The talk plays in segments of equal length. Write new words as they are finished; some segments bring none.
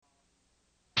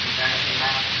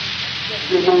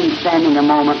Remain standing a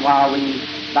moment while we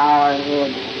bow our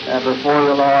heads before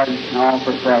the Lord and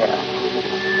offer prayer.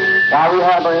 While we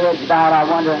have our heads bowed, I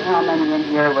wonder how many in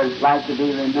here would like to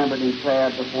be remembered in prayer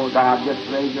before God. Just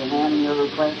raise your hand in your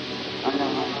request.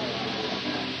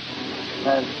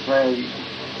 Let's pray.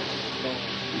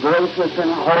 Gracious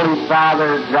and holy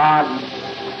Father God,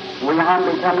 we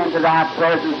humbly come into Thy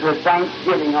presence with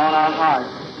thanksgiving on our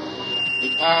hearts,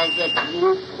 because that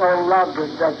You so loved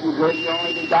us that You gave Your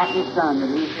only begotten Son, that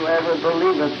whosoever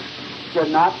believeth should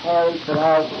not perish but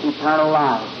have eternal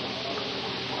life.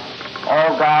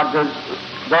 Oh God,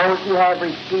 those who have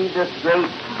received this great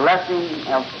blessing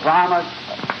of promise,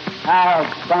 how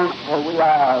thankful we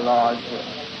are, Lord.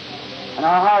 And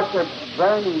our hearts are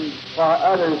burning for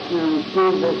others to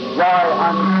receive this joy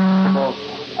unspeakable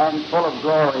and full of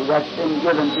glory that's been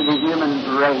given to the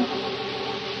human race.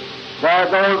 There are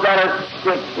those that are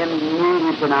sick and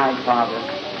needy tonight, Father.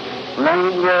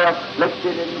 Laying here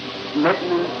afflicted and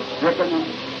smitten and stricken and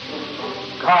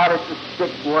caught at the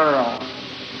sick world.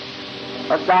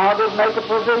 But Thou did make a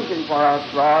provision for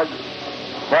us, Lord.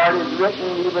 For it is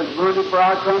written, He was wounded for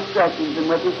our transgressions, and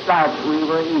with His stripes we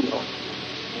were healed.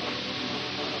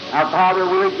 Now, Father,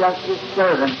 we're just His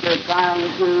servants. We're trying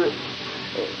to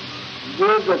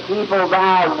give the people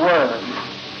Thy word,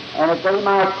 and if they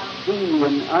might see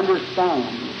and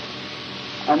understand.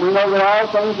 And we know that all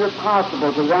things are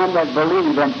possible to them that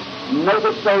believe, and make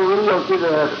it so real to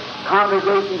the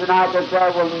congregation tonight that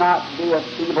there will not be a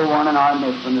feeble one in our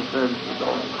midst when the service is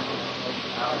over.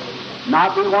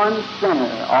 Not be one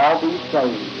sinner, all be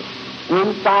saved,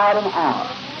 inside and out.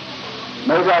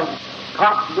 May the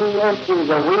cot be empty,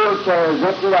 the wheelchair is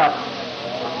lifted up.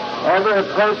 Every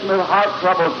person with heart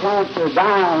trouble, cancer,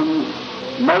 dying,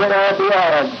 may there be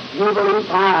a jubilee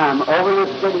time over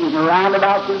the cities and round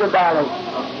about through the valley.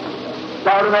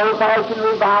 Start an old-fashioned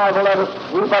revival that will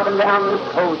sweep up and down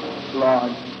this coast,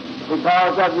 Lord,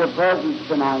 because of Your presence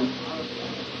tonight.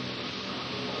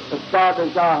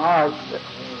 Establish our hearts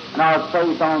and our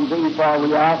faith on Thee, for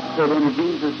we ask it in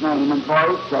Jesus' name and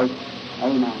for His sake.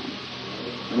 Amen.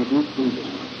 You be seated.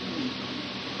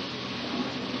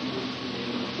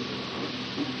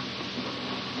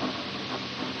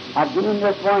 I've given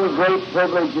this one great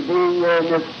privilege to be here in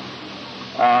this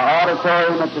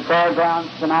auditorium at the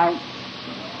fairgrounds tonight.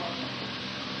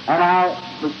 And I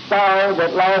was sorry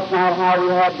that last night how we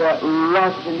had to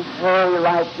rush and hurry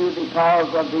right through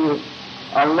because of the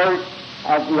alert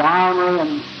at the Armory,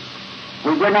 and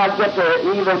we did not get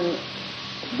to even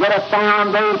get a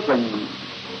foundation.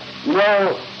 You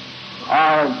know,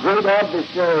 our great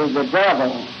adversary, the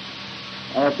devil,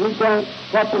 if he can't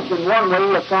catch us in one way,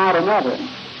 he'll try another.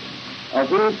 If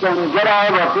he can get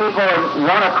all the people in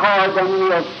one accord,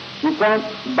 then he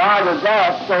can't bother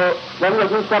that, so then he'll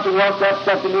do something else to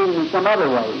upset the meeting in some other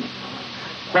way.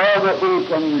 So that we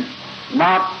can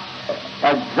not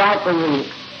exactly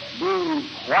be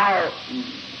quiet and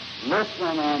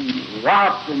listen and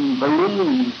watch and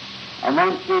believe and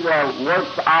then see the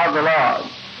works of the Lord.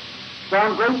 So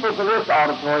I'm grateful for this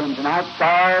auditorium tonight.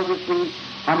 Sorry to see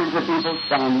hundreds of people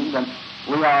standing, but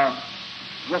we are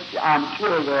just, I'm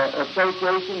sure the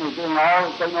association is doing all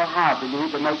that they know how to do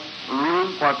to make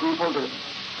room for people to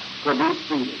be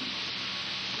seated.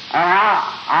 And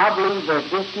I believe that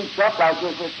if this keeps up like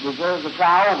this, it deserves a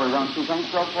try over, don't you think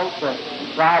so, folks? To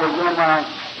try it again where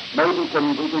maybe we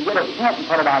can get a tent and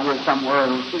put it out here somewhere.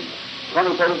 We'll see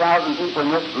 20,000, 30,000 people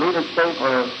in this leader state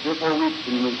for 3 or 4 weeks,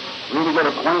 and we really get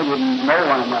acquainted and know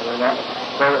one another.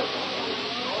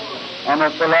 And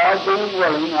if the Lord being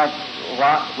willing, that's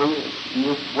what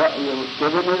you're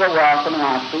giving me the welcome, and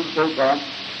I appreciate that.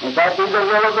 If that be the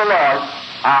will of the Lord,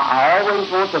 I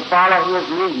always want to follow His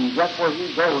leading, just where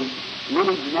He goes,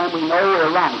 leading them we know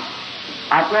we're right.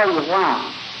 I tell you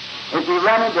why. If you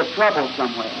run into trouble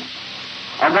somewhere,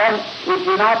 and then if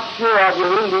you're not sure of your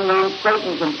leading, then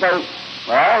Satan can say,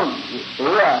 well,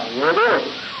 here it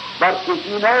is. But if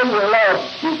you know you're led,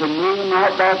 you can move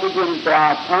right back again and say,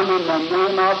 I come in the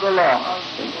name of the Lord.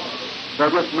 So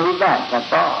just move back,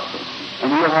 that's all.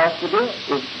 And He'll have to do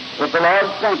it. If the Lord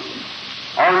sends you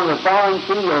on the foreign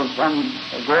fields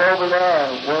and go over there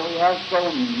where we have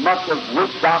so much of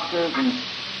witch doctors and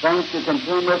things to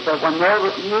contend with, but whenever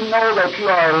you know that you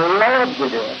are led to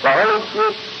do it, the Holy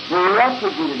Spirit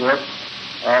directed you to do it,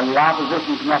 the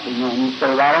opposition's nothing, man. You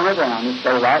stay right on the ground. You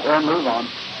stay right there and move on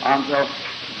until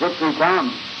victory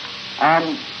comes.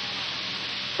 And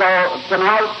so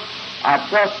tonight, I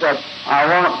trust that I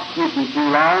won't keep you too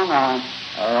long.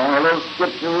 A little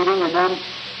scripture reading, and then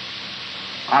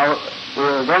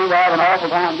we're going to have an awful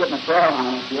time getting a prayer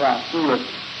line up here. I see it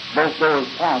both doors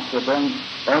packed to bring,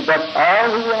 but all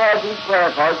who have these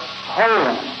prayer cards, hold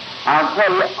them. I'll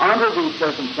tell you, under these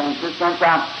circumstances, since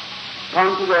I've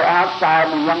come to the outside,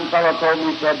 and a young fellow told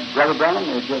me, he said, Brother Brennan,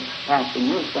 they're just passing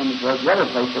you, send us to the other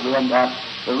place that we hadn't got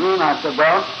the room. I said,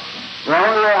 well, the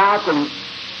only way I can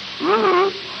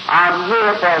really, I'm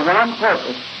here for one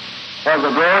purpose, for the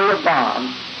glory of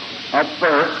God, at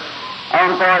first,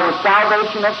 and for the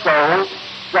salvation of souls,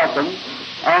 second,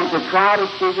 and to try to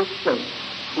see the sick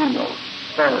healed,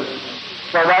 third.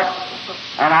 So that,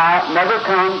 and I never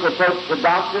come to take the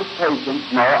doctor's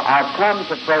patients, no, I've come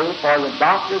to pray for the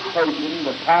doctor's patient,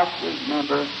 the pastor's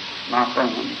member, my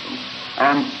friends,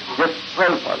 and just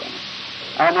pray for them.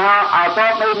 And now I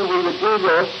thought maybe we would do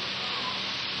this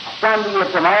Sunday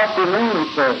at an afternoon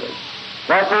service.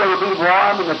 Therefore, it'll be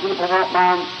warm, and the people won't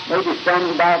mind maybe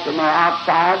standing back and they're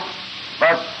outside.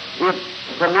 But if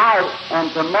tonight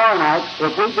and tomorrow night,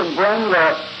 if we can bring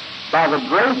by the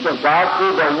grace of God,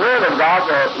 through the Word of God,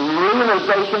 the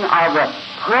realization of the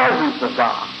presence of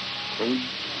God, see?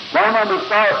 Then when we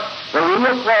start the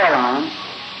real prayer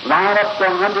line up to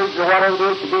hundreds or whatever it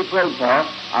is to be prayed for,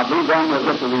 I believe then we'll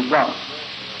get the result.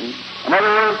 See? In other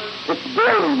words, it's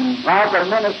building, like a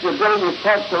minister building his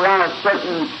text around a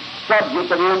certain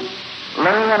subject and then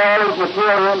laying all his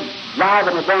material and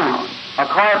driving it down. A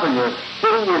carpenter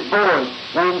sitting his board,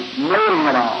 then nailing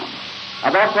it on.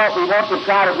 And that's what we want to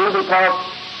try to do because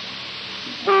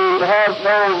we have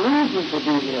no reason to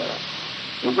be here.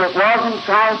 It just wasn't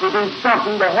trying to do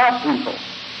something to help people.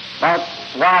 That's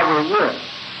why we're here.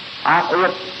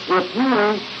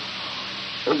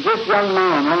 If this young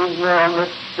man laying here on this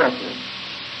stretcher,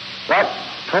 that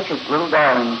precious little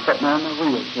darling sitting on the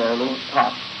wheelchair, a little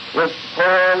top, this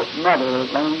poor mother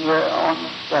laying here on the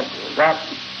stretcher, that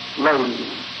lady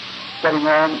sitting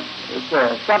on the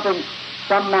chair,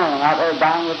 some man out there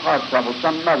dying with heart trouble,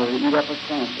 some mother who eat up with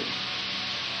cancer.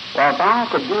 Well, if I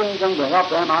could do anything to help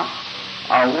them,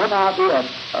 wouldn't I be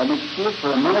an excuse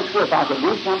for a minister if I could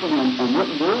do something and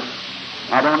wouldn't do it?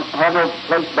 I don't have no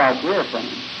place back here for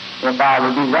him if I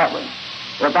would do that way.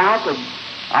 If I could,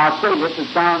 I say this to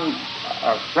sound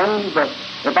strange, but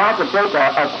if I could take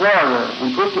a quarter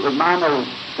and push it with my nose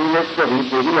through this city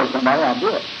to heal somebody, I'd do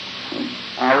it.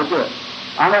 I would do it.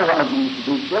 I know what it means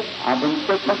to be sick. I've been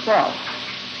sick myself.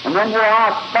 And then here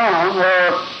I found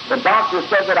where the doctor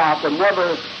said that I could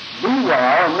never be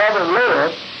well and never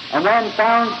live, and then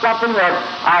found something that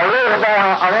I live and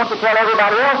I want to tell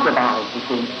everybody else about it, you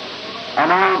see.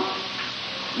 And I'm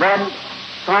then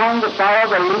trying to follow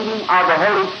the leading of the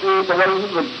Holy Spirit the way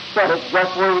He would set it,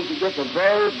 just where we could get the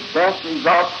very best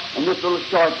result in this little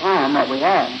short time that we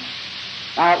have.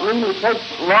 Now, it really takes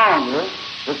longer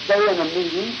to stay in a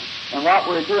meeting than what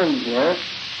we're doing here,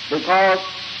 because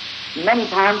many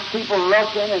times people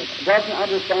rush in and doesn't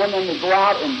understand, and they go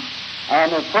out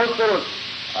and the first little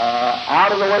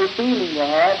out-of-the-way feeling they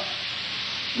have,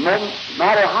 no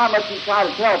matter how much you try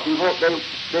to tell people,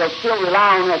 they'll still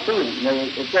rely on that feeling.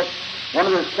 It's just one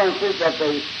of the senses that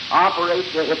they operate.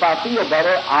 If I feel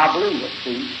better, I believe it,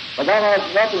 see? But that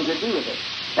has nothing to do with it.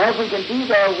 And if we can be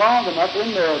there long enough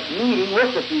in the meeting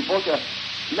with the people to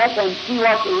let them see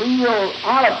what the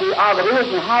reality of it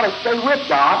is and how to stay with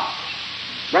God,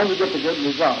 then you get the good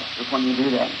results when you do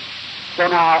that. So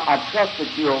now I trust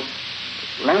that you'll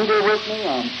linger with me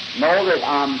and know that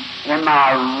I'm in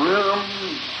my room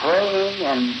praying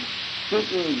and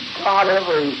seeking God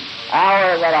every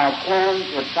hour that I can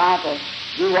to try to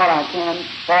do what I can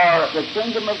for the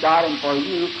kingdom of God and for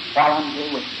you while I'm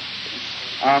here with you.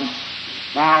 And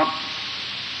now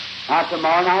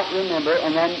tomorrow night, remember,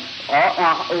 and then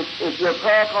if your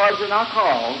prayer cards are not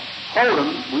called, hold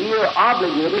them. We are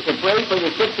obligated to pray for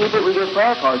the sick people with your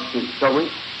prayer cards to. So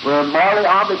we're morally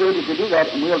obligated to do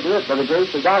that, and we'll do it for the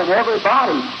grace of God in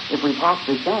everybody if we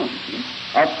possibly can.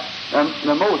 That's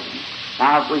the most.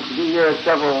 Now, if we could be here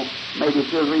maybe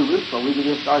 2 or 3 weeks, so we could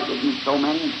just start getting so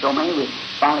many, we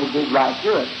finally dig right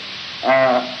through it.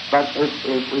 But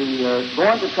if we are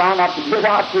going to try not to give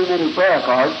out too many prayer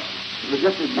cards,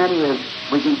 just as many as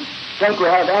we can think we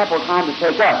have ample time to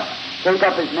take up. Take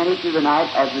up as many through the night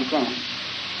as we can.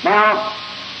 Now,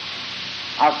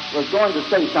 I was going to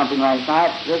say something last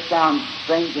night. This sounds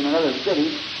strange in another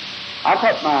city. I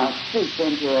put my suits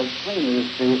into a cleaner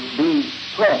to be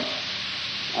pressed.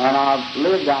 And I've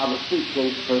lived out of a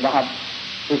suitcase for about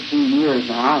 15 years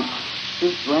now.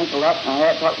 Suits wrinkle up, and I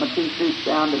had to put my 2 suits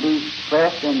down to be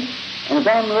pressed. And a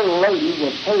damn little lady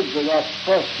that paid for that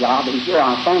press job, and here,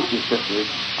 I thank you, sisters.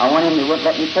 I went in, they wouldn't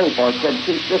let me pay for it. Said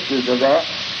 2 sisters are there.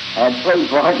 I had prayed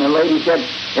for it, and the lady said,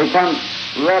 they come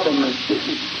rubbing the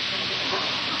suits.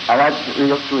 That's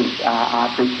real sweet. I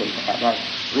appreciate that.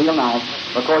 That's real nice.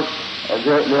 Because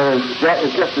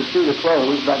it's just a suit of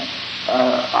clothes, but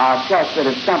I trust that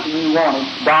it's something you wanted.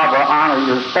 God will honor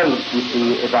your faith, you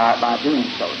see, by doing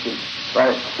so, see.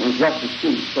 But it's just a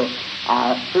suit. So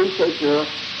I appreciate your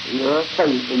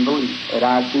faith and belief that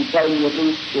I'd be telling you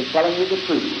the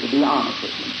truth, to be honest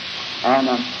with you. And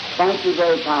thank you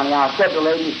very kindly. I said to the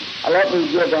lady, let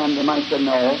me give them the money. She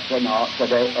said no, so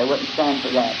they wouldn't stand for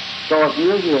that. So if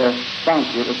you're here,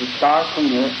 thank you. It was a Star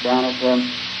Cleaner down at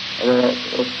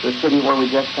the city where we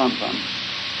just come from.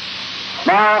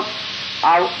 Now,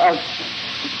 I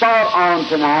start on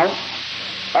tonight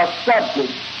a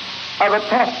subject of a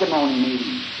testimony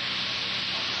meeting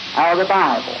out of the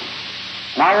Bible.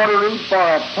 And I want to read for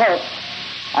a text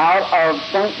out of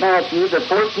St. Matthew, the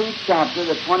 14th chapter,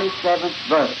 the 27th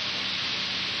verse.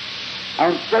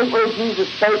 And straightway Jesus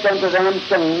spake unto them,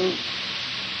 saying,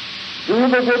 Be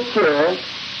of good cheer,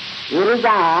 it is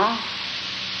I,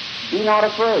 be not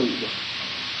afraid.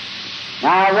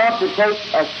 Now I want to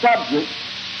take a subject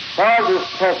for this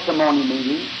testimony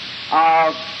meeting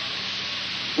of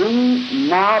Be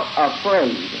Not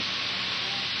Afraid.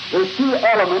 There's two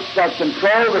elements that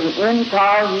control the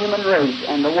entire human race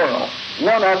and the world.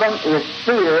 One of them is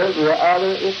fear, the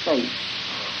other is faith.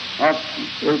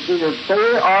 It's either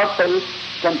fear or faith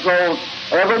controls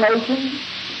every nation,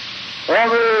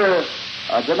 every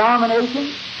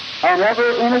denomination, and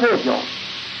every individual.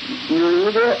 You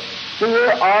either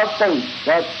fear or faith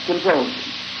that controls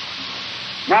you.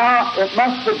 Now, it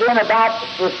must have been about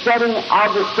the setting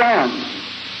of the sun.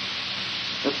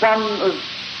 The sun was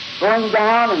going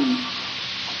down, and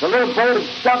the little boat had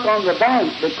stuck on the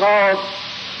bank because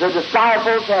the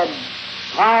disciples had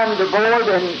climbed aboard,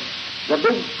 and the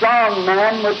big strong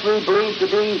man, which we believe to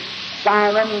be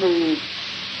Simon, the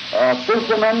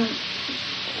fisherman,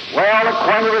 well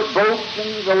acquainted with boats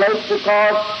in the lake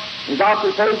because his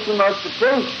occupation was to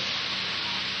fish.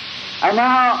 And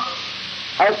now,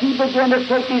 as he began to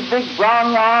take his big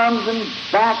brawny arms and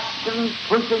backs and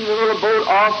pushing the little boat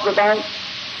off the bank,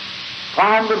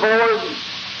 climbed aboard,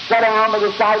 sat down by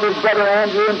the side of his brother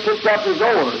Andrew and picked up his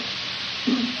oars.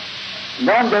 In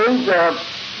them days,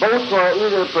 boats were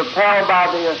either propelled by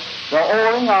the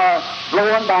oaring or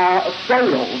blown by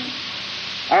sails.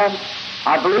 And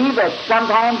I believe that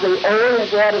sometimes the oar,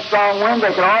 if they had a strong wind,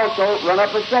 they could also run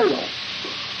up a sail.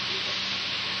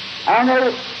 And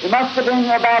it must have been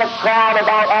about a crowd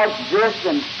about like this,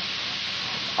 and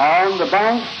on the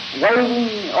bank,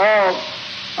 waiting,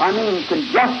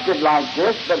 congested like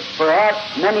this, but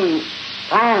perhaps many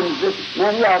times this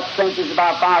many, I think there's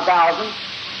about 5,000,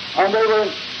 and they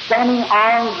were standing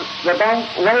on the bank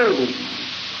waiting.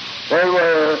 They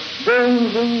were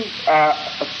doing these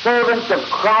servants of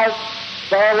Christ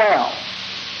farewell.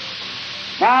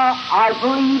 Now, I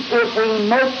believe if we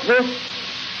make this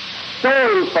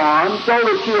story form so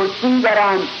that you'll see that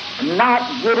I'm not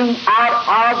getting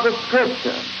out of the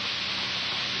Scripture.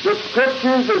 The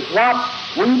Scriptures is what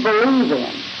we believe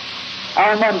in.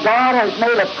 And when God has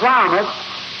made a promise,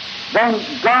 then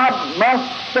God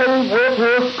must stay with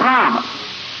His promise.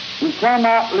 He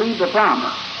cannot leave the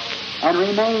promise and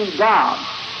remain God.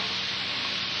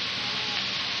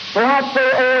 Perhaps they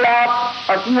oar out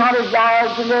a few hundred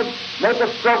yards and they'd make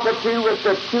a stroke or two with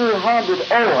the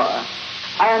two-handed oar.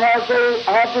 And as they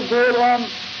had to do it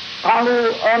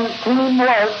in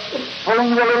teamwork,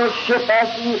 pulling the little ship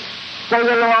as you sail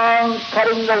along,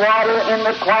 cutting the water in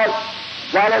the quiet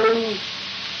Galilee,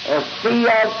 sea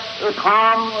as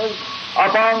calm as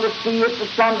upon the sea at the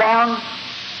sundown.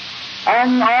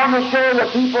 And on the shore the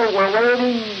people were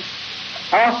waiting,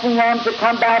 asking them to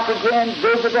come back again,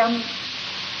 visit them.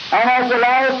 And as the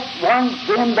last one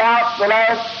dimmed out, the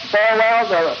last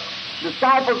farewell, the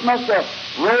disciples must have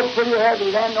rowed pretty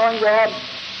heavy then, knowing they had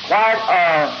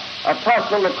quite a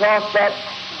tussle across that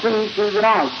sea through the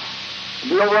night to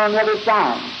be over on the other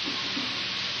side.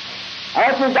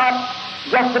 As it got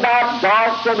just about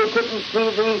dark so they couldn't see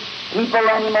the people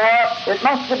anymore, it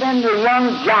must have been the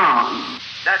young John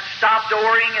that stopped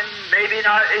oaring and maybe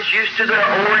not as used to the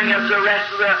oaring as the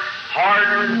rest of the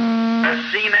hardened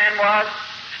seaman was.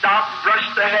 Stopped,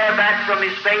 brushed the hair back from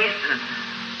his face,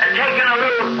 and taken a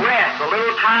little breath, a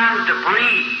little time to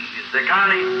breathe, to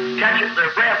kind of catch their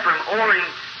breath from oaring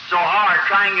so hard,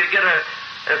 trying to get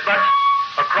as much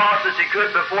across as he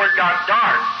could before it got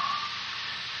dark.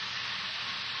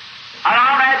 And I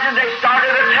imagine they started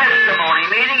a testimony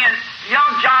meeting, and young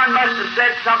John must have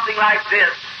said something like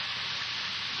this: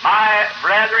 My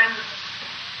brethren,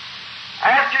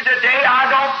 after today, I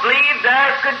don't believe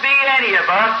there could be any of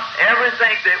us ever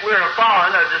think that we're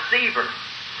following a deceiver.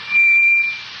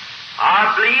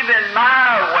 I believe in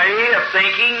my way of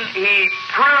thinking, he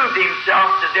proved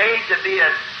himself today to be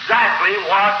exactly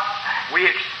what we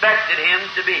expected him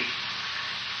to be.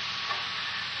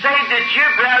 Say, did you,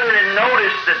 brethren,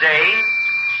 notice today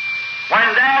when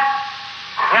that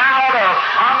crowd of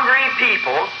hungry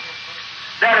people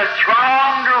that had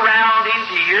thronged around him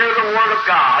to hear the Word of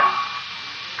God,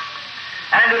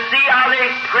 and to see how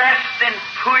they pressed and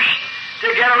pushed to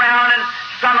get around, and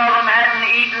some of them hadn't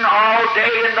eaten all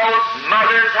day, and those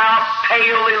mothers, how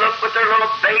pale they looked with their little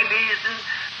babies, and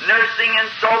nursing and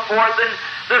so forth, and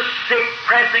the sick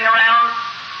pressing around.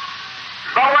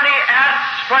 But when he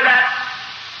asked for that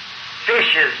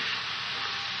fishes,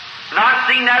 and I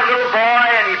seen that little boy,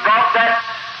 and he brought that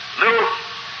little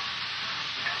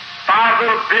 5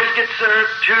 little biscuits or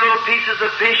 2 little pieces of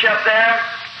fish up there,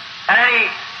 and he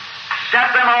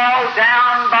set them all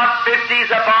down, about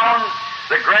 50s, up on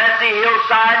the grassy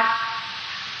hillside.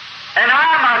 And I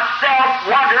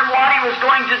myself wondered what he was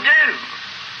going to do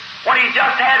when he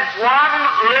just had one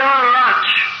little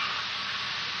lunch.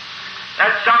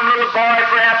 That some little boy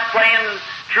perhaps playing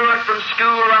truant from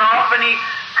school run off, and he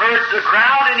heard the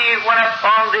crowd, and he went up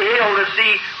on the hill to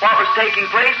see what was taking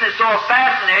place, and it's so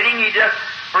fascinating he just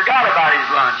forgot about his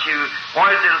lunch. He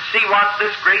wanted to see what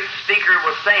this great speaker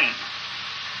was saying.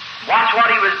 Watch what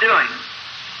he was doing.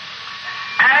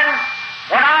 And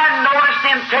when I noticed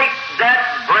him take that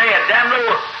bread, them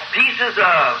little pieces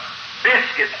of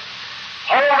biscuits,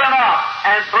 hold them up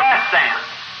and bless them,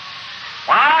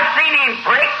 when I seen him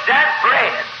break that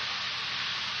bread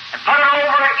and put it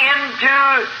over into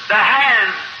the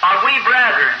hands of we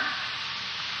brethren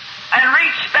and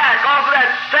reach back off of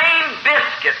that same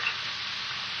biscuit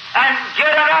and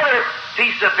get another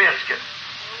piece of biscuit.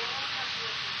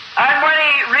 And when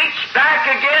he reached back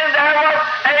again, there was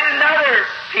another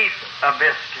piece of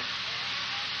biscuit.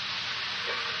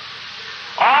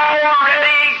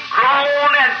 Already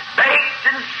grown and baked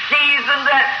and seasoned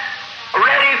and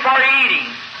ready for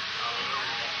eating.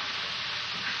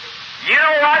 You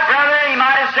know what, brother? He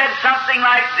might have said something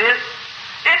like this.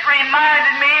 It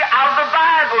reminded me of the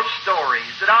Bible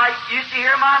stories that I used to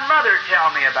hear my mother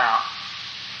tell me about.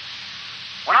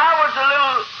 When I was a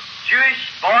little Jewish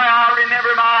boy, I remember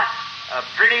my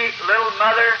pretty little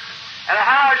mother, and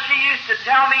how she used to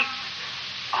tell me,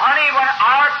 honey, when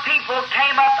our people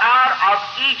came up out of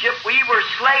Egypt, we were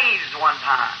slaves one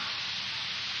time.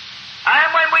 And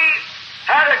when we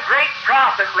had a great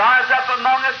prophet rise up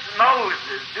among us,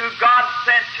 Moses, who God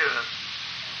sent to us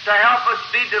to help us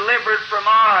be delivered from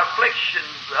our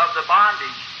afflictions of the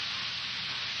bondage.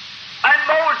 And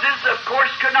Moses, of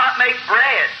course, could not make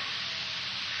bread.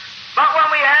 But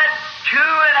when we had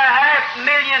 2.5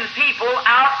 million people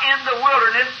out in the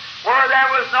wilderness where there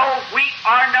was no wheat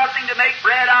or nothing to make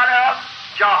bread out of,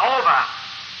 Jehovah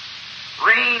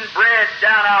rained bread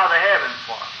down out of the heavens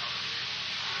for us.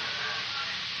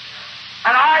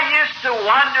 And I used to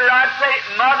wonder, I'd say,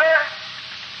 Mother,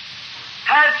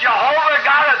 has Jehovah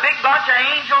got a big bunch of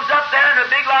angels up there and a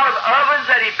big lot of ovens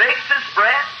that He bakes this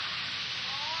bread?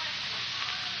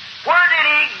 Where did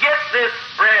He get this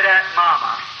bread at,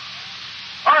 Mama?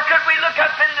 Or could we look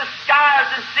up in the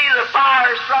skies and see the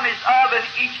fires from His oven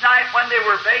each night when they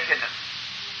were baking it?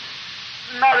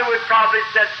 Mother would probably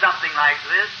said something like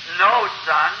this. No,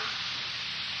 son.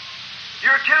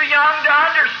 You're too young to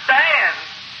understand.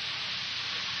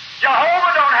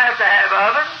 Jehovah don't have to have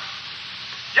ovens.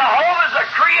 Jehovah's a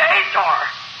creator.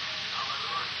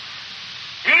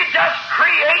 He just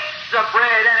creates the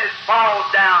bread and it falls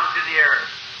down to the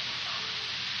earth.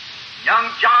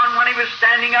 Young John, when he was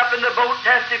standing up in the boat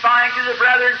testifying to the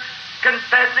brethren,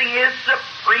 confessing his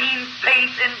supreme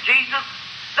faith in Jesus,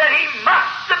 that he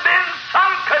must have been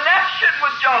some connection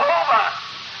with Jehovah,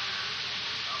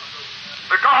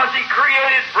 because he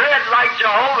created bread like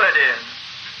Jehovah did.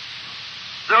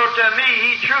 So to me,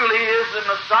 he truly is the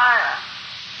Messiah.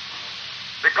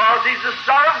 Because he's the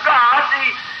Son of God,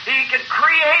 he can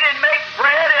create and make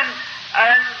bread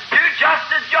and do just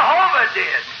as Jehovah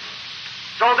did.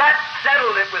 So that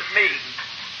settled it with me.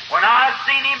 When I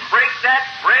seen him break that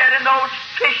bread and those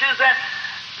fishes, and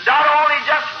not only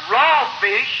just raw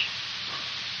fish,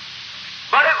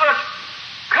 but it was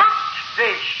cooked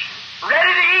fish,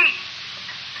 ready to eat.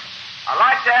 I'd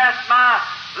like to ask my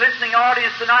listening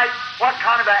audience tonight, what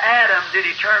kind of an Adam did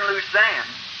he turn loose then?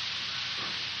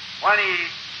 When he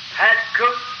had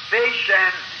cooked fish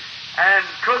and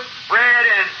cooked bread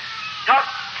and took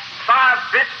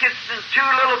 5 biscuits and 2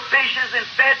 little fishes and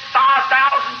fed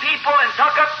 5,000 people and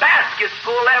took up baskets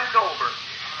full left over.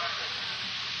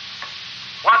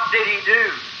 What did he do?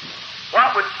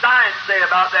 What would science say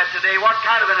about that today? What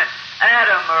kind of an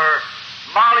Adam or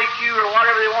molecule or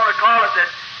whatever they want to call it that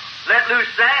let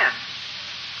loose then.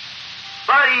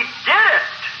 But he did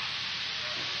it.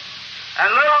 And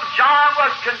little John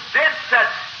was convinced that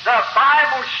the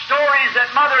Bible stories that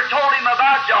Mother told him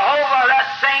about Jehovah,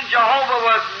 that same Jehovah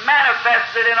was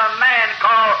manifested in a man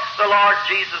called the Lord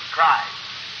Jesus Christ.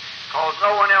 Because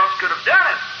no one else could have done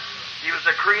it. He was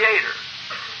a creator.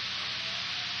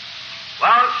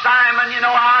 Well, Simon, you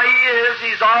know how he is.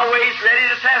 He's always ready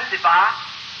to testify.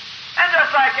 And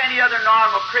just like any other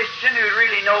normal Christian who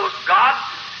really knows God,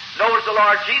 knows the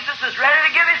Lord Jesus, is ready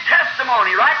to give his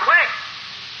testimony right quick.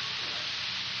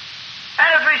 And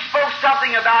as we spoke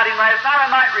something about him last night, I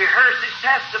might rehearse his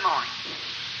testimony.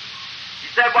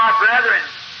 He said, "Why, brethren,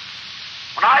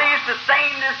 when I used to sing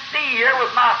this sea here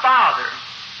with my father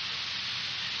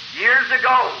years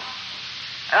ago,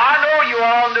 and I know you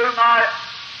all knew my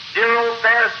dear old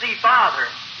Pharisee father.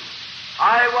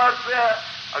 I was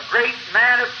a great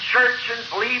man of church and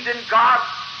believed in God.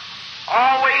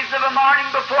 Always of a morning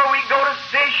before we go to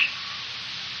fish,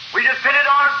 we depended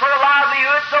on it for a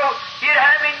livelihood, so he'd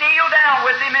have me kneel down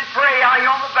with him and pray out here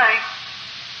on the bank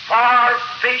for our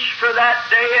fish for that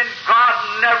day, and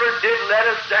God never did let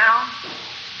us down.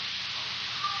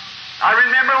 I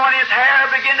remember when his hair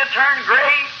began to turn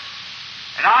gray,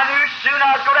 and I knew soon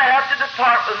I was going to have to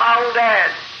depart with my old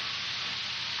dad.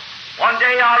 One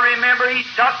day I remember he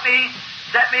took me,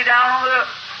 set me down on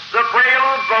the brail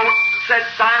of the boat, and said,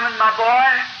 "Simon, my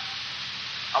boy,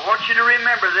 I want you to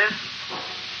remember this.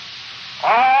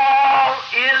 All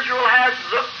Israel has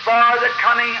looked for the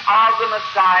coming of the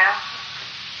Messiah.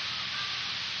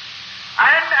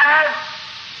 And as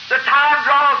the time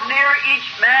draws near, each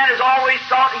man has always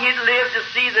thought he'd live to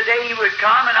see the day he would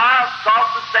come, and I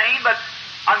thought the same, but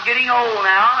I'm getting old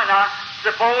now, and I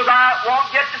suppose I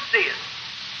won't get to see it.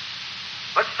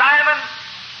 But Simon,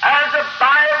 as a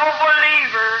Bible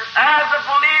believer, as a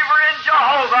believer in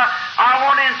Jehovah, I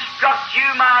want to instruct you,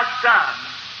 my son."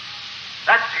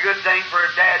 That's a good thing for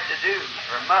a dad to do,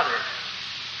 or a mother.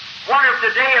 Wonder if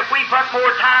today, if we put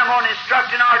more time on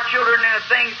instructing our children in the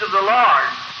things of the Lord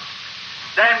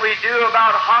than we do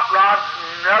about hot rods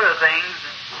and other things,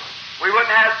 we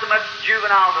wouldn't have so much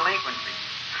juvenile delinquency.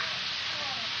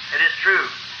 It is true.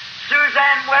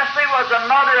 Suzanne Wesley was a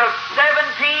mother of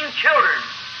 17 children.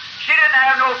 She didn't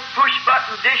have no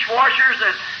push-button dishwashers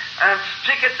and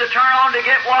spigots to turn on to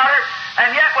get water,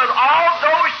 and yet with all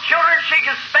those children she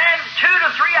could spend 2 to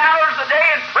 3 hours a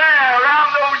day in prayer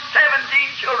around those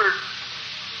 17 children.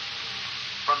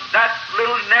 From that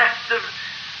little nest of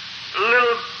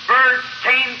little birds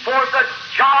came forth a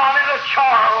John and a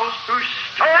Charles who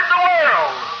stirred the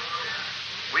world.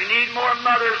 We need more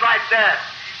mothers like that,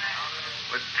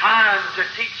 with time to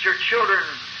teach your children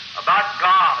about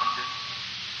God.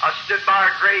 I stood by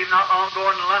her grave not long ago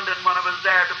in London when I was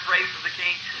there to pray for the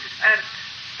King, and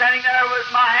standing there with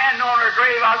my hand on her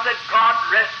grave, I said, "God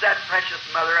rest that precious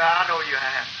mother, I know you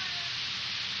have."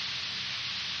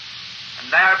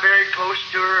 And there, very close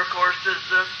to her, of course, is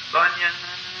the Bunyan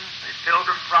and the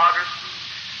Pilgrim Progress and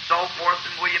so forth,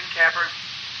 and William Capper.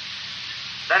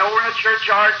 Then over in the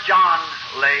churchyard, John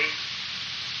lay,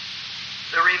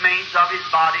 the remains of his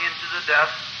body into the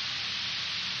dust.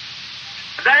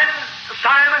 Then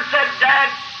Simon said, "Dad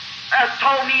has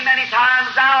told me many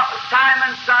times, now,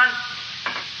 Simon, son,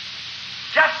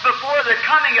 just before the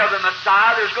coming of the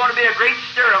Messiah, there's going to be a great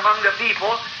stir among the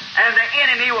people, and the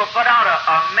enemy will put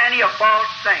out many a false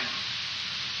thing,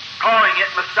 calling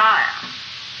it Messiah.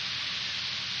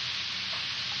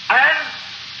 And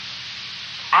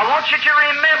I want you to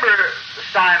remember,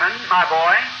 Simon, my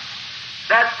boy,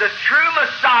 that the true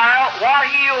Messiah, what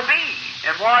he'll be,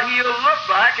 and what he'll look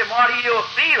like, and what he'll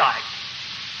be like.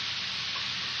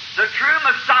 The true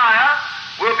Messiah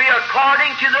will be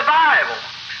according to the Bible,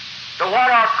 to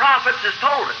what our prophets has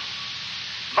told us.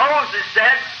 Moses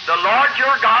said, "The Lord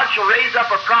your God shall raise up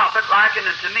a prophet likened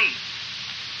unto me."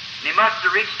 And he must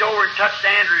have reached over and touched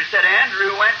Andrew. He said,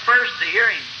 Andrew went first to hear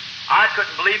him. I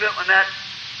couldn't believe it when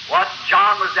what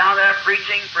John was down there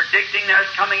preaching, predicting there's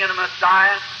coming in a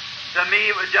Messiah. To me,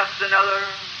 it was just another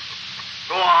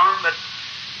go on. But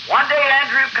one day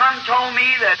Andrew told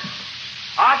me that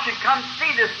I should come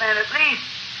see this man at least,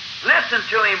 listen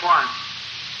to him once.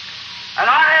 And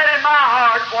I had in my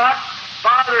heart what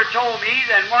Father told me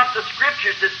and what the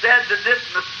Scriptures had said, that this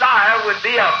Messiah would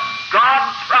be a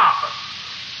God prophet.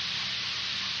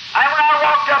 And when I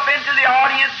walked up into the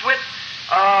audience with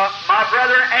my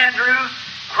brother Andrew,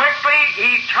 quickly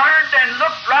he turned and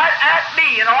looked right at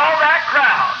me and all that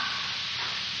crowd.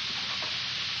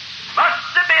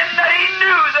 Must have been that he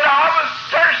knew that I was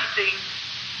thirsty.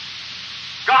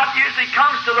 God used usually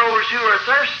comes to those who are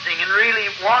thirsting and really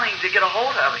wanting to get a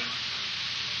hold of Him.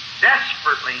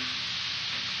 Desperately.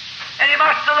 And He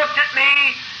must have looked at me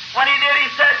when He did. He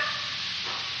said,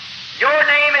 "Your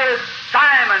name is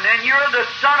Simon, and you're the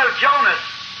son of Jonas."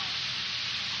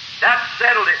 That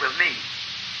settled it with me.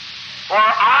 For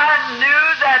I knew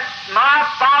that my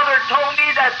Father told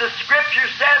me that the Scripture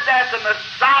said that the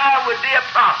Messiah would be a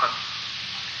prophet.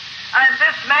 And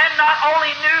this man not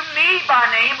only knew me by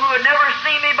name, who had never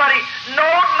seen me, but he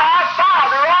knowed my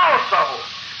Father also.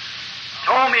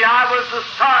 Told me I was the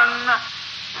son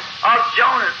of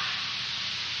Jonas.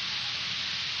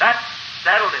 That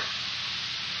settled it.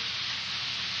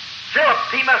 Philip,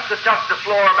 he must have touched the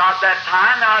floor about that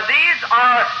time. Now these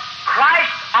are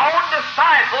Christ's own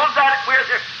disciples that we're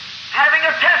having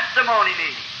a testimony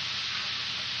meeting.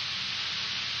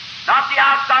 Not the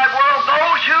outside world,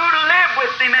 those who live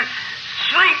with Him and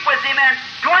sleep with Him and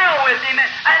dwell with Him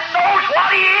and knows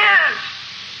what He is.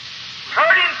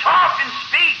 Heard Him talk and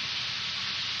speak.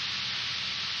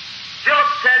 Philip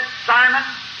said, "Simon,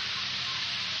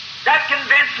 that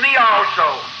convinced me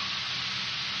also.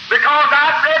 Because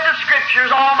I've read the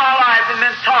Scriptures all my life and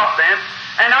been taught them,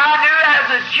 and I knew as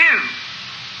a Jew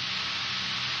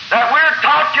that we're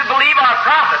taught to believe our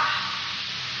prophets.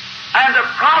 And the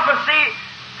prophecy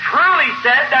truly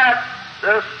said that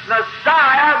the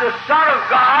Messiah, the Son of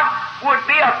God, would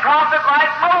be a prophet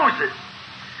like Moses.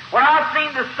 When I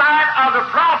seen the sign of the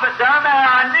prophet done,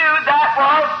 I knew that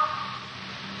was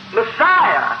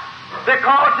Messiah,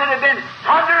 because it had been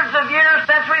hundreds of years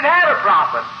since we've had a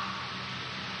prophet.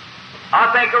 I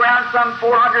think around some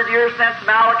 400 years since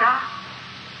Malachi.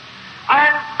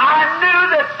 And I knew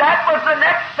that that was the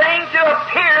next thing to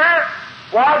appear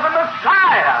was a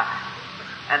Messiah.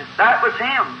 And that was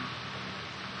Him.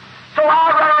 So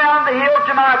I run around the hill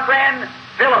to my friend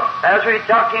Philip, as we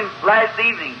took him last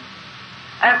evening,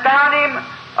 and found him,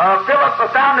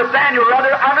 found Nathaniel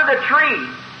under the tree,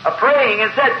 praying,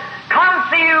 and said, "Come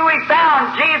see who we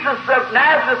found, Jesus of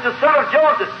Nazareth, the son of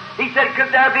Joseph." He said,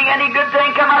 "Could there be any good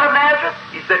thing come out of Nazareth?"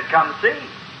 He said, "Come see.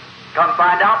 Come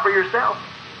find out for yourself."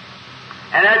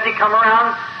 And as he come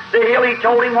around the hill, he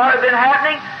told him what had been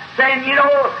happening, saying, "You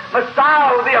know,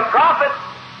 Messiah will be a prophet.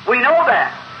 We know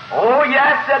that." "Oh,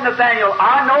 yes," said Nathaniel,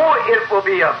 "I know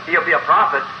he'll be a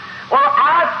prophet." "Well,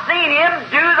 I've seen him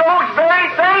do those very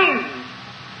things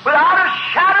without a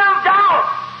shadow of doubt.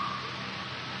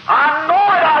 I know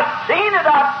it, I've seen it,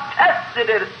 I've tested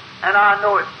it, and I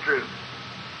know it's true."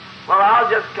 "Well, I'll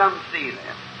just come see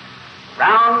them."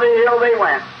 Round the hill they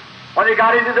went. When they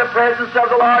got into the presence of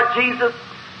the Lord Jesus,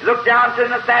 he looked down to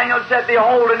Nathanael and said,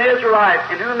 "Behold, an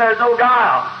Israelite in whom there's no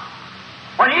guile."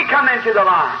 When he come into the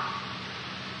line,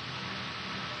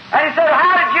 and he said,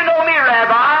 "How did you know me,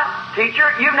 Rabbi,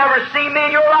 teacher? You've never seen me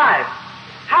in your life.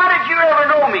 How did you ever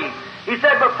know me?" He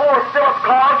said, "Before Philip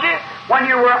called you, when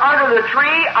you were under the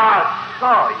tree, I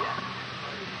saw you."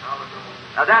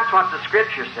 Now that's what the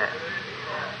Scripture says.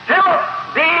 Philip,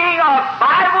 being a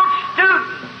Bible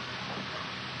student,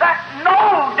 that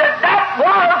knows that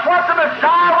was what the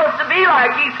Messiah was to be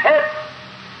like. He said,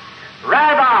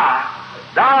 "Rabbi,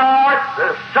 thou art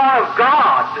the Son of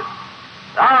God.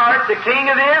 Thou art the King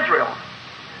of Israel."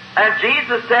 And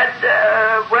Jesus said,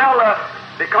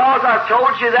 because I've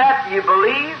told you that, you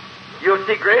believe, you'll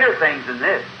see greater things than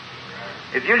this.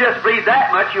 If you just believe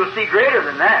that much, you'll see greater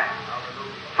than that.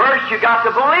 First, you got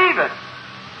to believe it.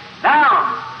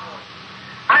 Now,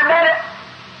 I met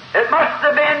it must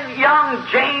have been young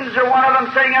James or one of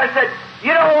them sitting there and said,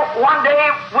 "You know, one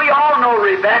day we all know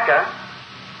Rebecca.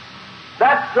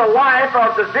 That's the wife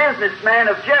of the businessman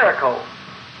of Jericho,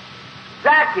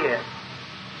 Zacchaeus.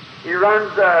 He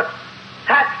runs a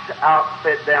tax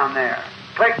outfit down there,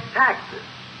 collects taxes.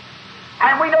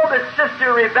 And we know that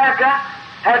Sister Rebecca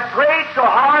had prayed so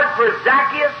hard for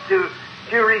Zacchaeus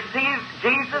to receive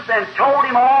Jesus and told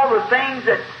him all the things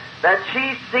that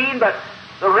she's seen, but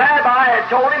the rabbi had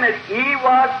told him that he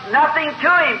was nothing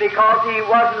to him because he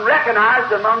wasn't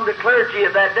recognized among the clergy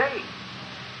of that day.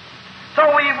 So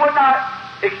he would not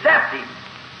accept him.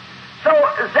 So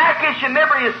Zacchaeus, you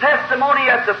remember his testimony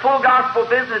at the Full Gospel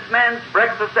Businessman's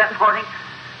breakfast that morning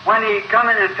when he come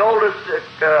in and told us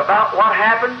about what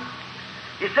happened?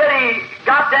 He said he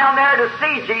got down there to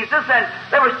see Jesus and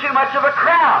there was too much of a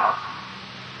crowd.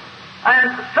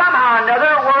 And somehow or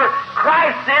another, where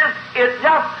Christ is, it's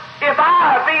just, if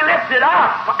I be lifted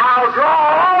up, I'll draw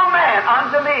all men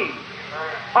unto me.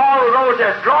 All of those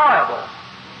that's drawable.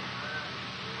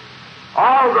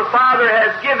 All the Father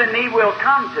has given me will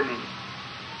come to me.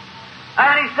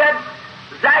 And he said,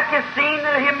 Zacchaeus, seeing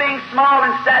him being small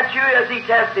in stature as he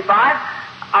testified,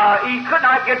 he could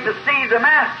not get to see the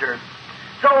Master.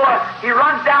 So he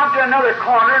runs down to another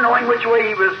corner, knowing which way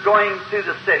he was going through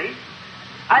the city.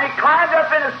 And he climbed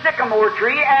up in a sycamore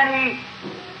tree, and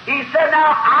he said,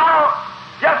 now, I'll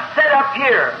just sit up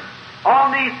here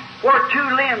on these where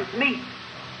two limbs meet.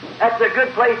 That's a good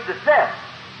place to sit.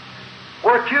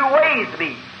 Where two ways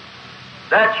meet.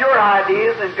 That's your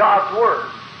ideas and God's Word.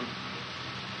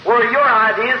 Where your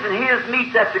ideas and His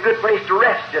meet, that's a good place to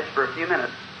rest just for a few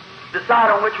minutes. Decide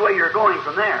on which way you're going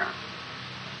from there.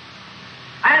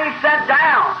 And he sat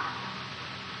down.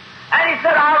 And he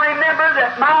said, I remember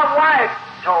that my wife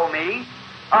told me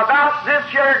about this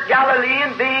here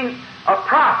Galilean being a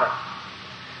prophet.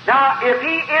 Now, if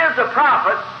he is a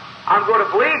prophet, I'm going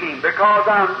to believe him, because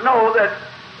I know that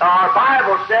our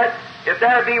Bible said, if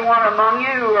there be one among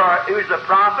you who's a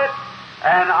prophet,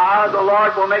 and I, the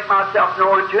Lord, will make myself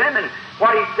known to him, and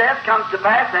what he says comes to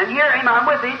pass, then hear him, I'm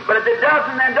with him. But if it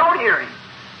doesn't, then don't hear him.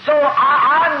 So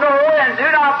I know and do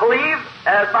not believe,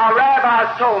 as my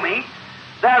rabbis told me,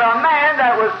 that a man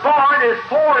that was born as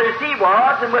poor as he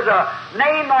was, and with a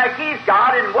name like he's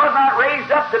got, and was not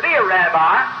raised up to be a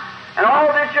rabbi, and all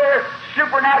this here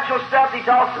supernatural stuff he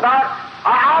talks about,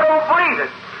 I don't believe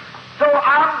it. So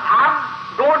I'm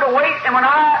going to wait, and when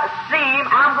I see him,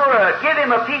 I'm going to give him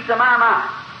a piece of my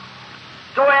mind.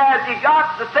 So as he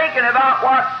got to thinking about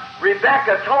what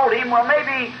Rebecca told him, well,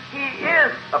 maybe he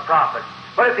is a prophet.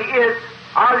 But if he is,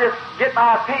 I'll just get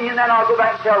my opinion, then I'll go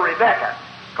back and tell Rebecca,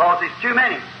 because there's too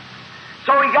many.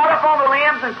 So he got up on the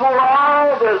limbs and pulled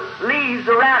all the leaves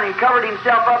around him, covered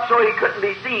himself up so he couldn't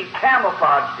be seen,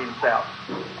 camouflaged himself.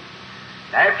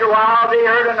 After a while, they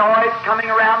heard a noise coming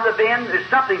around the bend. There's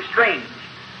something strange.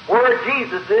 Where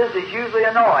Jesus is usually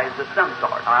a noise of some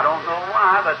sort. I don't know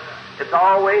why, but it's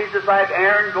always just like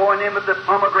Aaron going in with the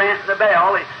pomegranate and the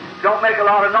bell. They don't make a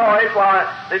lot of noise while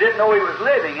they didn't know he was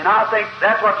living. And I think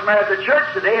that's what's the matter with the church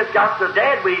today. It's got so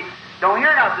dead we don't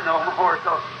hear nothing no more.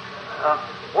 So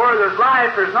where there's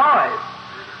life, there's noise.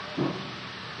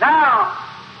 Now,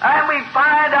 and we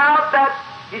find out that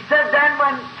he said then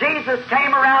when Jesus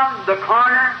came around the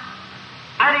corner,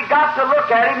 and he got to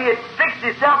look at him, he had fixed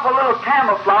himself a little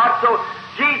camouflage so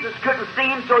Jesus couldn't see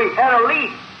him, so he had a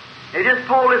leaf. He just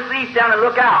pulled his leaf down and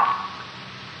looked out,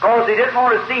 because he didn't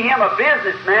want to see him, a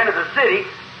businessman of the city,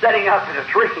 setting up in a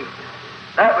tree.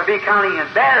 That would be kind of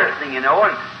embarrassing, you know,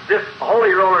 and this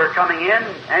holy roller coming in,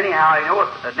 anyhow, you know,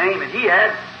 the name that he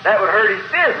had, that would hurt his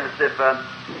business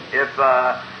if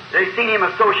they seen him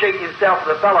associating himself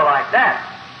with a fellow like that.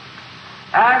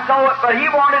 And so, but he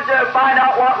wanted to find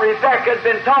out what Rebecca had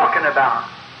been talking about.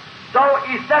 So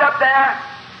he sat up there,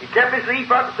 he kept his leaf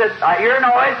up and said, I hear a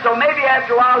noise, so maybe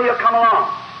after a while he'll come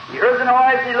along. He heard the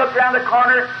noise, and he looked around the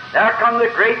corner, there come the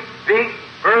great, big,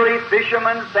 burly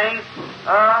fisherman saying,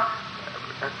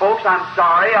 folks, I'm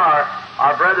sorry,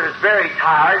 our brother is very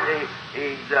tired.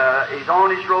 He's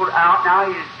on his road out now.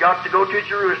 He's got to go to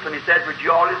Jerusalem. He said, would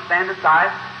you all just stand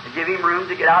aside and give him room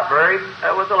to get out?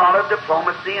 With a lot of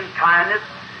diplomacy and kindness.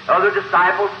 Other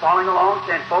disciples following along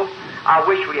saying, folks, I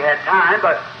wish we had time,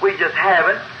 but we just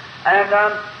haven't. And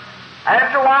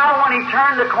after a while, when he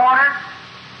turned the corner,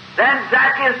 then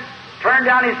Zacchaeus turned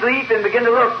down his leaf and began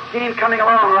to look, see him coming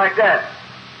along like that.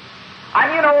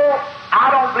 And you know, I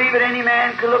don't believe that any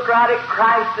man could look right at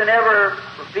Christ and ever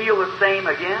feel the same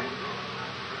again.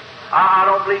 I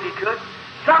don't believe he could.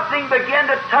 Something began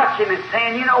to touch him and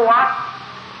saying, you know what?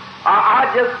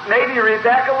 Maybe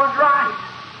Rebecca was right.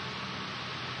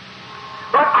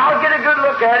 But I'll get a good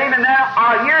look at him, and then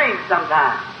I'll hear him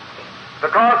sometime.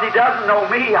 Because he doesn't know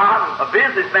me. I'm a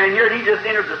businessman here, and he just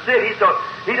entered the city, so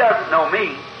he doesn't know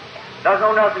me. Doesn't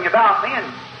know nothing about me, and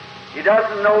he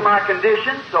doesn't know my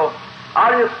condition, so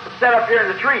I'll just sit up here in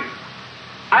the tree.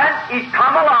 And he'd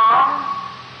come along,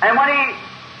 and when he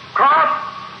crossed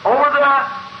over the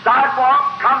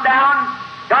sidewalk, come down,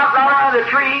 got right out of the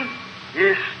tree,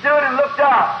 he stood and looked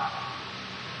up.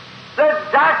 Said,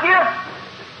 Zacchaeus,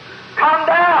 come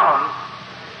down.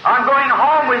 I'm going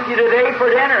home with you today for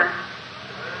dinner.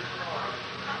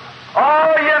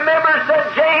 Oh, you remember, said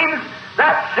James,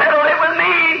 that settled it with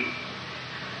me.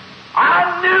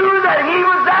 I knew that he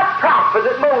was that prophet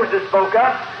that Moses spoke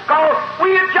of, because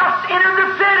we had just entered the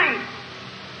city.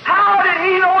 How did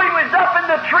he know he was up in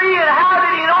the tree, and how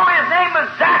did he know his name was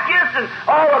Zacchaeus and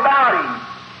all about him?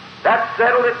 That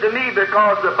settled it to me,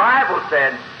 because the Bible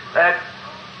said that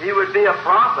he would be a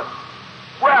prophet.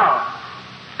 Well,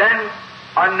 then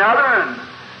another one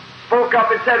spoke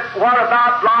up and said, what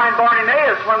about blind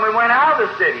Bartimaeus when we went out of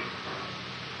the city?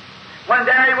 When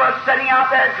there he was sitting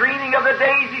out there dreaming of the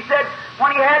days, he said,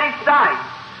 when he had his sight,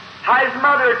 how his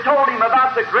mother told him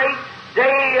about the great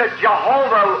day of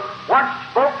Jehovah once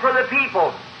spoke for the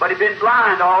people, but he'd been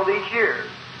blind all these years.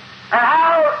 And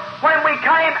how, when we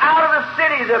came out of the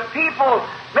city, the people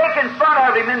making fun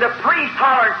of him and the priest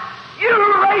hollering, "You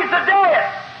raise the dead!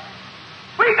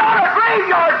 We got a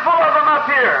graveyard full of them up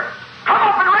here! Come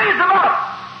up and raise them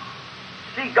up!"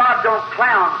 See, God don't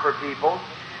clown for people.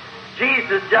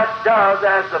 Jesus just does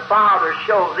as the Father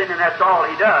shows him, and that's all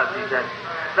he does, he said.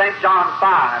 St. John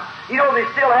 5. You know, they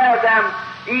still have them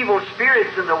evil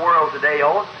spirits in the world today,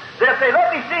 oh. They'll say,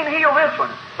 "Let me see him heal this one.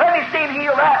 Let me see him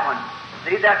heal that one."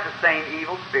 See, that's the same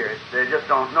evil spirit. They just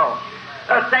don't know.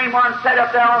 The same one set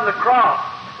up there on the cross.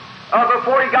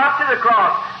 Before he got to the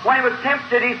cross, when he was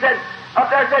tempted, he said, up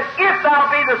there said, "If thou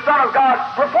be the Son of God,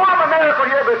 perform a miracle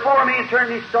here before me and turn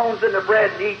these stones into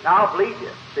bread and eat, and I'll believe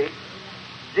you." See?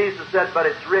 Jesus said, "But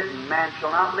it's written, man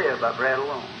shall not live by bread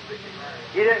alone." See?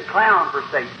 He didn't clown for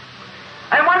Satan.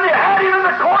 And when they had him in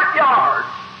the courtyard,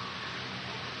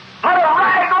 put a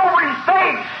rag over his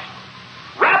face,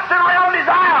 wrapped it around his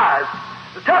eyes,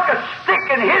 took a stick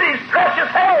and hit his precious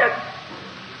head.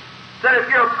 Said, "If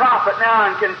you're a prophet now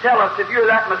and can tell us if you're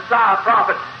that Messiah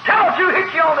prophet, tell us who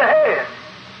hit you on the head."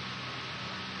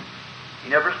 He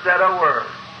never said a word.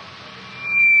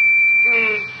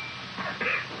 See,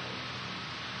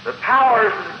 the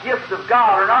powers and the gifts of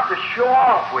God are not to show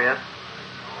off with.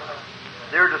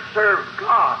 They're to serve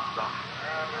God.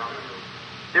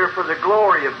 They're for the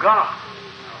glory of God.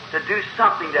 To do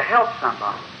something to help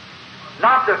somebody.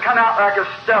 Not to come out like a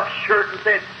stuffed shirt and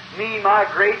say, "Me, my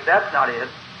great," that's not it.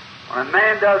 When a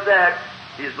man does that,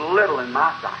 he's little in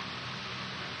my sight.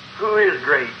 Who is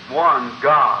great? One,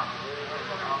 God.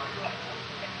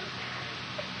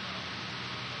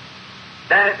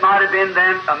 Then it might have been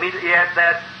then, immediately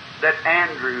after that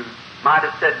Andrew might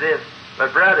have said this,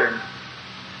 "But brethren,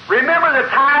 remember the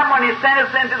time when he sent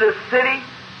us into the city?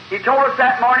 He told us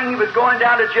that morning he was going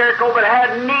down to Jericho, but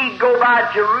had need go by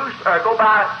go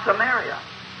by Samaria.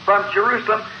 From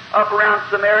Jerusalem up around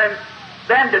Samaria, and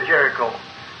then to Jericho.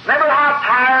 Remember how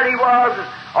tired he was? And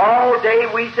all day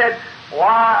we said,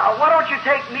 why don't you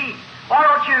take me? Why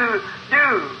don't you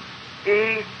do?"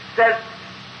 He said,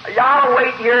 "Y'all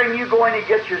wait here and you go in and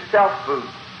get yourself food."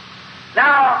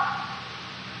 Now,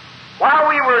 while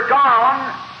we were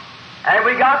gone and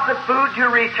we got the food to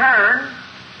return,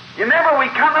 you remember we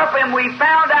come up and we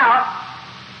found out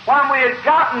when we had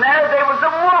gotten there was a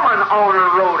woman on her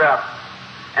road up.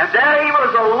 And there he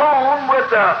was alone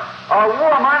with a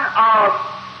woman of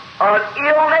an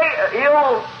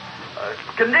ill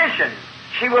condition.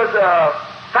 She was a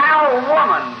foul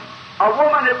woman, a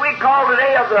woman that we call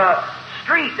today of the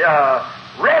street,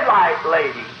 red light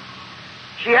lady.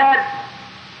 She had,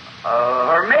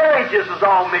 her marriages was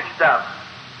all mixed up.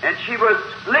 And she was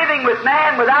living with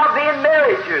man without being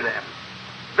married to them.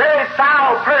 Very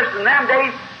foul person. Them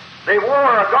days, they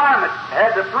wore a garment,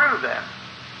 had to prove them.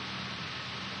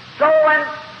 So when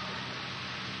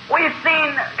we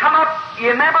seen come up, you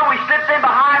remember we slipped in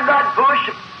behind that bush,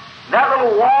 that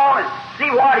little wall, and see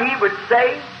what he would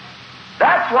say?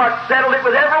 That's what settled it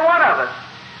with every one of us.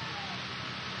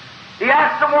 He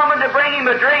asked the woman to bring him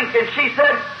a drink, and she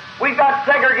said, "We've got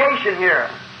segregation here.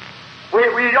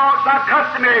 We don't, it's not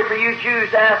customary for you Jews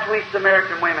to ask we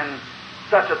Samaritan women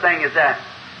such a thing as that."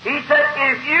 He said,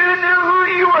 "If you knew who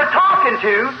you were talking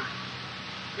to,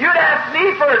 you'd ask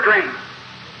me for a drink.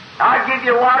 I'd give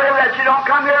you water that you don't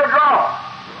come here to draw."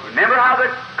 Remember how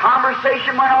the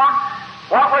conversation went on?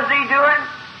 What was he doing?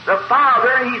 The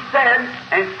Father, he said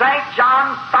in St.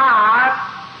 John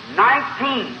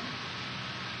 5:19.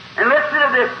 And listen to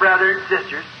this, brothers and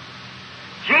sisters.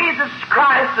 Jesus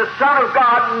Christ, the Son of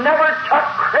God, never took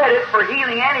credit for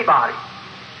healing anybody.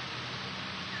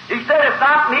 He said, "It's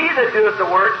not me that doeth the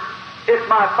works, it's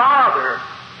my Father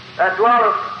that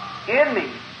dwelleth in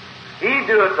me. He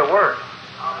doeth the work."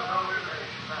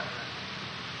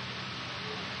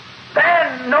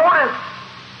 Then notice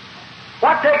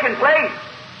what's taking place.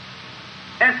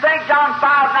 In St. John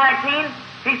 5:19,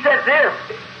 he said this.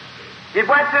 He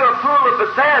went to a pool of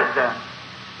Bethesda.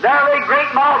 There lay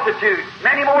great multitudes,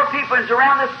 many more people than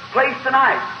around this place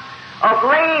tonight, of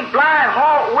lame, blind,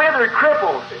 halt, withered,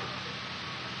 cripples.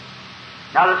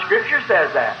 Now the Scripture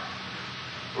says that.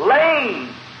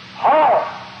 Lame, halt,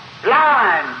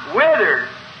 blind, withered.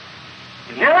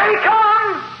 And here he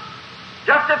comes.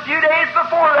 Just a few days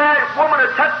before that, woman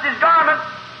had touched his garment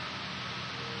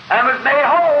and was made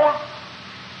whole.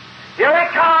 Here he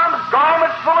comes,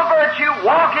 garments full of virtue,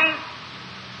 walking,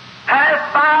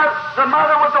 passed by the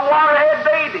mother with the waterhead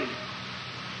baby,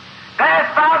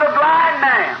 passed by the blind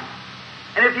man.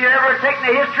 And if you ever taken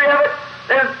the history of it,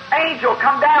 there's an angel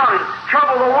come down and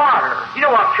trouble the water. You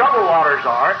know what trouble waters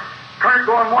are. Current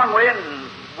going one way and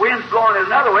wind's blowing it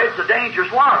another way, it's a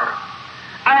dangerous water.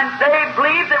 And they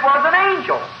believed it was an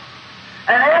angel.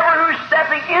 And everyone who's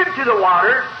stepping into the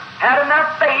water had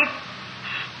enough faith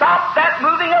to stop that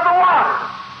moving of the water.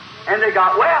 And they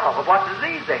got well of what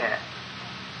disease they had.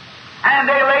 And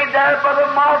they laid there for the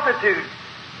multitude.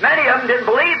 Many of them didn't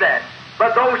believe that.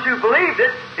 But those who believed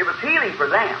it, it was healing for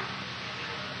them.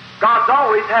 God's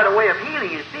always had a way of healing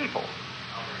His people.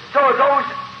 So those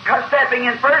stepping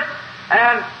in first,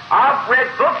 and I've read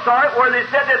books on it where they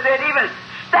said that they'd even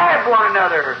stab one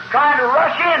another, trying to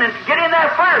rush in and get in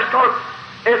there first, because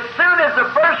as soon as the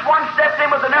first one stepped in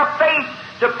with enough faith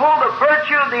to pull the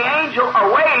virtue of the angel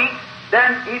away,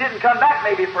 then he didn't come back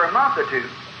maybe for a month or two,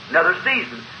 another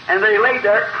season. And they lay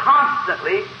there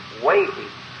constantly waiting.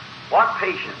 What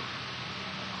patience.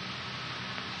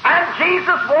 And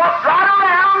Jesus walked right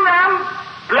around them,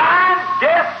 blind,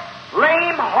 deaf,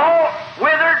 lame, halt,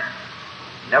 withered,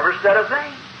 never said a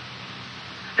thing.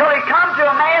 Till he come to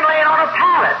a man laying on a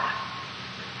pallet.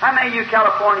 How many of you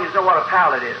Californians know what a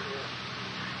pallet is?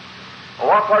 Well,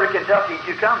 what part of Kentucky did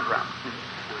you come from?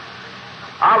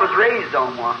 I was raised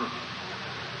on one.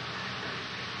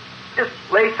 Just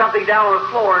lay something down on the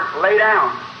floor and lay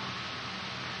down.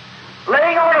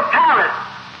 Laying on a pallet,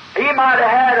 he might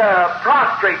have had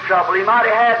prostrate trouble. He might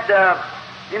have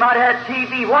had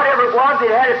TB, whatever it was. He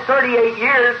had it 38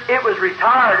 years. It was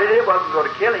retarded. It wasn't going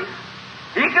to kill him.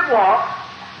 He could walk.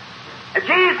 And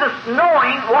Jesus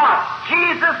knowing what?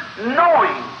 Jesus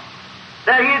knowing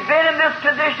that he had been in this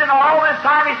condition all this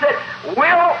time, he said,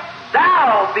 "Will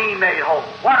thou be made whole?"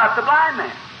 Why not the blind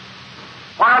man?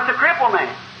 Why not the crippled man?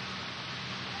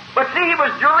 But see, he was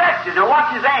directed. Now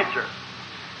watch his answer.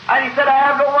 And he said, "I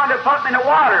have no one to put me in the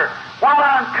water. While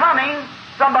I'm coming,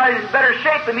 somebody in better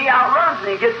shape than me outruns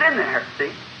me and gets in there."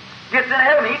 See? Gets in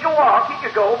ahead of me. He could walk, he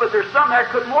could go, but there's some there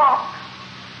couldn't walk.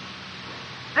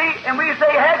 See, and we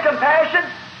say, "Had compassion."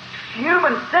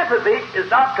 Human sympathy is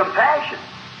not compassion.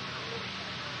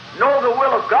 No, the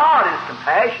will of God is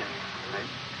compassion.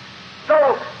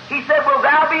 So, he said, "Will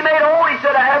thou be made whole?" He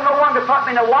said, "I have no one to put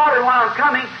me in the water while I'm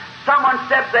coming." Someone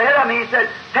steps ahead of me. He said,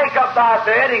 "Take up thy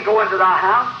bed and go into thy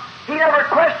house." He never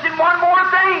questioned one more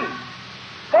thing.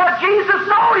 For Jesus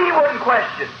knew he wouldn't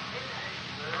question.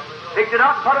 Picked it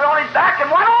up, put it on his back,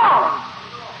 and went on.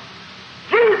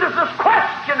 Jesus is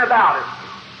questioned about it.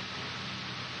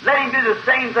 Let him do the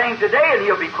same thing today, and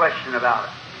he'll be questioned about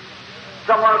it.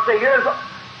 Someone will say, "Here's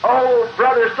old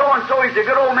brother so-and-so. He's a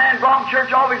good old man, brought to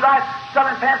church all his life,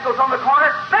 selling pencils on the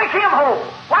corner. Make him whole.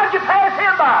 Why'd you pass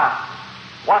him by?"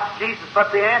 Watch Jesus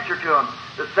put the answer to him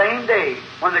the same day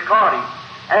when they caught him.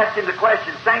 Asked him the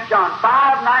question, St. John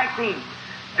 5:19.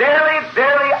 "Verily,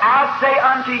 verily, I say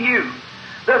unto you,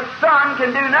 the Son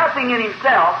can do nothing in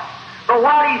himself, but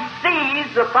what he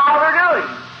sees the Father doing."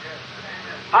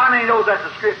 How many knows that's the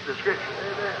Scripture?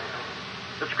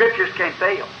 The Scriptures can't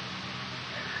fail.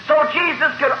 So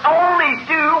Jesus could only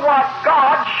do what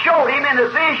God showed him in a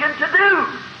vision to do.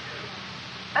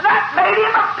 And that made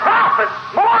him a prophet.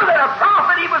 More than a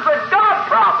prophet, he was a God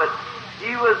prophet.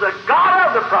 He was a God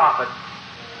of the prophets.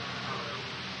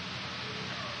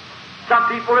 Some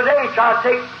people today try to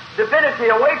take divinity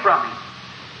away from him.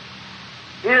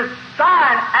 His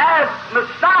sign as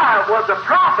Messiah was a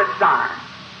prophet sign.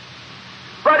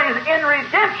 But in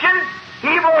redemption,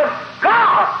 he was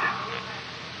God.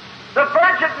 The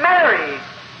Virgin Mary,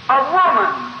 a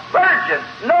woman, virgin,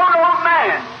 no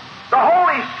man. The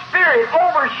Holy Spirit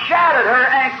overshadowed her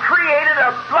and created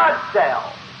a blood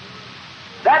cell.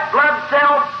 That blood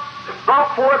cell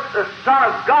brought forth the Son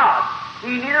of God.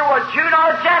 He neither was Jew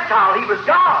nor Gentile. He was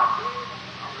God.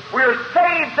 We're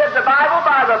saved, says the Bible,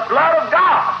 by the blood of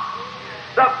God.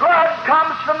 The blood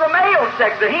comes from the male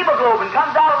sex. The hemoglobin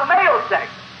comes out of the male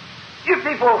sex. You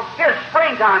people, here's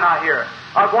springtime out here.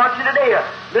 I was watching today a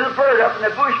little bird up in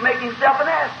the bush making himself a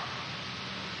nest.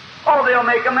 Oh, they'll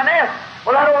make him a nest.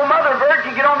 Well, that old mother bird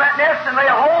can get on that nest and lay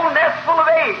a whole nest full of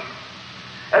eggs.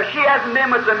 If she hasn't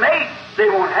been with the mate, they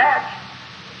won't hatch.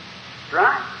 That's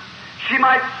right. She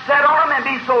might set on them and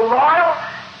be so loyal,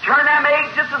 turn them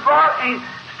eggs just as loyal, and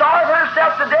starve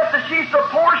herself to death that she's so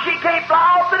poor she can't fly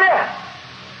off the nest.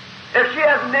 If she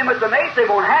hasn't been with the mate, they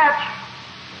won't hatch.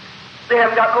 They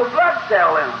haven't got no blood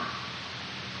cell in them.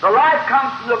 The life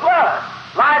comes from the blood.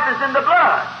 Life is in the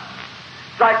blood.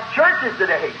 It's like churches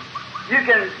today.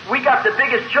 We got the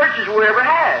biggest churches we ever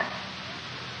had.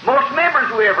 Most members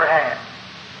we ever had.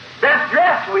 Best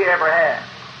dressed we ever had.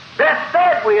 Best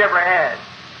fed we ever had.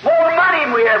 More money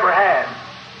than we ever had.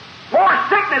 More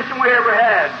sickness than we ever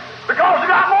had. Because we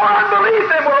got more unbelief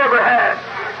than we ever had.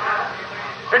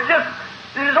 It's just,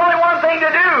 there's only one thing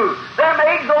to do. Them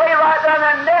eggs will lay right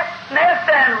down in the nest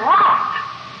and rot.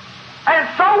 And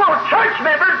so will church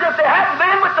members if they haven't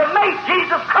been with the mate,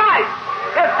 Jesus Christ.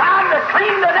 It's time to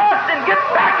clean the nest and get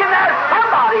back in there.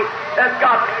 Somebody that's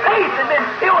got faith and been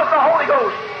filled with the Holy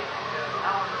Ghost.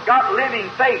 Got living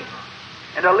faith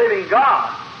and a living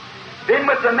God. Been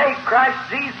with the mate, Christ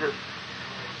Jesus.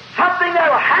 Something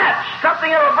that'll hatch, something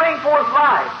that'll bring forth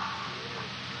life.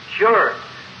 Sure,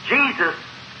 Jesus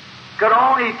could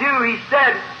only do, he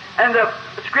said, and the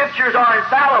Scriptures are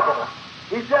infallible.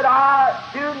 He said, I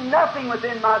do nothing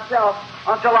within myself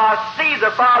until I see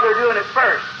the Father doing it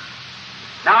first.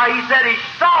 Now he said he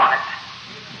saw it.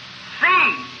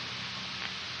 See.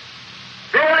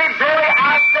 Verily, verily,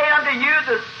 I say unto you,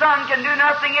 the Son can do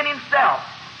nothing in himself,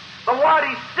 but what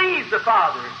he sees the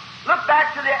Father. Look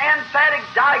back to the emphatic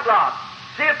diglot.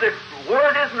 See if the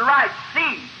word isn't right.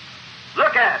 See.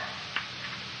 Look at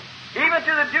it. Even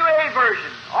to the Douay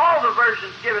version, all the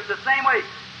versions give it the same way.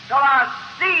 Till I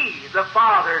see the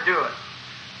Father do it.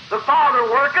 The Father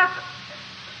worketh.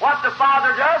 What the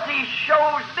Father does, He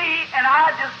shows me, and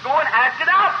I just go and act it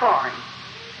out for Him.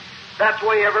 That's the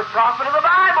way every prophet of the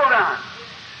Bible done.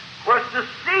 Was to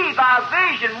see by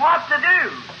vision what to do.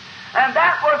 And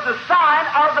that was the sign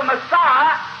of the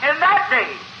Messiah in that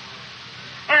day.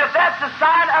 And if that's the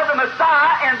sign of the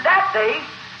Messiah in that day,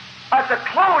 at the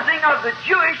closing of the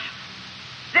Jewish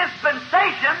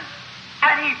dispensation,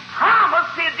 and He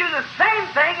promised He'd do the same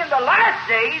thing in the last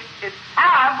days, it's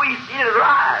time we see it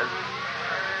arise.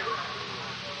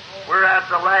 We're at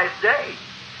the last day.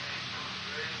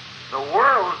 The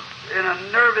world's in a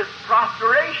nervous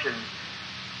prostration.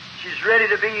 She's ready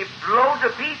to be blown to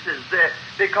pieces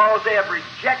because they have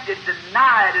rejected,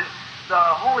 denied, and the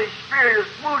Holy Spirit has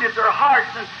wounded their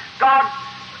hearts. And God,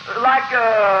 like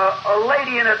a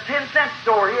lady in a 10-cent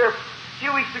store here a few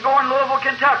weeks ago in Louisville,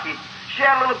 Kentucky, she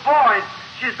had a little boy, and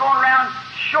she's going around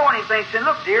showing him things, saying,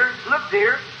 look, dear, look,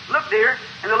 dear, look, dear.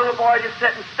 And the little boy just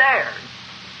sat and stared.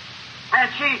 And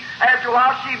she, after a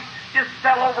while, she just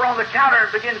fell over on the counter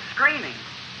and began screaming.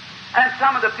 And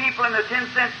some of the people in the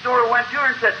 10-cent store went to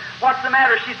her and said, what's the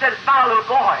matter? She said, it's my little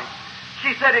boy.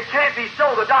 She said, it can't be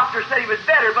so. The doctor said he was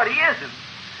better, but he isn't.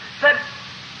 Said,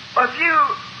 a few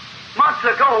months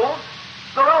ago,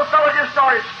 the little fellow just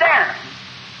started staring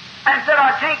and said,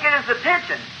 I can't get his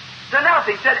attention to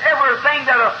nothing. Said, everything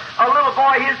that a little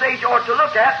boy his age ought to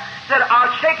look at, said,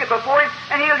 I'll shake it before him,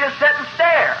 and he'll just sit and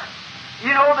stare.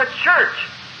 You know, the church,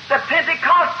 the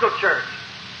Pentecostal church,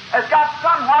 has got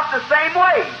somewhat the same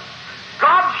way.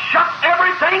 God shut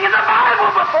everything in the Bible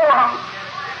before them,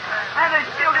 and they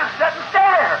still just sit and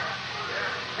stare.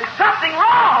 There's something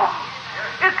wrong.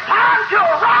 It's time to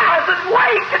arise and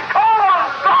wake and call on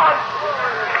God.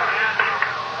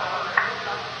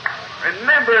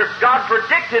 Remember, God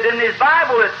predicted in His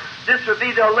Bible that this would be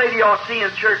the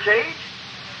Laodicean church age,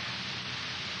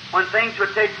 when things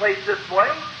would take place this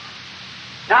way.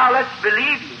 Now let's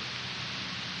believe Him.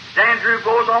 Andrew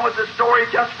goes on with the story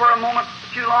just for a moment,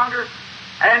 too longer.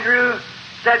 Andrew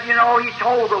said, you know, he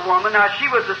told the woman, now she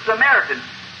was a Samaritan.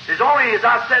 There's only, as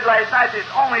I said last night, there's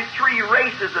only three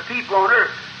races of people on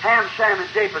earth, Ham, Shem, and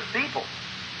Japheth's people.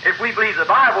 If we believe the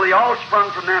Bible, they all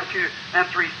sprung from them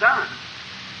three sons.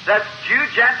 That's Jew,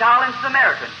 Gentile, and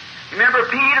Samaritan. Remember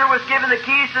Peter was given the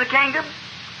keys to the kingdom?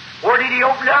 Where did he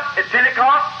open it up? At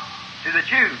Pentecost? To the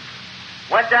Jews.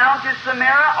 Went down to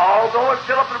Samaria, although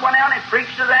Philip had went down and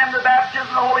preached to them the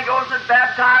baptism of the Holy Ghost and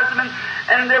baptized them,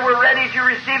 and they were ready to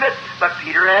receive it. But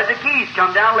Peter had the keys.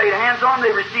 Come down, laid hands on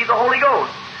them, they received the Holy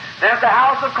Ghost. Then at the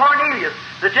house of Cornelius,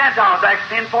 the Gentiles, Acts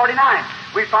 10:49,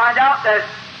 we find out that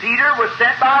Peter was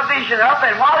sent by a vision up,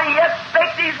 and while he yet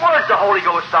spake these words, the Holy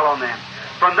Ghost fell on them.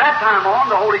 From that time on,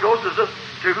 the Holy Ghost is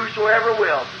to whosoever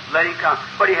will, let him come.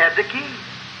 But he had the keys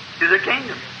to the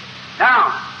kingdom.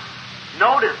 Now,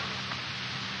 notice,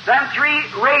 them three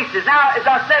races. Now, as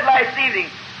I said last evening,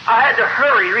 I had to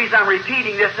hurry. The reason I'm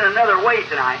repeating this in another way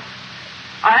tonight,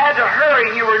 I had to hurry,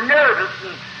 and you were nervous,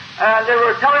 and they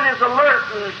were telling us alert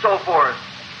and so forth.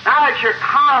 Now that you're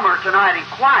calmer tonight and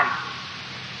quiet,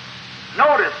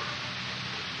 notice,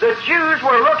 the Jews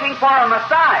were looking for a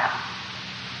Messiah.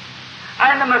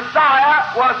 And the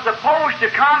Messiah was supposed to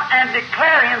come and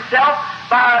declare Himself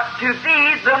to be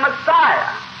the Messiah.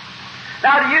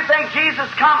 Now, do you think Jesus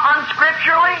come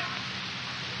unscripturally?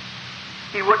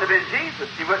 He wouldn't have been Jesus.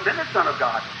 He wouldn't have been the Son of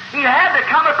God. He had to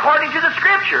come according to the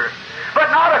Scripture, but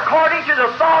not according to the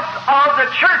thoughts of the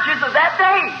churches of that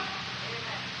day.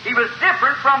 He was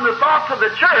different from the thoughts of the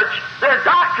church, their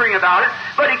doctrine about it,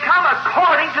 but He come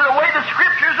according to the way the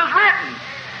Scriptures was written.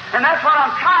 And that's what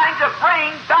I'm trying to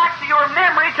bring back to your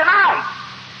memory tonight.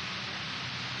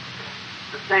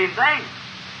 The same thing.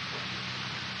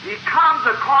 He comes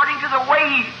according to the way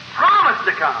He promised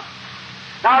to come.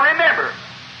 Now remember,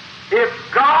 if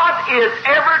God is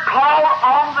ever called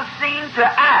on the scene to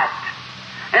act,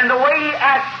 and the way He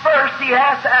acts first, He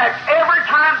has to act every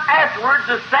time afterwards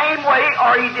the same way,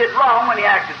 or He did wrong when He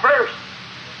acted first.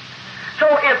 So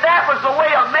if that was the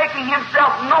way of making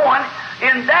Himself known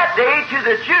in that day to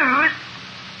the Jews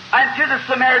and to the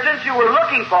Samaritans who were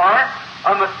looking for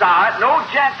a Messiah, no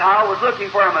Gentile was looking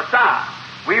for a Messiah.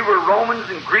 We were Romans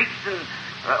and Greeks and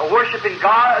worshiping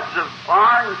gods of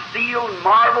iron and steel and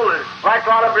marble, like a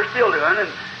lot of them are still doing,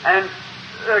 and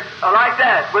like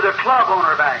that, with a club on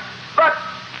our back. But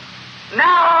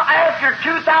now, after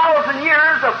 2,000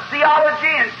 years of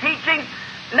theology and teaching,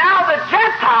 now the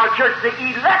Gentile church, the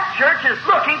elect church, is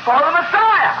looking for the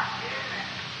Messiah.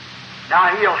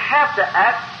 Now, He'll have to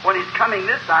act when He's coming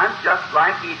this time, just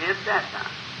like He did that time.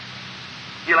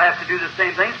 He'll have to do the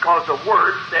same things because the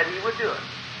Word said He would do it.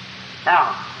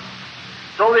 Now,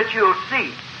 so that you'll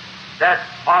see that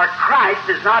our Christ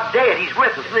is not dead. He's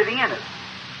with us, living in us.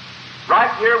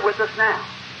 Right here with us now.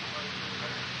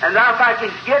 And now if I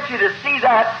can get you to see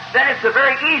that, then it's a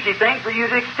very easy thing for you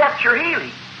to accept your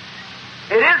healing.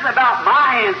 It isn't about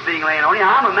my hands being laying on you.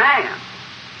 I'm a man.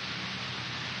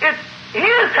 It's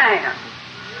His hands.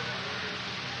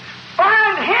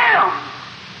 Find Him.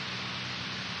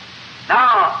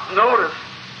 Now, notice,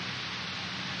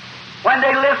 when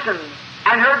they listened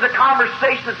and heard the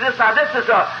conversation of this, now this is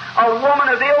a woman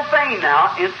of ill fame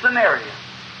now in Samaria.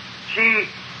 She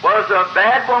was a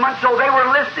bad woman, so they were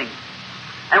listening.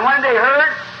 And when they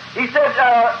heard, He said,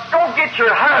 go get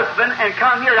your husband and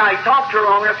come here. Now, He talked to her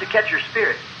long enough to catch her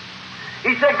spirit.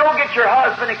 He said, go get your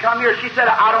husband and come here. She said,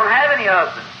 I don't have any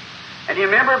husband. And you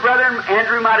remember, Brother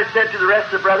Andrew might have said to the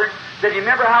rest of the brothers, said, you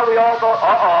remember how we all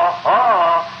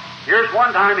thought, here's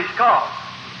one time he's caught.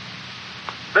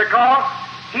 Because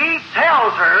he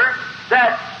tells her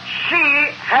that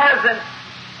she hasn't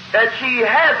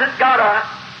got a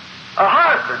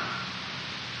husband.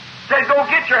 Said, go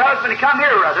get your husband and come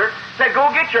here, brother. Said,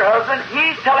 go get your husband.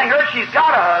 He's telling her she's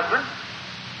got a husband.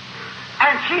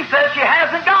 And she says she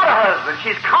hasn't got a husband.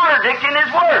 She's contradicting his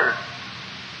word.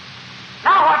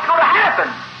 Now what's going to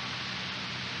happen?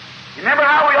 You remember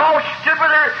how we all stood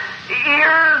with our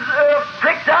ears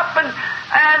pricked up and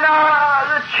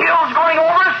the chills going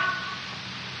over us?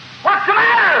 What's the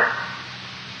matter?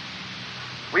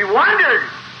 We wondered,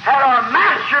 had our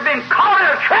master been caught in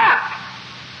a trap?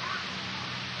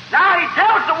 Now He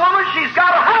tells the woman she's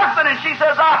got a husband, and she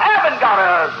says, I haven't got a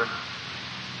husband.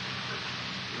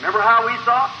 Remember how we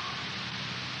thought?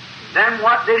 Then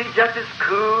what did He, just as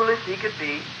cool as He could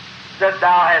be, said,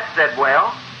 thou hast said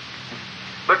well,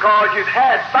 because you've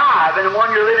had 5, and the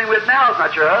one you're living with now is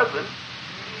not your husband.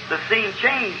 The scene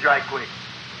changed right quick.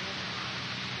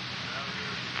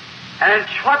 And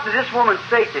what did this woman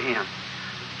say to him?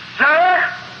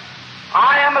 Sir,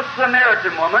 I am a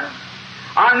Samaritan woman.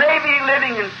 I may be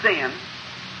living in sin.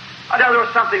 I know there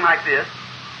was something like this.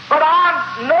 But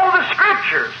I know the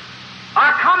Scriptures.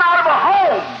 I come out of a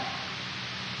home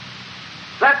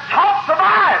that taught the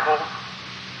Bible.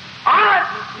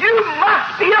 You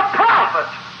must be a prophet.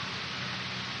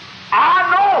 I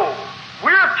know.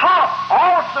 We're taught,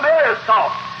 all Samaria is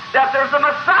taught, that there's a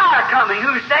Messiah coming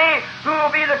who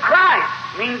will be the Christ,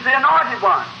 means the Anointed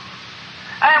One.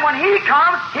 And when He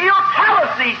comes, He'll tell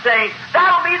us these things.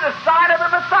 That'll be the sign of the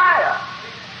Messiah.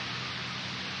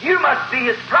 You must be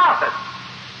His prophet.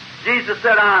 Jesus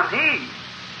said, I'm He.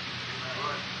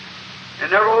 There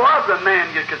never was a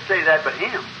man that could say that but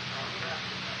Him.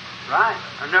 Right.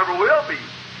 There never will be.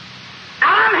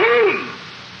 I'm He.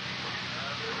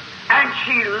 And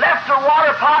she left her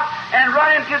water pot and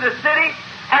run into the city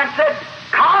and said,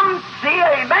 come see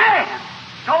a man.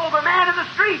 Told the man in the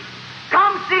street,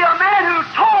 come see a man who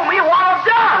told me what I've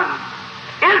done.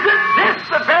 Isn't this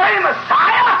the very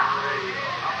Messiah?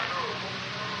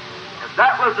 If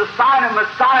that was the sign of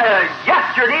Messiah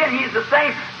yesterday, and He's the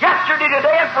same yesterday,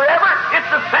 today, and forever, it's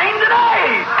the same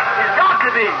today. He's got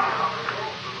to be.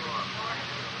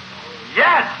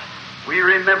 Yes, we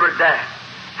remembered that.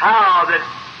 How that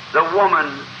the woman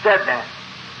said that.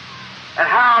 And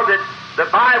how that the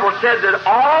Bible said that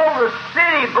all the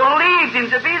city believed Him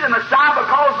to be the Messiah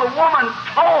because the woman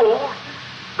told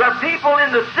the people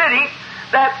in the city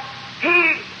that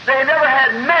they never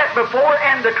had met before.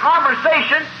 In the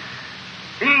conversation,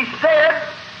 He said,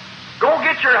 go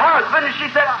get your husband. And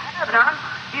she said, I have none.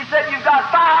 He said, you've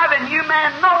got 5, and you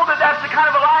men know that that's the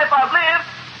kind of a life I've lived.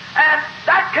 And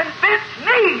that convinced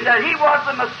me that He was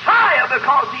the Messiah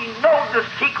because He knows the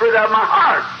secret of my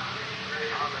heart.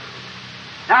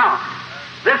 Now,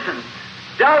 listen,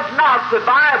 does not the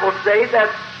Bible say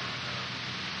that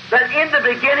in the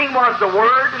beginning was the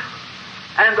Word,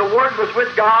 And the Word was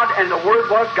with God, and the Word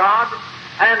was God,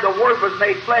 and the Word was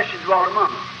made flesh and dwelt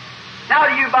among us. Now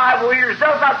to you Bible readers,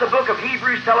 does not the book of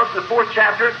Hebrews tell us in the 4th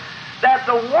chapter that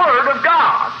the Word of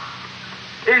God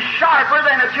is sharper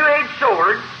than a two-edged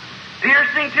sword,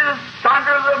 piercing to the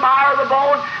sunder of the marrow of the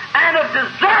bone, and a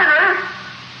discerner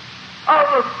of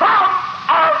the thoughts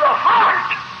of the heart?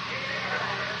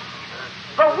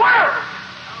 The Word.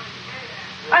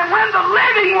 And when the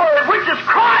living Word, which is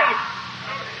Christ,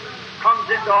 comes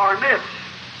into our midst,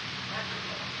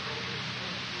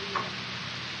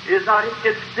 is not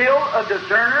it still a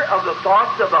discerner of the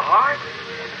thoughts of the heart?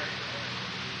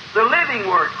 The living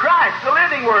Word, Christ, the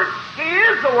living Word, He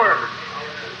is the Word.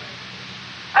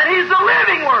 And He's the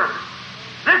living Word.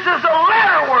 This is the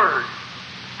letter Word.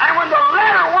 And when the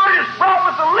letter Word is brought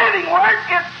with the living Word,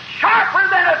 it's sharper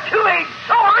than a two-edged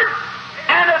sword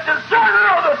and a discerner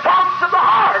of the thoughts of the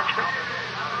heart.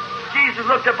 Jesus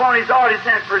looked upon His audience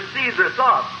and perceived their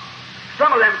thoughts.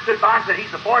 Some of them stood by and said,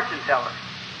 He's a fortune teller.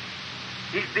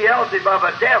 He's Beelzebub,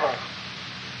 a devil.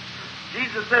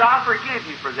 Jesus said, I forgive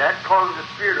you for that, calling the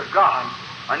Spirit of God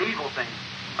an evil thing,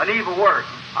 an evil word.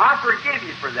 I forgive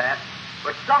you for that,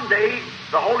 but someday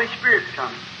the Holy Spirit's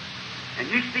coming. And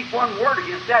you speak one word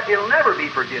against that, it'll never be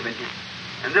forgiven you.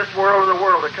 In this world or the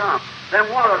world to come. Then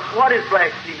what is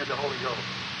blaspheming the Holy Ghost?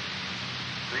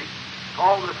 See?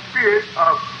 Call the Spirit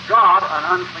of God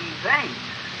an unclean thing.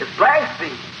 It's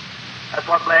blasphemy. That's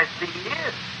what blasphemy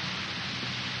is.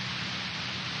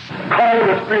 Call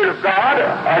the Spirit of God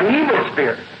an evil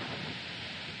spirit.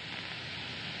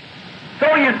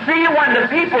 So you see, when the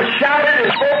people shouted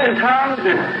and spoke in tongues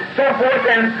and so forth,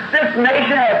 and this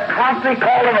nation has constantly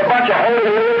called them a bunch of holy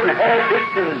wars and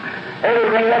heretics and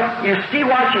everything else, you see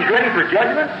why she's ready for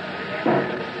judgment?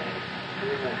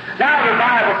 Now the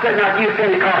Bible said, now you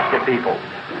Pentecostal people,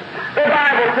 the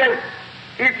Bible said,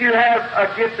 if you have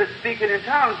a gift of speaking in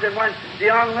tongues, then when the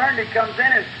unlearned comes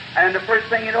in and the first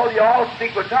thing you know, you all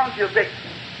speak with tongues, you'll say,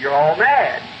 you're all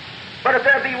mad. But if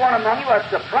there be one among you that's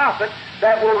the prophet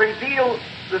that will reveal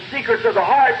the secrets of the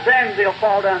heart, then they'll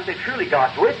fall down and say, truly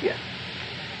God's with you.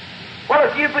 Well,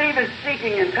 if you believe in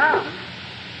speaking in tongues,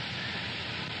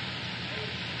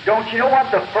 don't you know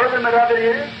what the furtherment of it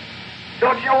is?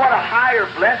 Don't you know what a higher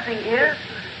blessing is?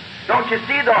 Don't you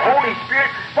see the Holy Spirit?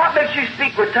 What makes you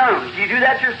speak with tongues? Do you do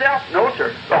that yourself? No,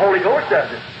 sir. The Holy Ghost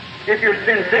does it. If you're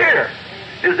sincere.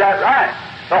 Is that right?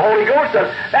 The Holy Ghost does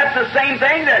it. That's the same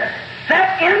thing that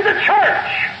set in the church.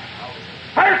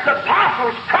 First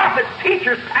apostles, prophets,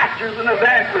 teachers, pastors, and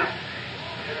evangelists.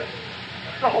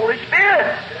 The Holy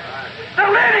Spirit. The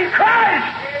living Christ.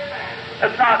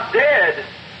 That's not dead,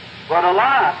 but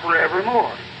alive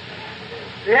forevermore.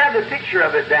 We have the picture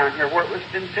of it down here where it was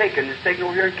been taken. It's taken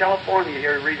over here in California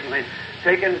here recently.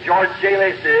 Taken George J.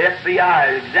 Lacey, the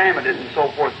FBI, examined it and so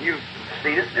forth. You've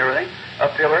seen it and everything. A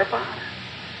pillar of fire.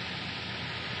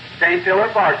 Same pillar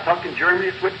of fire. It's stuck in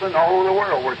Germany, Switzerland, all over the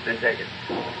world where it's been taken.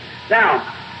 Now,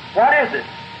 what is it?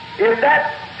 If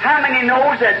that, how many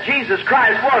knows that Jesus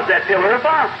Christ was that pillar of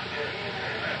fire?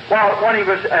 Well, when he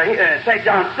was, St.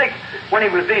 John 6, when he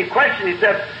was being questioned, he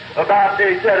said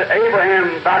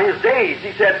Abraham, about his days.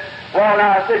 He said, well,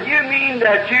 now, I said, you mean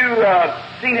that you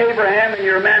seen Abraham and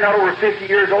you're a man not over 50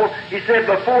 years old? He said,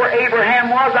 before Abraham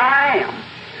was, I am.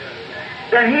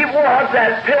 Then he was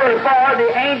that pillar of fire,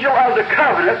 the angel of the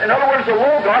covenant. In other words, the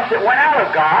Logos that went out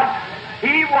of God.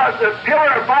 He was the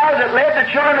pillar of fire that led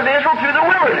the children of Israel through the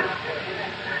wilderness.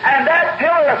 And that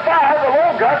pillar of fire, the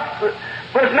Logos,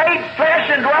 was made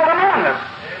flesh and dwelt among us.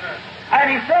 And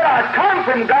he said, I've come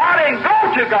from God and go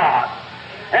to God.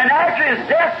 And after his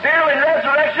death, burial, and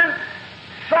resurrection,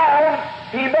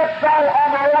 he met Saul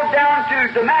on the road down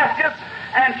to Damascus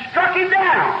and struck him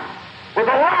down with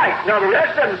a light. Now, the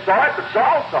rest of them saw it, but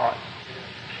Saul saw it.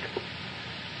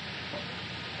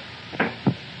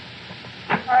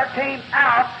 Fire came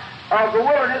out of the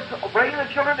wilderness, bringing the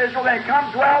children of Israel, and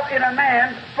come dwell in a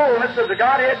man's fullness of the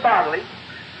Godhead bodily,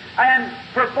 and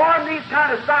perform these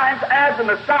kind of signs as the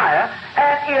Messiah.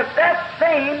 And if that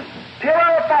same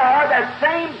pillar of fire, that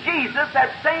same Jesus,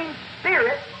 that same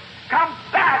Spirit, comes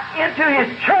back into His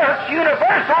church,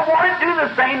 universal, won't it do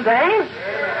the same thing?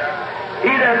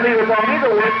 He doesn't leave upon me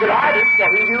the works that I do,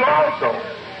 shall He do also.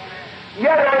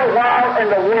 Yet a little while,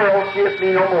 and the world seeth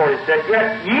me no more. He said,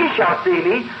 yet ye shall see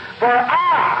me, for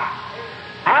I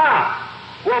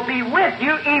will be with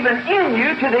you, even in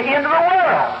you, to the end of the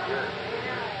world.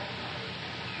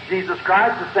 Jesus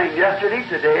Christ the same yesterday,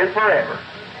 today, and forever.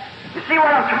 You see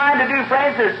what I'm trying to do,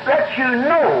 friends, is let you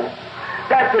know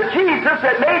that the Jesus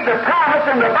that made the promise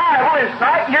in the Bible is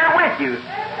right here with you.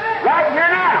 Right here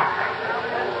now.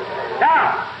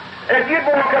 Now, If you'd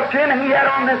walk up to him and he had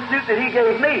on this suit that he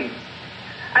gave me,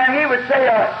 and he would say,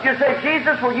 you'd say,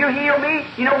 Jesus, will you heal me?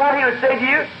 You know what he would say to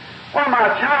you? Well,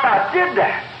 my child, I did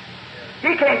that.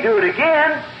 He can't do it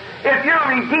again. If you're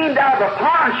redeemed out of the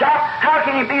pawn shop, how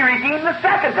can you be redeemed the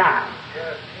second time?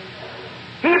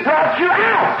 He brought you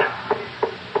out.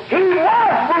 He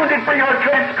was wounded for your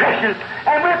transgressions,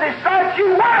 and with his stripes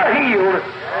you were healed.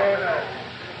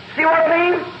 See what I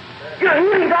mean? Your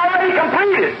healing's already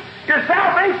completed. Your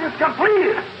salvation's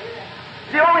completed.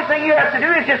 The only thing you have to do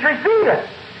is just receive it.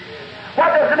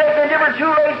 What does it make any difference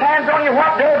who lays hands on you?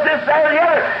 What does this, that, or the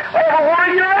other?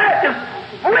 Wherever you're at, just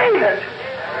believe it.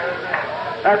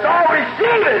 That's all.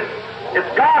 Receive it. If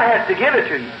God has to give it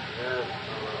to you.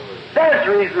 That's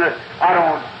the reason that I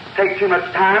don't take too much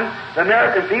time. The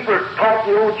American people are taught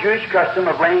the old Jewish custom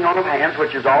of laying on of hands,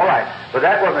 which is all right. But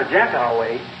that wasn't a Gentile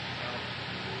way.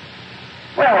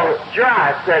 Well,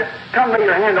 Jairus said, come lay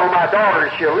your hand on my daughter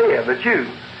and she'll live,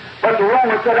 but the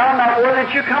Roman said, I'm not worthy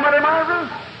that you come under my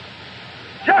roof.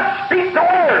 Just speak the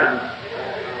word.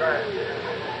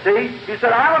 See? He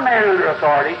said, I'm a man under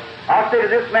authority. I'll say to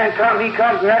this man, come, he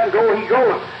comes, and that can go, he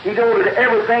goes. He goes to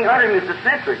everything under him is a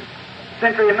century.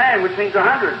 Century of man, which means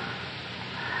 100.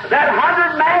 That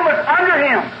 100 man was under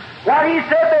him. What he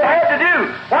said they had to do.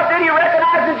 What did he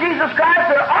recognize in Jesus Christ?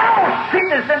 That all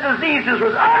sickness and diseases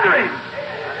was under him.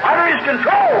 Under his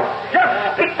control. Just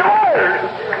speak the word.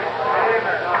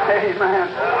 Amen.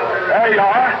 There you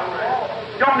are.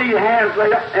 Don't need your hands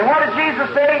laid up. And what did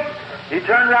Jesus say? He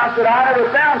turned around and said, I never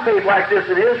found faith like this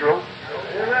in Israel.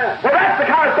 Well, that's the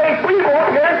kind of faith we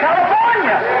want here in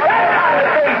California. That kind of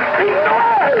faith. Speak the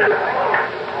word.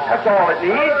 That's all it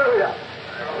needs.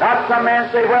 Not some man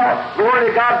say, well, glory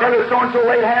to God, brother so-and-so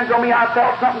laid hands on me, I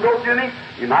felt something go through me.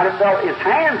 You might have felt his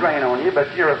hands laying on you,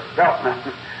 but you're felt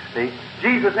nothing. See?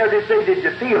 Jesus never did say, did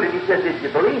you feel it? He said, did you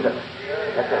believe it?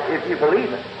 If you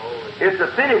believe it. It's a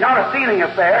feeling, not a feeling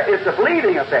affair, it's a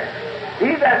believing affair.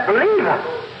 He that believeth.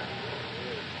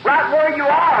 Right where you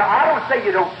are. I don't say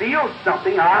you don't feel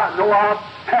something. I know I've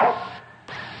felt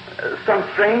some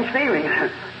strange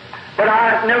feelings. But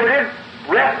I never did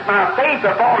rest my faith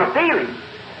upon a feeling.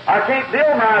 I can't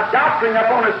build my doctrine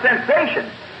upon a sensation.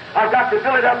 I've got to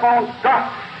build it upon thus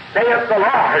saith the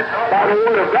Lord by the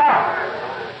Word of God.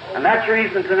 And that's your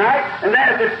reason tonight. And then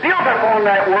if it's built upon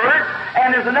that Word,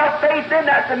 and there's enough faith in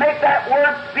that to make that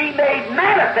Word be made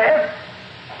manifest,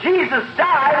 Jesus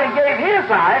died and gave His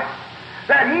life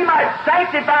that He might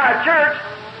sanctify a church,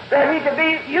 that He could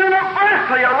be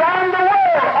universally around the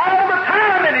world all the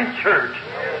time in His church.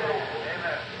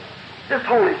 This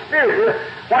Holy Spirit,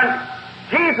 when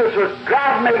Jesus was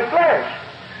God made flesh,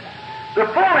 the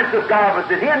fullness of God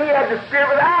was in Him. He had the Spirit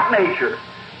without measure.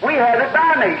 We have it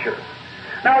by measure.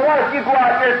 Now, what if you go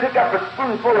out there and pick up a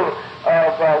spoonful of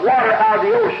water out of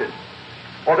the ocean?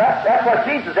 Well, that's what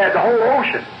Jesus had, the whole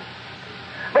ocean.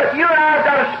 But you and I have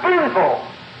got a spoonful.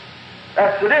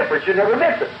 That's the difference. You never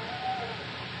miss it.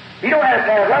 You don't have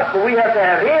to have us, but we have to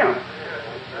have Him.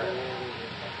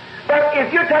 But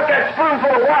if you took that spoonful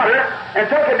of water and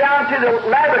took it down to the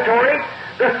laboratory,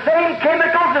 the same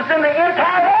chemicals that's in the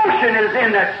entire ocean is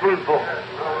in that spoonful.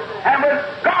 And with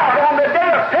God on the day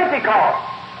of Pentecost,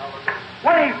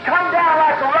 when He come down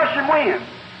like a rushing wind,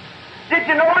 did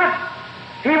you notice?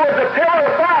 He was a pillar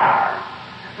of fire.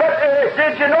 But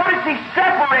did you notice He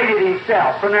separated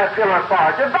Himself from that pillar of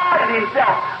fire, divided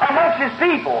Himself amongst His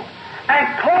people, and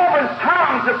cloven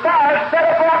tongues of fire set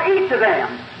upon each of them?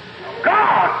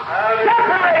 God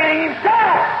separating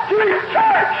Himself to His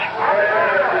church.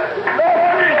 No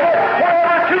wonder He said,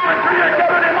 wherever two or three are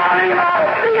gathered in my name,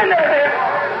 I'll be in their midst.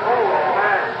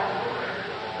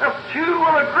 If two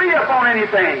will agree upon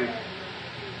anything,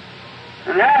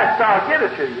 and ask, I'll give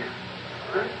it to you.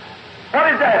 What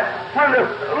is that? When the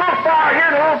little fire here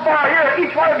and a little fire here,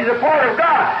 each one of you is a part of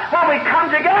God. When we come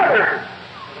together,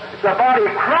 it's the body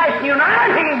of Christ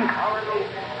uniting.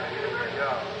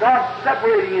 God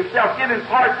separating Himself, giving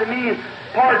part to me, and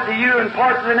part to you, and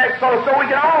part to the next fellow, so we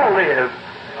can all live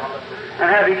and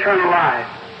have eternal life.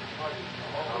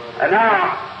 And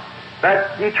now,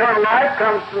 that eternal life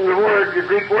comes from the word, the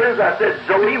Greek word, as I said,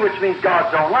 Zoe, which means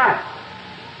God's own life.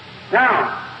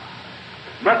 Now,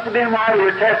 must have been while we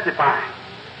were testifying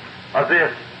of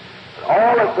this.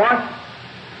 All at once,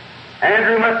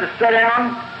 Andrew must have sat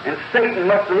down, and Satan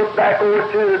must have looked back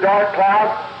over through the dark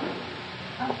cloud.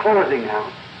 I'm closing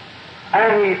now.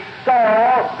 And he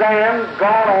saw them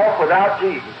gone off without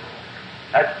Jesus.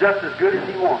 That's just as good as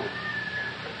he wanted.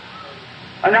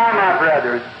 And now, my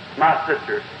brethren, my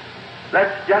sisters,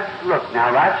 let's just look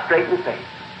now right straight in the face.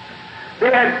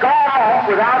 They had gone off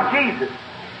without Jesus.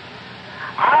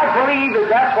 I believe that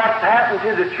that's what's happened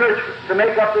to the church to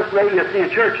make up this Laodicean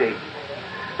church age.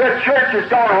 The church has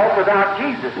gone off without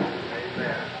Jesus.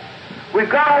 We've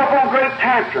gone off on great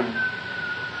tantrums.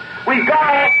 We've gone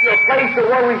off to a place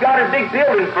where we've got a big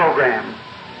building program.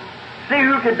 See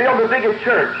who can build the biggest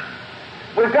church.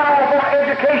 We've gone off on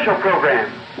educational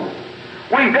programs.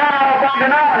 We've gone off on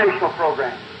denominational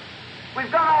programs.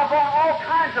 We've gone off on all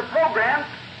kinds of programs.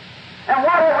 And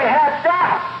what have we hatched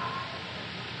out?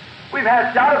 We've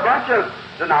hatched out a bunch of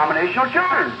denominational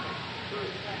children.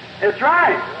 It's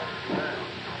right.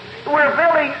 We're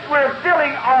building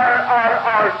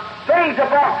our things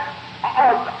upon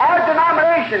our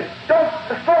denomination. Don't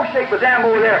associate with them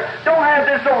over there. Don't have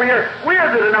this over here.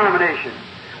 We're the denomination.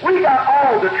 We got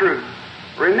all the truth.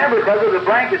 Remember, brother, the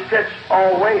blanket stretched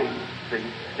all ways. See,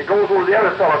 it goes over the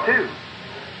other fellow too.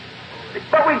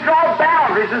 But we draw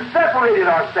boundaries and separated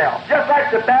ourselves, just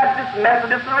like the Baptists,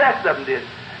 Methodists, and the rest of them did.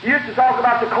 You used to talk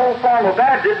about the cold formal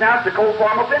Baptists, now it's the cold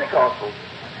formal Pentecostals.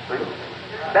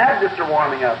 Baptists are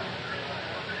warming up.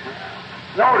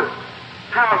 Notice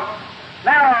how,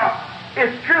 now,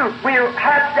 it's true, we've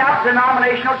hatched out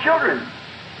denominational children.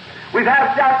 We've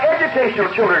hatched out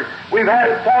educational children. We've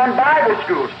had foreign Bible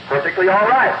schools, perfectly all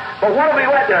right. But what have we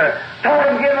went there? Told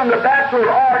them, give them the Bachelor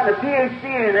of Art and the PhD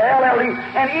and the LLE,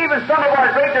 and even some of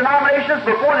our great denominations,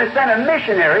 before they send a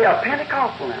missionary, a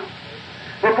Pentecostal now,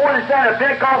 before they send a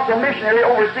Pentecostal missionary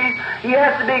overseas, he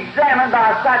has to be examined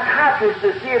by a psychiatrist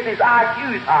to see if his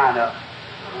IQ is high enough.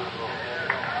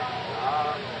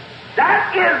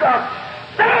 That is a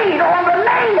stain on the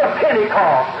name of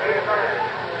Pentecost.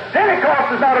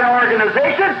 Pentecost is not an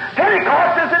organization.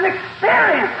 Pentecost is an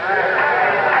experience.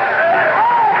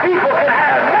 All people can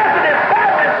have Methodist,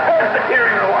 Baptist,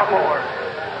 Presbyterian, or what more.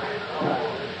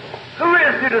 Who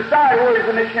is to decide where is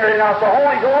the missionary now? It's the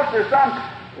Holy Ghost or some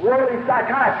worldly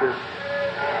psychiatrist?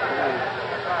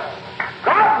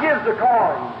 God gives the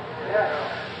calling.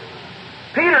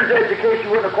 Peter's education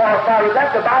wouldn't have qualified with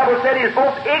that. The Bible said he is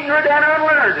both ignorant and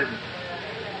unlearned.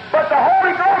 But the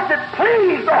Holy Ghost, it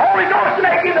pleased the Holy Ghost to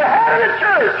make him the head of the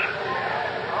church.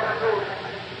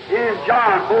 He and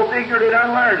John, both ignorant and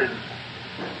unlearned.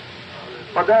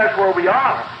 But that's where we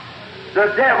are.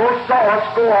 The devil saw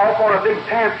us go off on a big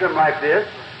tantrum like this,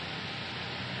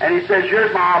 and he says,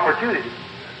 here's my opportunity.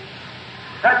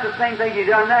 That's the same thing he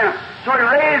done now. So he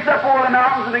raised up over the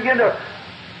mountains and began to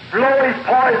blow his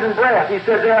poison breath. He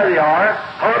said, there they are,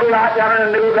 huddled out down in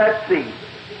the middle of that sea.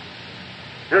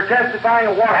 They're testifying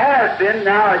of what has been.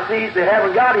 Now I see they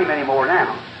haven't got him anymore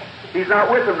now. He's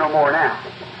not with them no more now.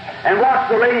 And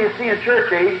what's the Laodicean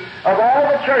church age? Of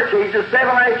all the church ages, 7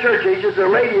 or 8 church ages, the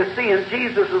Laodicean,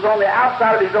 Jesus was on the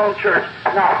outside of his own church,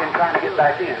 knocking, trying to get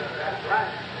back in.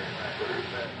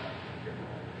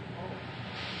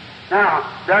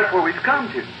 Now, that's where we've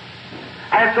come to.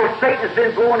 And so Satan has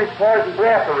been blowing his poison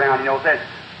breath around, you know, saying,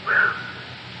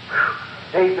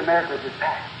 days of miracles is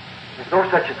past. There's no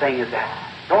such a thing as that.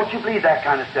 Don't you believe that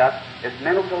kind of stuff? It's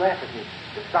mental telepathy.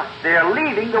 It's not. They're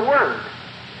leaving the Word.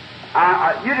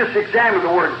 You just examine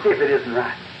the Word and see if it isn't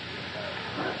right.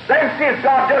 Then see if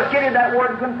God does get in that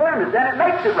Word and confirm it. Then it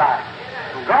makes it right.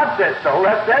 God says so.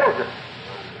 That settles it.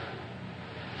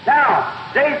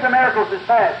 Now, days of miracles is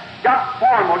past. Got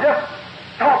formal. Just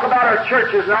talk about our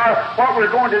churches and what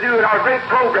we're going to do and our great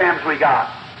programs we got.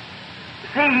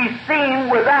 See, he's seen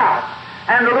without.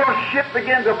 And the little ship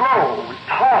begins to blow and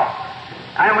talk.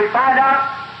 And we find out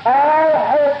all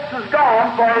hopes is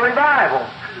gone for a revival.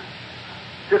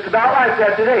 Just about like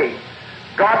that today.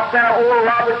 God sent Oral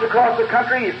Roberts across the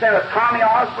country. He sent a Tommy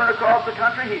Osborne across the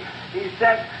country. He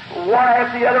sent one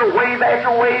after the other, wave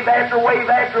after wave after wave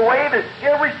after wave. And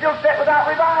here we're still set without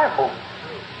revival.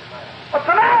 What's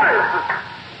the matter?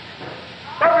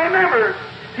 But remember,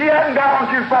 he hadn't gone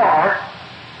too far.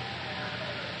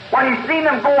 When he seen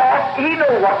them go off, he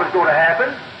knew what was going to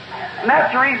happen. And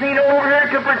that's the reason he over here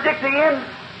could predict the end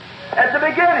at the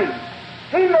beginning.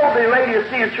 He knew the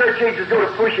Laodicean church age was going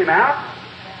to push him out.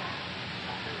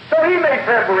 So he made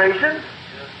preparations.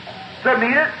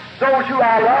 Submitted. Those who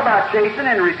I love, I chasten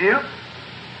and rebuke.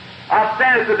 I'll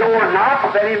stand at the door and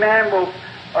knock. If any man will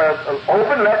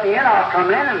open, let me in. I'll come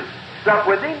in and sup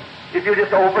with him. If you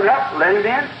just open up, let him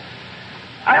in.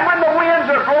 And when the winds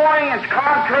are blowing and it's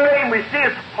contrary and we see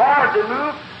it's hard to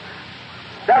move,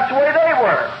 that's the way they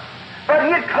were. But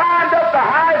he had climbed up the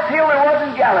highest hill there was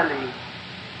in Galilee.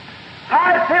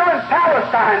 Highest hill in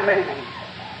Palestine, maybe.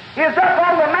 He was up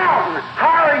on the mountain.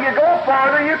 Higher you go,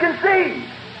 farther you can see.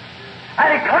 And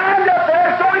he climbed up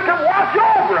there so he could watch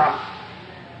over them.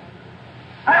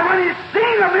 And when he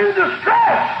seen them in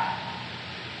distress,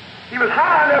 he was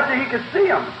high enough that he could see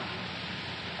them.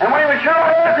 And when he was sure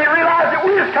of it, he realized that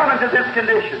we was coming to this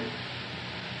condition.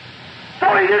 So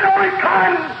he didn't only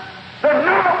climb the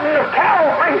mountain of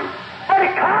Calvary, but he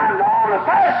climbed on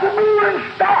past the moon and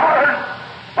stars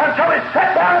until he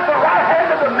sat down at the right hand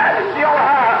of the Majesty on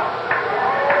high.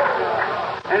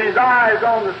 And his eyes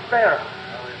on the sparrow.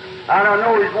 I don't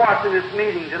know he's watching this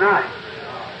meeting tonight.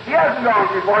 He hasn't gone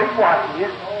before, he's watching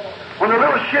it. When the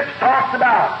little ship talks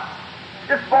about,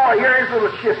 this boy here, his little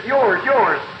ship, yours,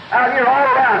 out here all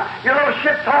around. Your little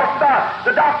ship talks about,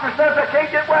 the doctor says I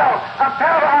can't get well, I'm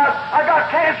paralyzed, I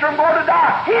got cancer, I'm going to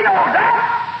die. He knows that.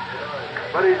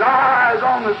 But his eyes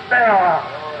on the sparrow.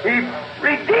 He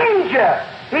redeemed you.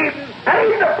 He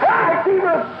paid the price. He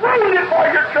was wounded for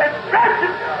your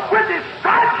transgressions. With his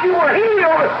stripes you were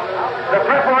healed. The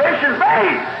preparations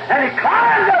made. And he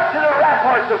climbed up to the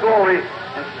ramparts of glory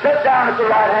and sat down at the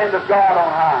right hand of God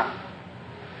on high,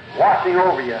 watching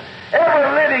over you,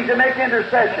 ever living to make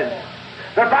intercession.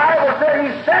 The Bible said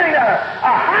he's sending a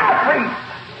high priest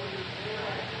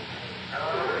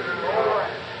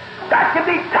that can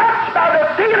be touched by the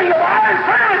feeling of our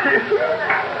infirmities.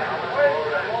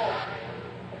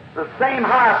 The same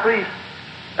high priest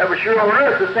that was sure on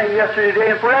earth, the same yesterday,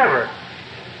 today, and forever.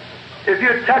 If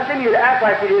you'd touch him, you'd act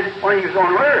like he did when he was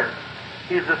on earth.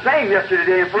 He's the same yesterday,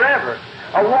 today, and forever.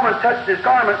 A woman touched his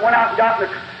garment, went out and got in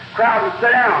the crowd and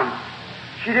sat down.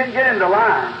 She didn't get in the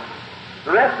line.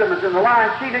 The rest of them was in the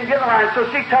line. She didn't get in the line, so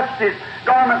she touched his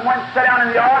garment and went and sat down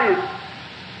in the audience.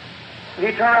 And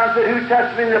he turned around and said, "Who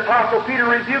touched me?" And the Apostle Peter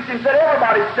rebuked him and said,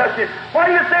 "Everybody's touched you. Why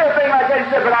do you say a thing like that?"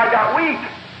 He said, "But I got weak.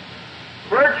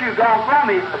 Virtue gone from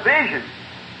me, a vision.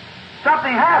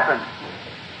 Something happened.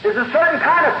 There's a certain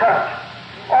kind of touch.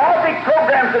 All big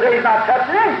programs today is not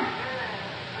touching it.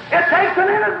 It takes an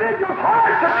individual's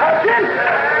heart to touch it.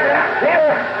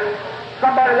 Here,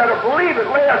 somebody that'll believe it.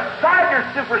 Lay aside your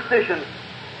superstitions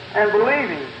and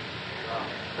believing.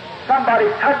 Somebody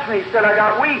touched me, said I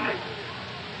got weak.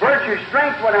 Virtue,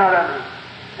 strength went out of me.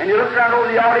 And you looked around over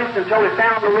the audience until they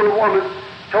found the little woman,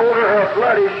 told her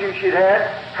blood issue she'd had.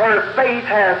 Her faith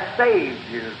has saved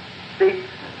you. See,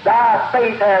 thy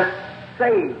faith has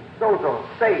saved. Sozo,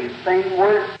 saved. Same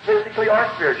word, physically or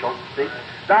spiritual. See,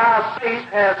 thy faith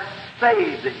has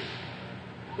saved thee.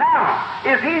 Now,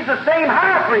 if he's the same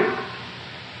high priest,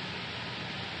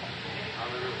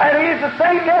 and he's the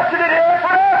same yesterday, today, and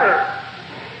forever,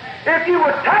 if you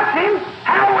would touch him,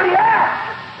 how would he act?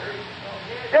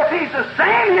 If he's the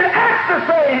same, he'd act the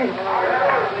same.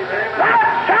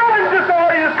 I challenge this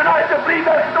audience tonight to believe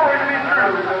that story to be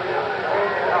true.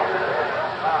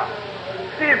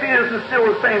 See if he isn't still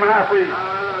the same high priest.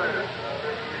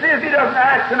 See if he doesn't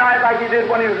act tonight like he did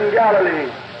when he was in Galilee.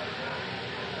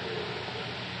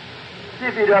 See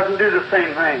if he doesn't do the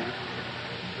same thing.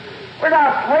 We're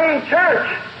not playing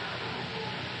church.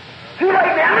 Too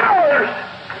late the hours.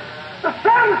 The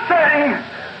sun's setting.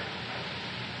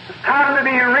 It's time to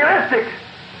be realistic.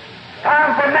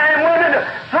 Time for men and women to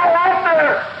throw off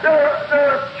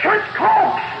their church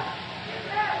cloaks.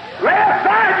 Lay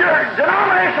aside your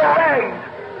denominational rags.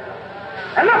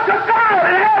 And look to God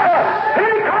and have a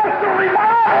Pentecostal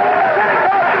revival.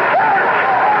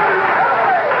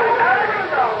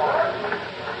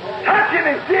 Touch him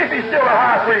and see if he's still a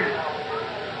high priest.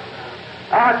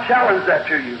 I challenge that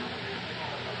to you.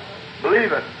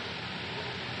 Believe it.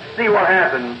 See what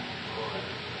happens.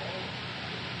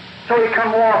 So he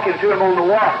come walking to him on the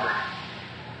water.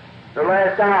 The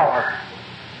last hour.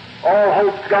 All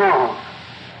hope's gone.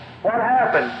 What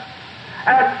happened?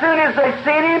 As soon as they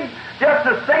seen him, just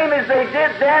the same as they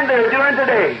did then, they're doing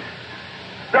today.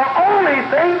 The only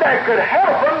thing that could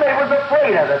help them, they was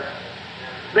afraid of it.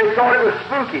 They thought it was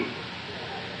spooky.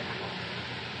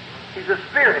 He's a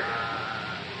spirit.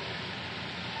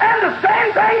 And the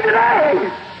same thing today.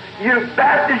 You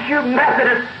Baptists, you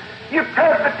Methodists, you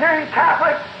Presbyterian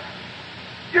Catholics,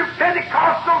 you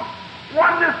Pentecostal,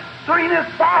 oneness, threeness,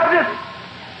 fiveness,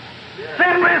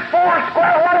 Assemblies,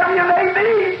 Foursquare, whatever you may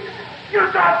be. You're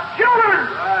God's children.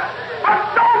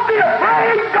 But don't be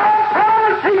afraid. God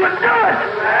promised He would do it.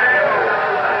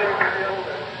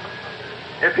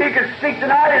 If He could speak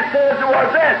tonight, it says it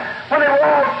was then, when they were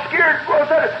all scared, well,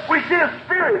 said, we see a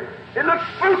spirit. It looks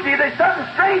spooky. There's something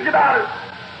strange about it.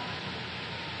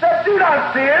 Said, do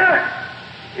not fear.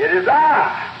 It is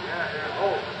I.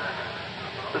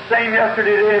 The same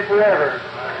yesterday, today, and forever.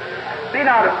 Be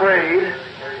not afraid.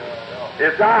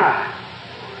 It's I.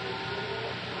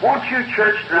 Won't you,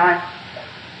 church, tonight,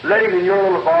 let Him in your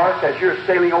little bark as you're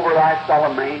sailing over life's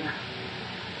solemn main?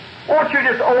 Won't you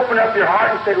just open up your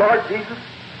heart and say, Lord Jesus,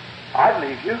 I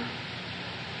believe you.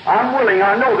 I'm willing.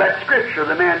 I know that Scripture.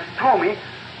 The man told me,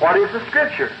 what is the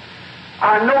Scripture?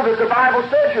 I know that the Bible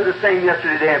says you're the same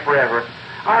yesterday, today, and forever.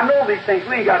 I know these things.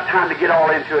 We ain't got time to get all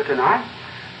into it tonight.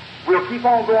 We'll keep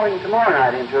on going tomorrow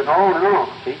night into it, on and on,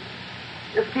 see?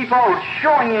 Just keep on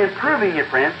showing you and proving you,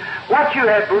 friends. What you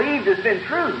have believed has been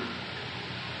true.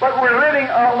 But we're living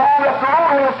along up the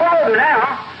road a little farther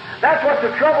now. That's what's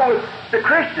the trouble with the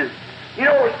Christians. You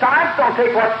know, science don't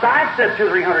take what science said 200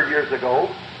 or 300 years ago.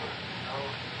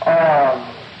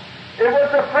 It was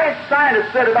a French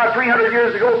scientist said about 300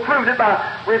 years ago, proved it by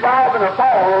revolving a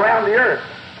ball around the earth.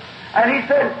 And he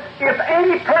said, if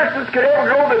any persons could ever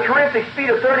go the terrific speed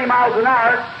of 30 miles an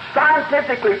hour,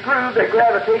 scientifically proved that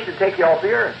gravitation take you off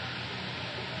the earth.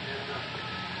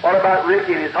 What about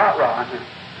Ricky and his hot rod?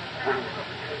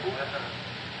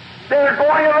 They're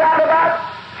going around about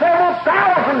several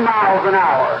thousand miles an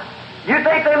hour. You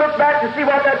think they look back to see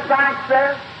what that science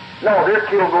says? No, they're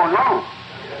still going wrong.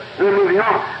 They're moving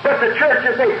on. But the church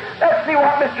is saying, let's see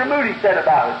what Mr. Moody said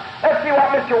about it. Let's see what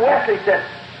Mr. Wesley said.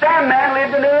 That man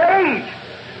lived in their age.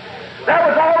 That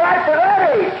was all right for that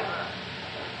age.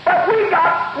 But we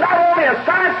got not only a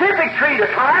scientific tree to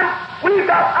climb, we've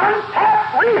got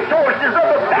untapped resources of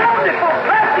the bountiful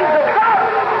blessings of God,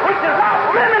 which is not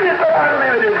limited but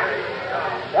unlimited.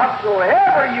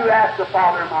 Whatsoever you ask the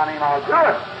Father in my name, I'll do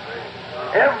it.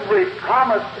 Every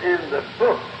promise in the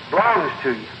book belongs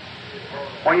to you.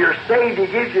 When you're saved, He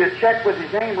gives you a check with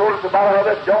His name wrote at the bottom of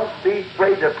it. Don't be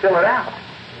afraid to fill it out.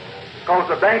 Because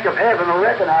the bank of heaven will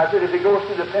recognize it if it goes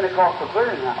through the Pentecostal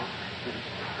clearinghouse.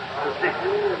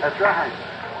 That's right.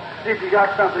 See if you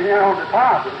got something here on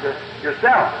deposit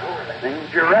yourself.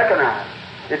 Things you recognize.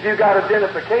 If you got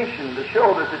identification to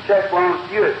show that the check belongs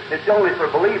to you, it's only for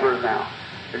believers now.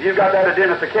 If you've got that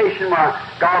identification, well,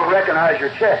 God will recognize your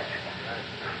check.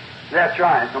 That's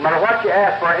right. No matter what you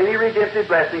ask for, any redemptive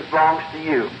blessing belongs to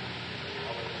you.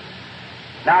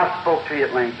 Now I spoke to you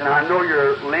at length, and I know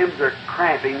your limbs are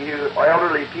cramping, you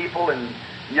elderly people and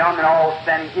young and all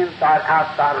standing inside,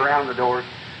 outside, around the doors.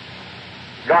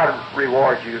 God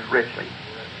rewards you richly.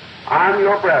 I'm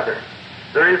your brother.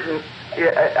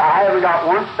 I haven't got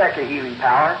one speck of healing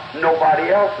power. Nobody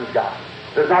else has got it.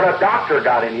 There's not a doctor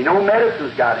got any. No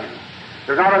medicine's got any.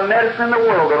 There's not a medicine in the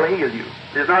world that'll heal you.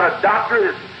 There's not a doctor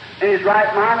that's in his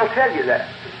right mind will tell you that.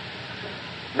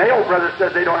 Mayo Brothers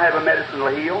said they don't have a medicine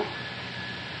that'll heal.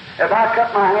 If I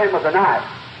cut my hand with a knife,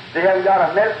 they haven't got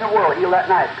a medicine in the world to heal that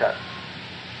knife cut.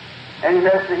 Any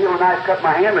medicine to heal a knife cut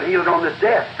my hand would heal it on this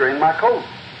desk or in my coat.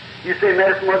 You say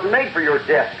medicine wasn't made for your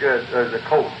desk or the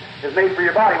coat. It's made for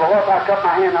your body. Well, what if I cut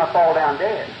my hand and I fall down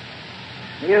dead?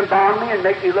 You embalm me and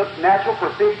make me look natural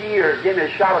for 50 years. Give me a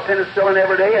shot of penicillin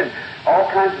every day and all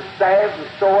kinds of salves and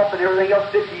sew up and everything else.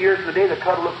 50 years from the day the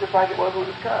cut will look just like it was when it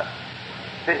was cut.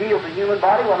 If it heals the human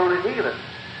body, why don't it heal it?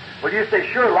 Well, you say,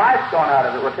 sure, life's gone out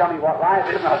of it. Well, tell me what life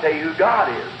is, and I'll tell you who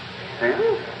God is. See?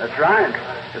 That's right.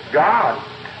 It's God.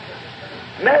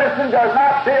 Medicine does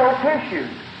not build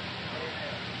tissues.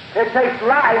 It takes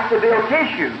life to build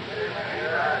tissue.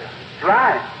 That's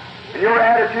right. And your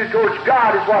attitude towards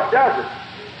God is what does it.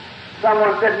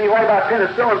 Someone said to me, what about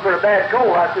penicillin for a bad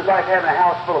cold? I said, it's like having a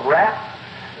house full of rats,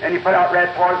 and you put out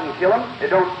rat poison and kill them. It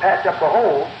don't patch up the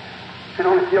holes. It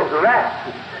only kills the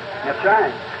rats. That's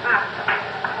right.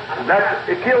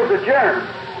 It kills the germ.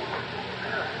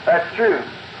 That's true.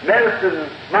 Medicine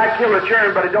might kill a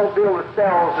germ, but it don't build the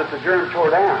cells that the germ tore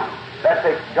down. That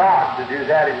takes God to do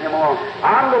that and Him alone.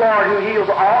 I'm the Lord who heals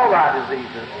all thy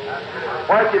diseases.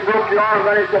 Why, if you broke your arm,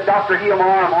 and said, Doctor, heal my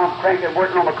arm. I'm cranking,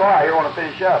 working on my car. I want to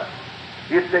finish up.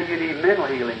 You'd say you need mental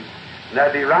healing. And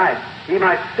that'd be right. He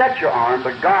might set your arm,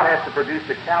 but God has to produce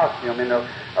the calcium and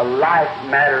the life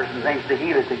matters and things to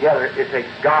heal it together. It takes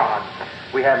God.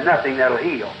 We have nothing that'll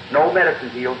heal. No medicine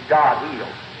heals. God heals.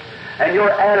 And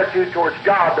your attitude towards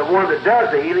God, the one that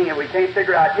does the healing, and we can't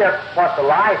figure out yet what the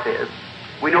life is.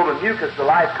 We know the mucus the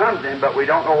life comes in, but we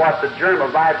don't know what the germ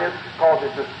of life is because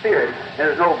it's a spirit, and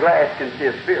there's no glass can see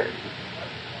a spirit.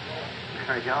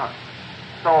 Very God.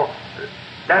 So,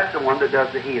 that's the one that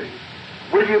does the healing.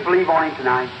 Will you believe on Him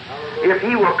tonight? If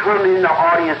He will come in the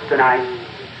audience tonight,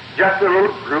 just a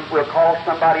little group, we'll call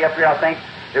somebody up here. I think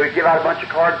they would give out a bunch of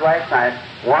cards last night,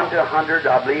 1 to 100,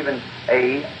 I believe, in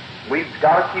A. We've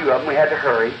got a few of them. We had to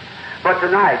hurry. But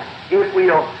tonight, if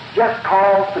we'll just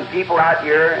call some people out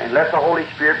here and let the Holy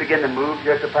Spirit begin to move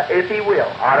here, if He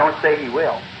will. I don't say He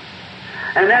will.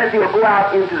 And then if He'll go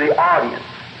out into the audience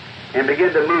and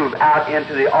begin to move out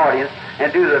into the audience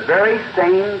and do the very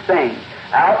same thing.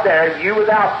 Out there, you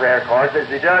without prayer cards, as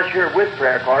He does here with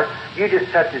prayer cards, you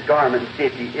just touch His garment and see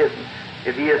if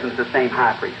He isn't the same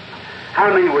high priest.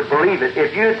 How many would believe it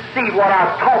if you'd see what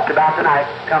I've talked about tonight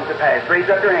come to pass? Raise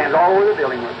up your hands all over the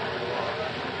building.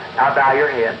 Now bow your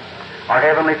head. Our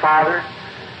Heavenly Father,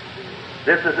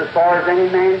 this is as far as any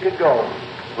man could go,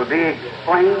 would be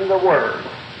explaining the Word.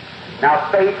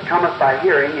 Now faith cometh by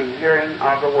hearing, and hearing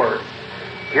of the Word.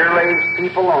 Here lays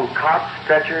people on cots,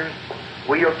 stretchers,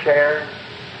 wheelchairs.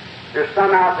 There's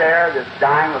some out there that's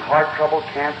dying with heart trouble,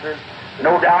 cancer,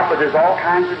 no doubt, but there's all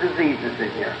kinds of diseases in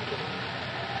here.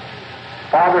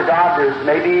 Father God, there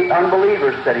may be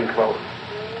unbelievers sitting close.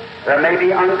 There may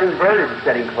be unconverted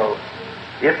sitting close.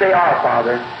 If they are,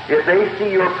 Father, if they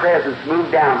see your presence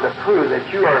move down to prove that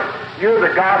you're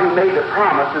the God who made the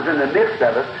promises in the midst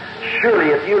of us,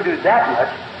 surely if you do that much,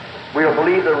 we'll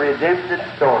believe the redemptive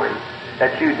story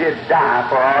that you did die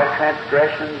for our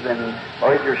transgressions, and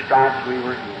with your stripes we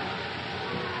were healed.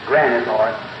 Grant it,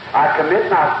 Lord. I commit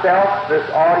myself, this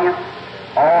audience,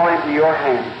 all into your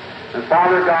hands. And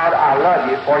Father God, I love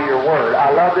you for your word.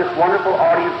 I love this wonderful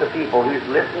audience of people who's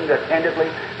listening attentively.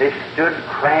 They stood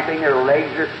cramping, their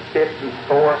legs are stiff and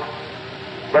sore.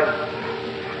 But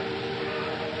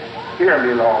hear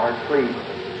me, Lord, please.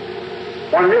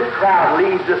 When this crowd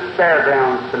leaves this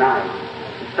fairgrounds tonight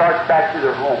and starts back to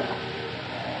their home,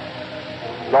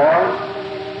 Lord,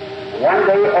 one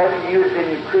day after you had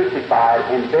been crucified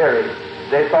and buried,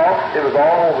 they thought it was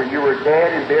all over. You were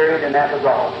dead and buried, and that was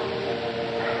all.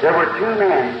 There were two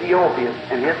men, Theophilus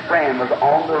and his friend, was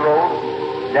on the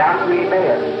road down to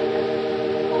Emmaus.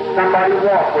 Somebody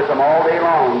walked with them all day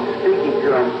long, speaking to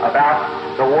them about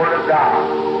the Word of God.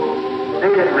 They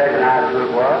didn't recognize who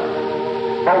it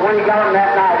was. But when he got them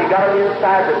that night, he got them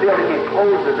inside the building and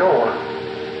closed the door.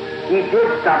 He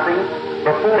did something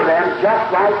before them just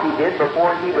like he did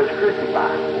before he was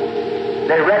crucified.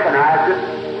 They recognized it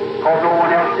because no one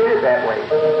else did it that way.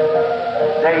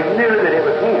 They knew that it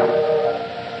was him.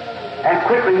 And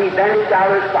quickly he vanished out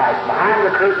of their sight. Behind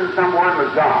the curtain someone was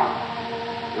gone.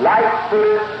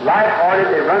 Light-footed,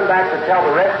 light-hearted, they run back to tell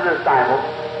the rest of the disciples,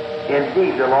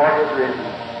 indeed the Lord has risen.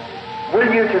 Will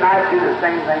you tonight do the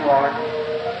same thing, Lord?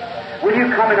 Will you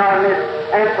come in our midst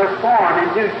and perform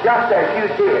and do just as you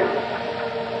did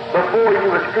before you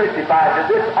was crucified, that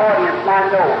this audience might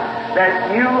know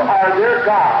that you are their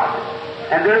God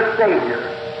and their Savior,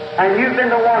 and you've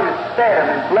been the one that fed them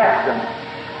and blessed them.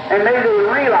 And may they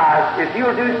realize if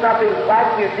you'll do something like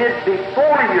you did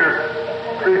before your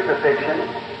crucifixion,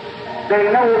 they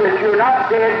know that you're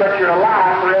not dead, but you're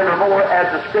alive forevermore,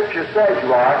 as the Scripture says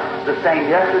you are, the same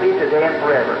yesterday, today, and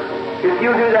forever. If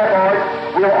you do that, Lord,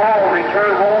 we'll all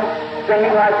return home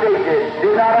singing like they did.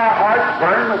 Did not our hearts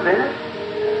burn within us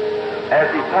as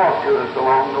He talked to us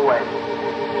along the way?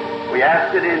 We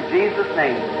ask it in Jesus'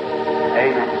 name.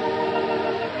 Amen.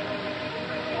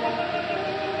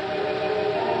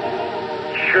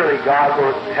 Surely God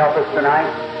will help us tonight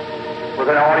with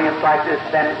an audience like this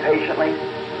standing patiently.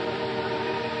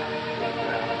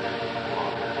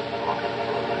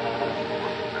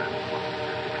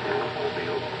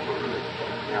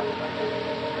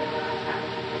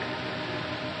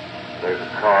 There's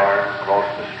a car across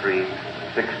the street,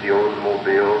 60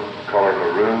 Oldsmobile, color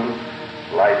maroon,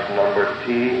 license number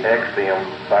TXM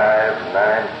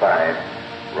 595,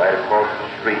 right across the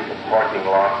street in the parking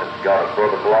lot that's got a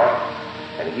brother block.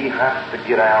 And he has to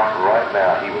get out right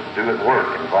now. He was due at work.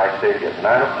 And if I said at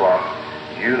 9 o'clock,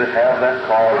 you that have that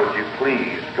car, would you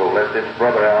please go let this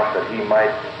brother out that he might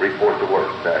report to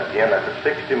work? Again, that's a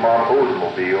 60-model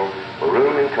Oldsmobile,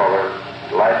 maroon in color,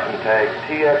 license tag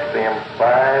TXM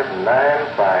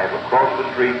 595 across the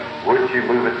street. Would you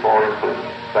move it for him, please?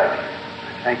 Thank you.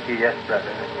 Thank you, yes,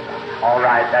 brother. All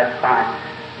right, that's fine.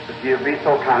 If you'll be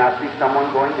so kind, I see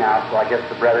someone going now, so I guess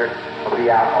the brother will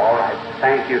be out. All right,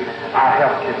 thank you. I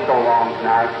helped you so long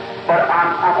tonight, but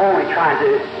I'm only trying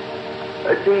to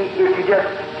see if you just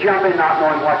jump in not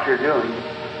knowing what you're doing,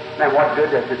 then what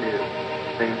good does it do?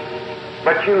 See,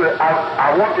 but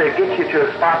I want to get you to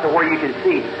a spot to where you can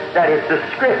see that it's the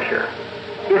Scripture.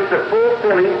 It's the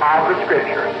fulfilling of the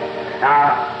Scripture.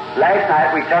 Now, last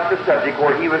night we took the subject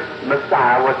where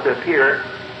Messiah was to appear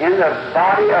in the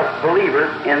body of believers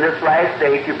in this last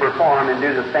day to perform and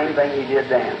do the same thing He did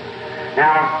then.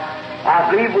 Now,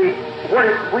 I believe we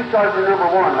started with number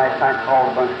 1 last night,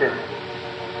 called a bunch of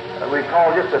we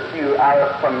called just a few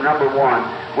out from number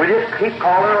 1. We just keep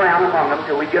calling around among them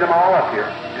till we get them all up here.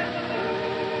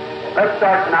 Let's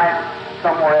start tonight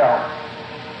somewhere else.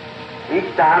 Each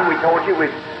time we told you,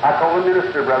 I told the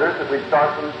minister brothers that we'd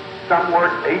start from somewhere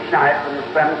each night from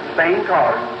the same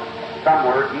card,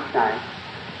 somewhere each night.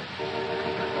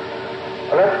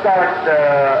 Let's start,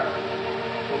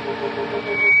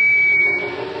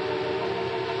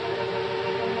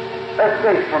 let's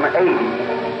say from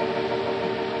 80.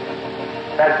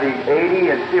 That'd be 80,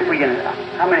 and see if we can,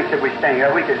 how many could we stand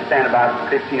here? We could stand about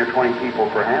 15 or 20 people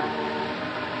perhaps.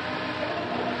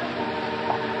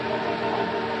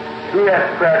 Who has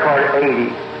prayer card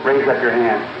 80? Raise up your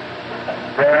hand.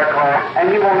 Prayer card.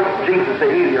 And you want Jesus to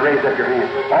heal you, raise up your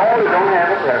hand. All who don't have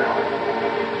a prayer card.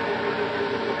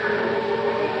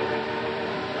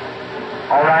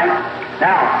 All right?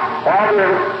 Now, while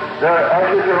the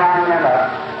ushers are lining them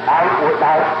up,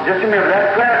 just remember,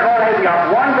 that prayer card has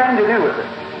got one thing to do with it.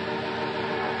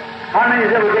 How many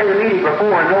has ever been to a meeting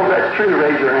before and know that's true?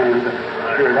 Raise your hands.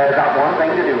 Sure, that's got one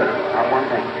thing to do with it. Not one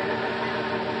thing.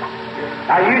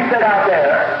 Now you sit out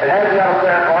there, it hasn't got a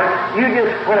prayer card, you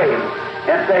just pray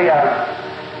and say,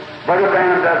 Brother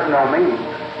Branham doesn't know me.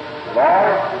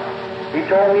 Lord, he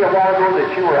told me a while ago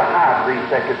that you were a high priest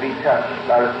that could be touched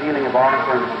by the feeling of our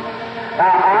infirmity.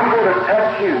 Now I'm going to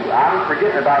touch you. I'm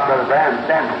forgetting about Brother Branham's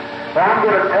standing, but I'm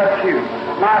going to touch you.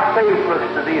 My faith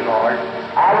looks to thee, Lord.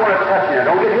 I want to touch you.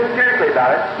 Now don't get hysterically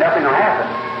about it. Nothing will happen.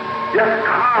 Just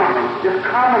calmly, just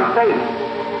common faith.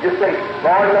 Just say,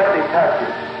 Lord, let me touch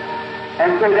you.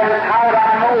 And say, then how would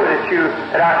I know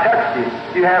that I touched you?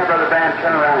 You have Brother Branham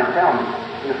turn around and tell me.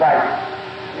 It's like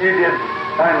you did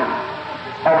when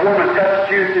a woman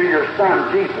touched you through your son,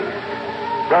 Jesus.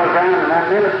 Brother Branham and that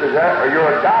minister there are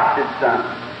your adopted son.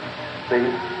 See?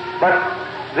 But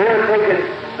they're taking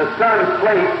the son's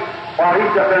place while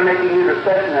he's up there making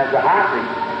intercession as the high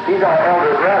priest. He's our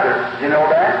elder brother. You know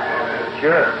that?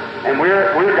 Sure. And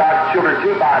we're God's children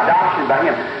too by adoption by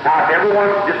Him. Now, if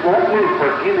everyone just won't move for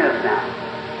a few minutes now,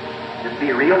 just be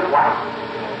real quiet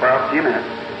for a few minutes.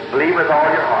 Believe with all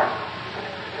your heart.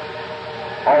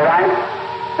 All right?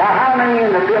 Now, how many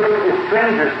in the building is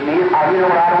strangers to me? You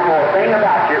know what? I don't know a thing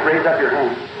about you. Raise up your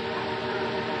hand.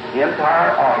 The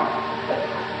entire audience.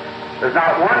 There's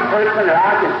not one person that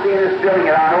I can see in this building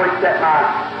that I know except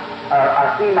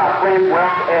I see my friend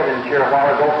Wells Evans here a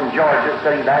while ago from Georgia,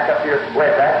 sitting back up here,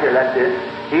 way back here, that's it.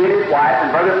 He and his wife,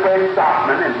 and Brother Fred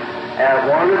Stockman, and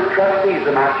one of the trustees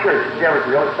of my church,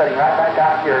 Jeffersonville, is sitting right back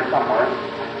out here somewhere.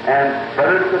 And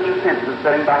Brother and Sister Simpson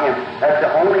sitting by him. That's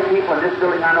the only people in this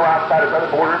building I know outside of Brother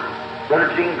Borders.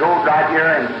 Brother Gene Gold right here,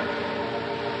 and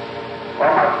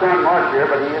well, my son was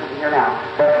here, but he isn't here now.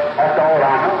 But that's all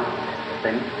I know.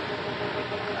 See?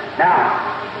 Now,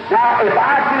 if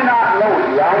I do not know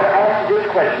you, I would ask you this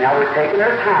question. Now, we're taking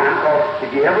our time, because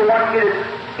if you ever want to get it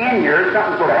in here,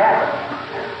 something's going to happen.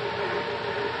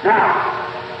 Now,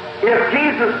 if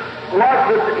Jesus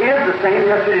is the same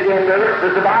yesterday, today, and forever,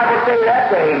 does the Bible say that?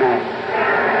 Say amen.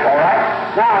 All right?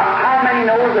 Now, how many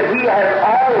know that He has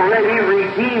already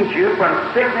redeemed you from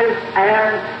sickness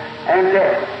and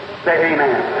death? Say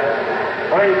amen.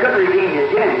 Well, He couldn't redeem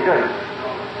you again, could He?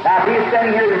 Now, if He's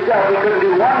standing here Himself, He couldn't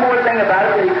do one more thing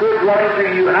about it than He could running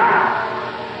through you and I.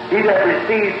 He that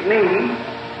receives me,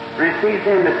 receives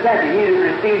Him that sent me. He that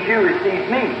receives you, receives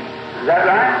me. Is that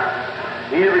right?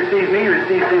 He that receives me,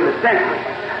 receives Him that sent me.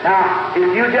 Now,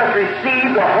 if you just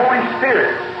receive the Holy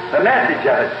Spirit, the message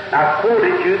of it, I've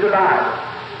quoted you the Bible.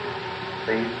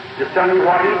 See? Just telling you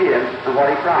what He did and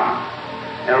what He promised.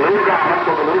 And a little drama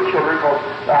so the little children, because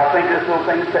I think this little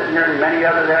thing sitting here and many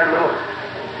other there, little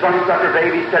sunsucker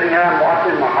babies sitting there and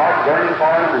watching, my heart burning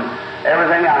for them and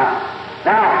everything else.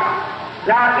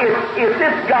 Now, if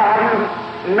this God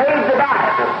who made the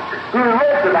Bible, who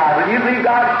wrote the Bible, you believe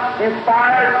God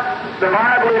inspired, the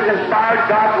Bible is inspired,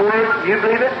 God's Word, you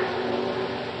believe it?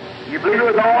 You believe it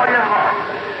with all your heart.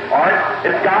 All right?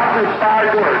 It's God's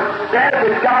inspired Word. Then if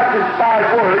it's God's inspired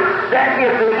Word, then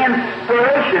if the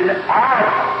inspiration of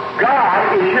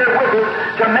God is here with us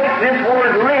to make this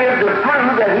Word live, to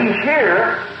prove that He's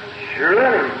here,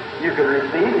 surely you can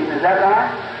receive Him. Is that right?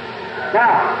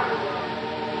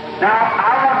 Now,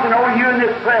 I want to know you in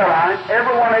this prayer line,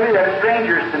 every one of you that's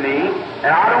strangers to me, and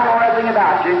I don't know anything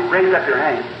about you, raise up your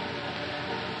hand.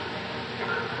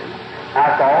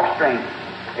 That's all strangers.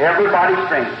 Everybody's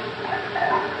strangers.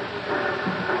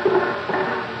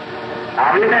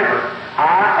 Now remember,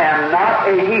 I am not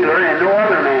a healer, and no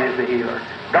other man is a healer.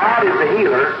 God is the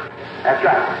healer. That's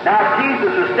right. Now,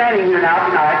 Jesus is standing here now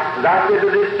tonight, as I said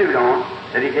with this suit on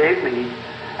that He gave me,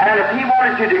 and if He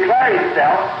wanted to declare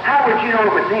Himself, how would you know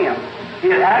if it's Him?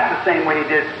 He'd act the same way He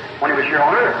did when He was here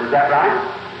on earth. Is that right?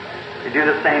 He'd do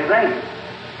the same thing.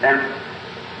 Then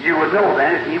you would know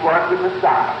then if He was the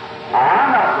Messiah.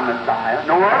 I'm not the Messiah.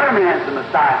 No other man's the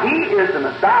Messiah. He is the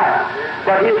Messiah.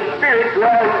 But His Spirit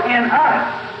dwells in us.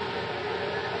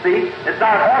 See? It's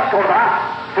not us or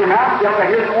I. For myself,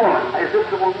 here's a woman. Is this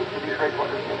the woman? Did you say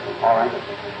what this is? All right.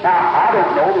 Now, I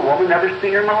don't know the woman. Never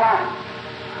seen her in my life.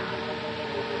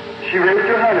 She raised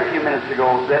her hand a few minutes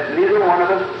ago that neither one of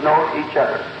us knows each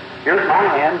other. Here's my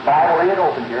hand, Bible ain't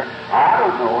open here. I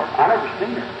don't know her. I never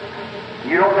seen her.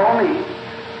 You don't know me.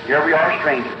 Here we are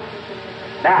strangers.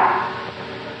 Now,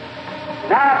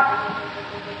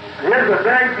 Here's a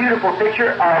very beautiful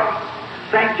picture of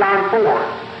St. John 4.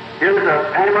 Here's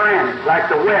a panoramic, like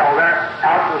the well there,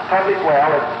 out of the public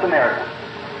well at Samaria.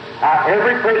 Now,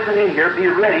 every person in here be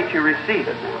ready to receive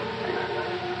it.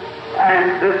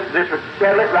 And this would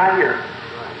settle it right here.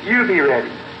 You be ready.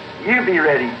 You be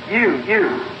ready.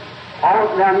 You.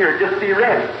 All down here, just be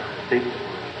ready. See?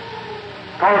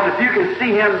 Because if you can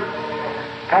see him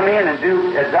come in and do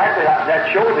exactly that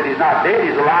shows that he's not dead,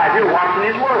 he's alive. You're watching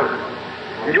his word.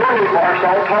 And your little bark's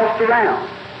all tossed around.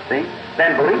 See?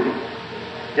 Then believe him.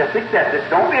 Just accept it.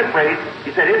 Don't be afraid.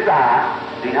 He said, it's I.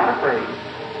 Be not afraid.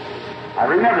 I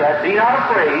remember that. Be not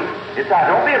afraid. It's I.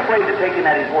 Don't be afraid to take him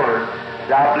at his word.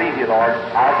 Say, I believe you, Lord.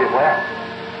 I'll get well.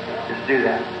 Just do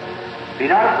that. Be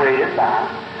not afraid. It's I.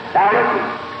 Now listen.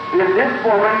 If this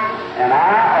woman and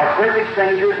I are perfect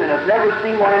strangers and have never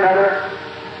seen one another,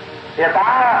 if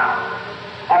I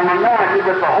am anointed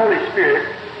with the Holy Spirit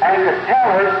and could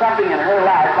tell her something in her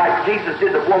life, like Jesus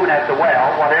did the woman at the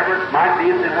well, whatever it might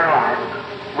be is in her life,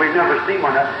 we've never seen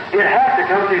one another, it has to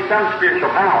come through some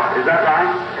spiritual power. Is that right?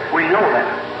 We know that.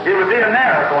 It would be a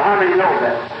miracle. How many know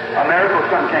that? A miracle,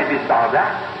 something can't be solved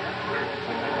out.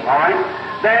 All right?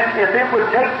 Then, if it would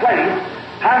take place,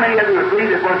 how many of you would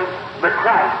believe it was the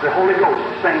Christ, the Holy Ghost,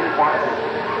 the same as one?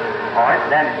 All right,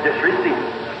 then just receive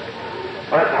it.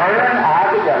 But her and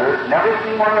I together never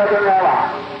seen one another in our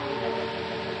lives.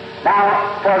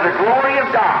 Now, for the glory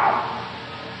of God,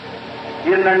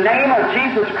 in the name of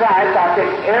Jesus Christ, I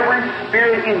take every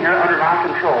spirit in here under my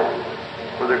control.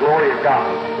 For the glory of God.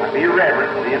 Now be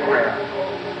reverent, be in prayer.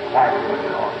 Quietly with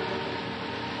the Lord.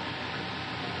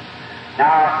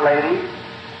 Now, ladies,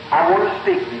 I want to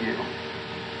speak to you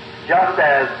just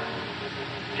as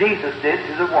Jesus did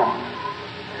to the woman.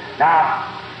 Now,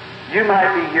 you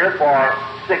might be here for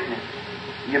sickness.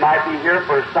 You might be here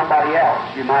for somebody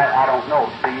else. You might, I don't know.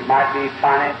 So you might be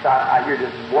finance. I hear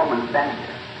this woman standing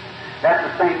here. That's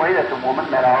the same way that the woman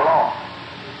met our Lord.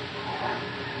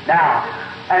 Now,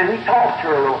 and he talked to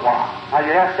her a little while. Now,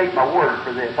 you have to take my word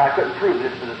for this. I couldn't prove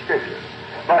this for the Scripture.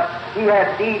 But he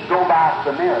had Eve go by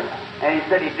Samaria. And he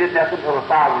said he did nothing until the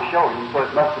Father showed him, so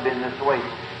it must have been this way.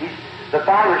 The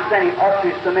Father sent him up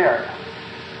to Samaria.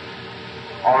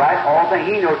 All right? All thing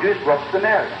he knew to do is go up to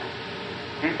Samaria.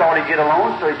 He thought he'd get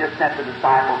alone, so he just sent the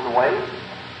disciples away.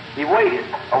 He waited.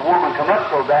 A woman come up,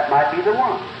 so that might be the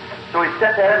one. So he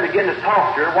sat there and began to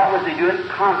talk to her. What was he doing?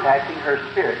 Contacting her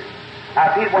spirit. Now,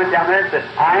 if he went down there and said,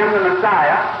 I am the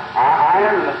Messiah, I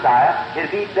am the Messiah, it'd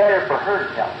be better for her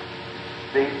to tell him.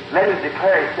 See? Let him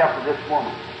declare himself to this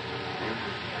woman. See?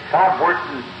 God works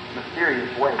in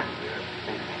mysterious ways.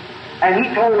 See? And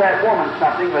he told that woman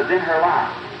something was in her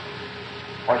life.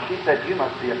 Well, she said, you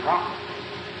must be a prophet.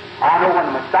 I know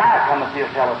when the Messiah cometh, he'll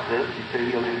tell us this. He said,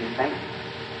 he'll do these things.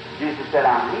 Jesus said,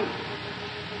 I'm he.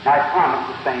 Now, I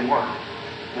promised the same word,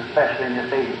 especially in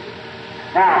this age.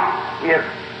 Now,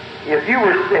 if you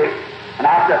were sick, and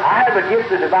I said, I have a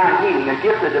gift of divine healing. A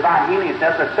gift of divine healing is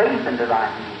just a faith in divine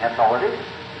healing. That's all it is.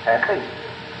 Have faith.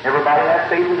 Everybody has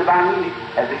faith in divine healing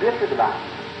as a gift of divine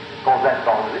healing. Because that's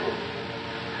all it is.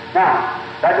 Now,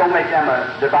 that don't make them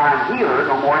a divine healer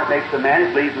no more. It makes the man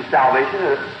who believes in salvation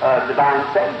a divine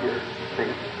Savior. See?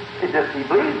 It's just he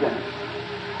believes in it.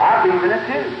 I believe in it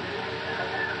too.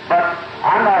 But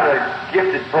I'm not a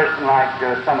gifted person like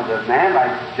some of the men,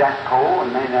 like Jack Cole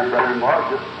and many of their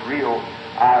brother-in-law, just real.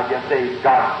 I guess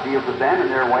God deals with them in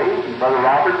their way, and Brother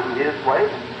Roberts in his way,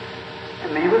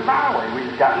 and me with my way. We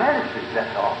just got ministries,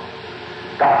 that's all.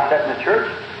 God set in the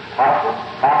church, apostles,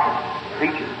 prophets,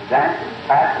 preachers, dancers,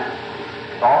 pastors,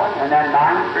 all, and then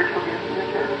 9 spiritual gifts in the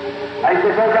church. I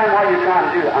said, Brother Graham, what are you trying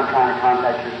to do? I'm trying to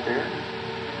contact your spirit.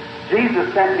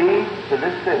 Jesus sent me to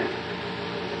this city.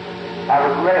 I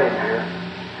was raised here.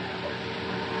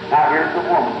 Now here's the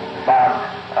woman.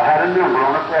 I had a number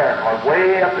on a prayer card,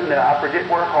 way up in the, I forget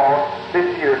where it was,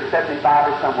 50 or 75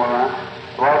 or somewhere around.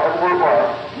 Well, where it was.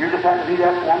 You just have to be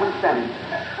that woman sending.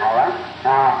 All right?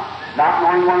 Now, not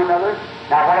knowing one another.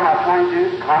 Now, what am I trying to do?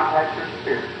 Contact your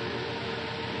spirit.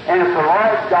 And if the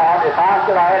Lord God, if I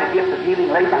said I had a gift of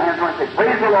healing, laid my hands on it and say,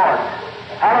 praise the Lord.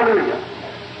 Hallelujah.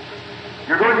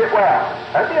 You're going to get well.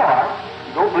 That'd be all right.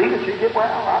 You go believe it, you get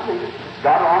well. I believe it.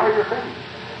 God will honor your faith.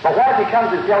 But what if He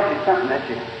comes and tells you something that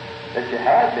you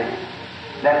have been?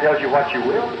 That tells you what you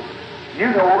will be. You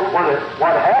know what it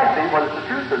has been, whether it's the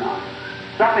truth or not.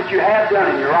 Something that you have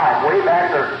done in your life, way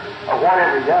back or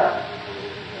whatever He does,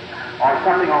 or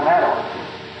something on that order,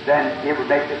 then it would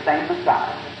make the same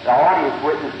Messiah. The audience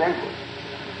witness thinks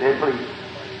they believe it.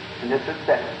 And this is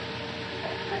set.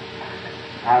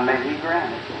 Now may He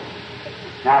grant it.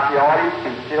 Now if the audience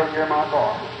can still hear my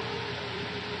voice,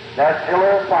 That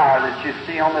pillar of fire that you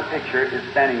see on the picture is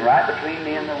standing right between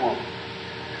me and the woman.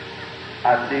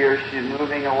 I see her, she's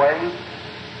moving away.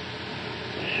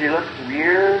 She looks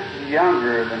years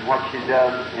younger than what she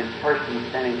does in person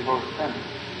standing close to me.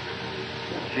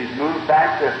 She's moved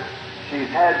back she's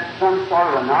had some sort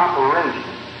of an operation.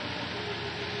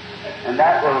 And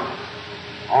that was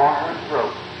on her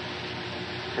throat.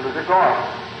 It was a gargle.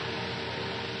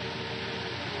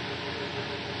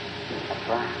 That's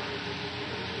right.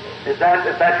 If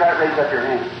that's right, raise up your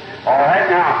hand. All right,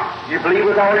 now, you believe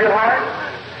with all your heart?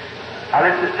 Now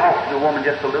let's just talk to the woman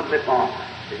just a little bit longer.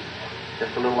 See?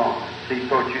 Just a little longer. See,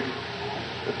 so that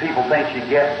the people think she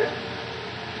gets it.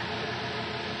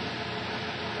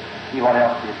 See what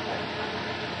else you say.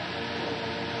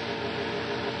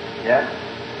 Yes?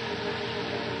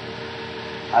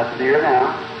 I see her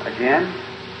now. Again.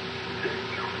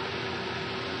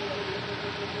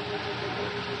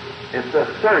 It's a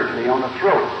surgery on the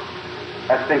throat.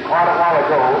 That's been quite a while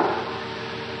ago.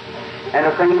 And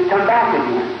the thing's come back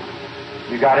again.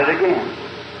 You got it again.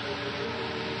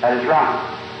 That is right.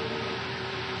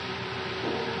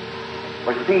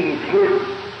 But see, he's hidden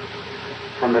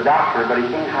from the doctor, but he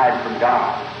can't hide from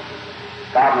God.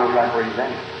 God knows right where he's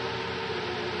at.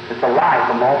 It's a life,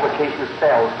 a multiplication of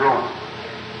cells growing.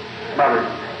 Mother,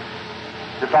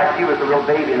 just like you was a little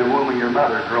baby in the womb of your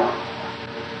mother growing.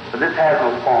 But this has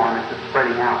no form, it's just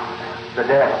spreading out. The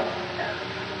devil.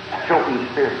 Choking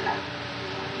spirit.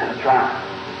 That's right.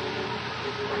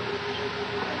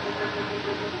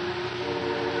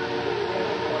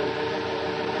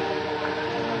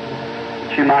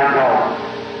 But you might know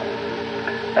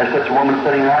there's such a woman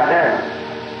sitting right there.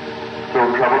 Still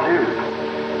in trouble too.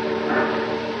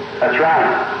 That's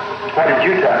right. What did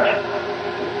you touch?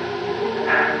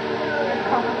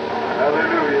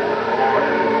 Hallelujah.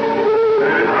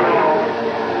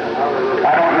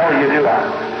 I don't know you, do I?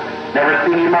 Never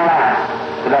seen you in my life.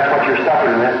 But that's what you're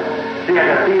suffering with. See, I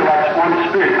can feel like one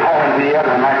spirit calling the other,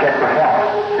 and like that for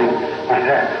help. See? Like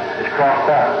that. It's crossed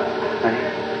up.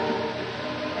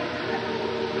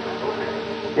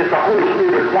 It's the Holy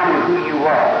Spirit telling you who you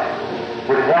are.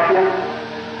 Would it help you?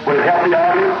 Would it help the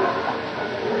audience?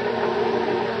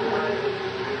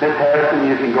 Miss Harrison,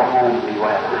 you can go home and be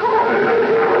well.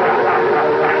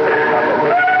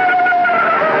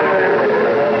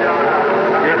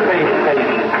 Your face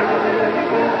patient.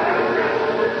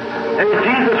 Is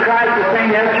Jesus Christ the same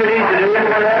yesterday, today, and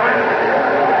forever?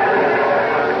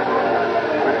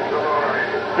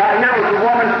 Now here was a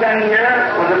woman standing here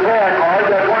with a prayer card.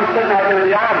 There's one sitting out there in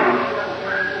the audience.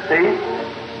 See?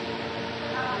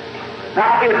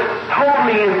 Now it's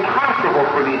totally impossible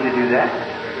for me to do that.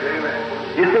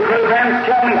 You say, Brother Branham,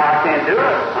 tell me I can't do it.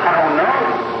 I don't know.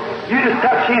 You just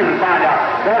touch him and find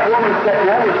out. That woman sitting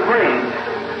there was praying.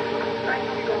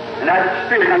 And that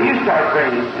spirit, now you start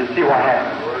praying and see what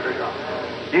happens.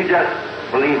 You just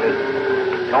believe it.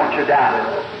 Don't you doubt it.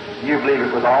 You believe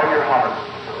it with all your heart.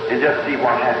 And just see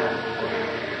what happens.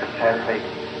 Just have faith.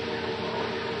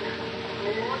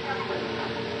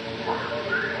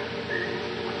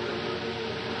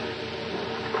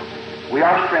 We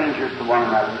are strangers to one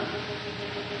another.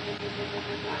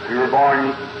 We were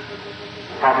born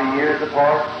probably years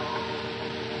apart.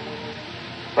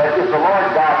 But if the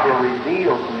Lord God will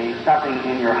reveal to me something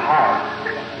in your heart,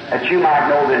 that you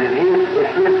might know that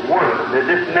it's His Word, that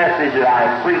this message that I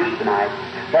have preached tonight,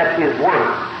 that's His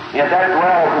Word. And if that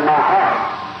dwells in my heart,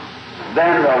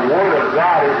 then the Word of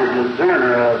God is a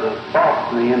discerner of the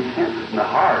thoughts and the intents in the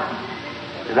heart.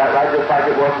 Is that right? Just like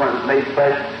it was when it was made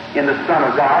flesh in the Son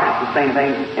of God, it's the same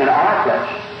thing in our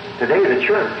flesh. Today, the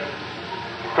church.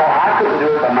 So I couldn't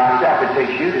do it by myself. It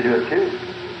takes you to do it too.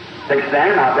 It takes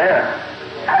them out there.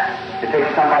 It takes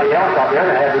somebody else out there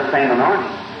to have the same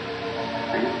anointing.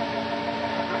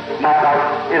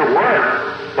 Now, it'll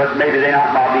work, but maybe they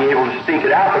not be able to speak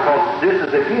it out because this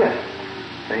is a gift.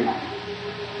 See?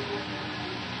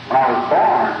 When I was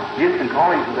born, gifts and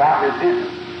callings without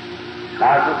repentance.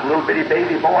 I was just a little bitty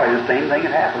baby boy. The same thing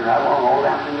had happened right along all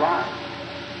down through life.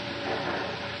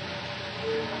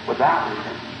 Without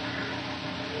repentance.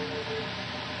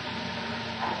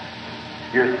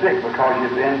 You're sick because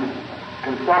you've been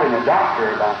consulting a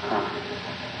doctor about something.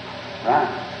 Right?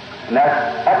 And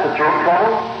that's a throat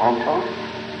trouble also.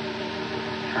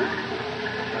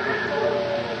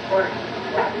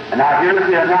 And now here's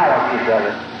the analysis of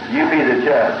it. You be the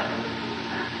judge.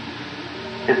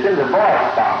 It's in the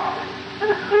voice box.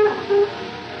 And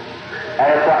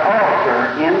it's an ulcer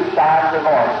inside the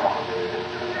voice box.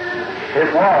 It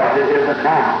was, it isn't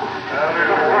now.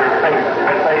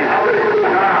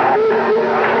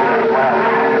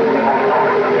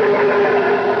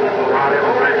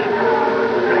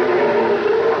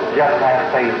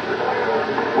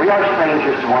 are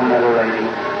strangers to one another, lady.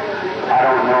 I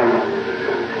don't know you.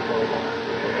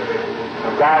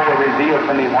 But God will reveal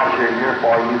to me what you're here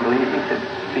for. You believe me to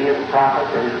be His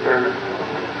prophet or His servant?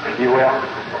 You will.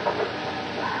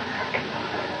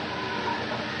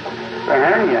 The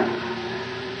hernia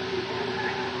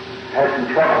had some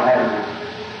trouble having it.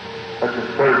 Such a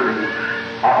surgery,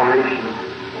 operation,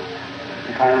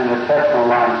 kind of intestinal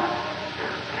line.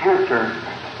 Cancer.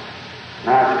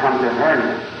 Now it's come to a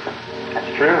hernia.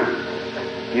 That's true.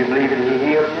 You believe that He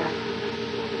healed you?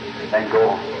 Then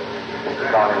go.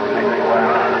 God will make you well.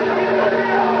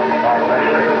 God bless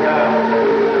you.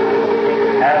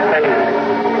 Have faith.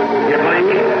 You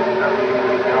believe?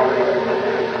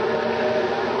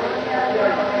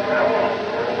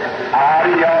 Out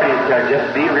of the audience there, just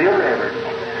be real reverent.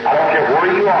 I don't care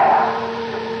where you are.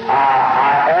 I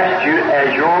ask you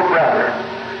as your brother,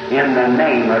 in the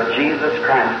name of Jesus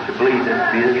Christ, to believe this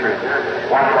to be the truth.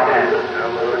 Watch what happens.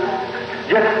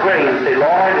 Just pray and say,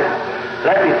 Lord,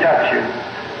 let me touch you.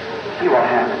 See what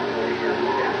happens.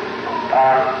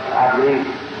 I believe.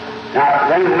 Now,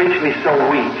 they makes me so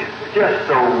weak. Just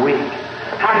so weak.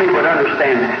 How many would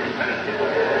understand that?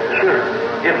 Sure.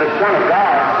 If the Son of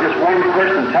God, just one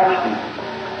person touched him,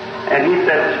 and he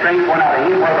said, strength went out of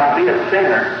him, well, I'll be a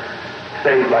sinner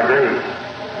saved by grace.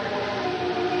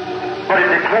 But it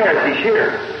declares He's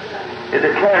here. It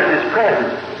declares His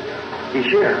presence. He's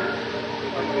here.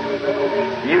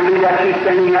 You believe that He's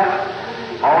standing up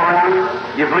all around you?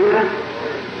 You believe it?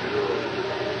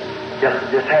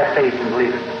 Just have faith and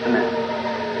believe it. Just a minute.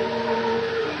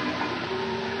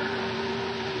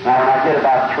 Now, when I get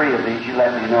about 3 of these, you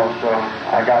let me know, so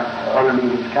I got other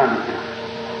meetings coming.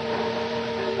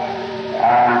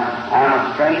 I'm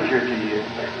a stranger to you.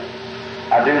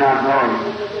 I do not know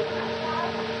you.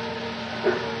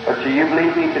 But do you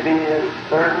believe me to be His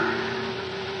servant?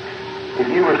 If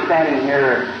you were standing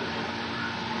here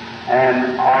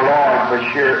and our Lord was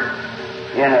here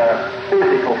in a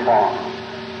physical form,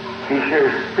 He's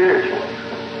here spiritually,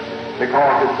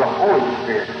 because it's the Holy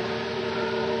Spirit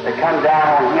that comes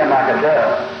down on Him like a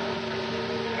dove.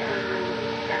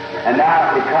 And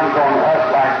now it comes on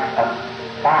us like a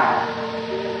fire.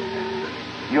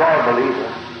 You are a believer.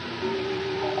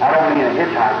 I don't mean a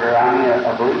hitchhiker, I mean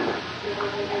a believer.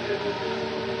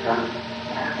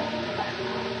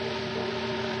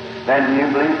 Then do you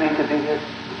believe me to be His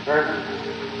servant?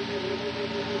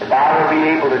 If I will be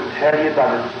able to tell you by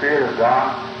the Spirit of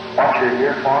God what you're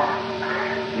here for,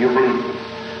 you believe me.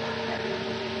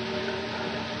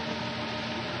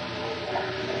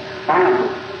 Finally,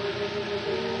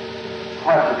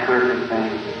 what a terrific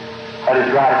thing. That is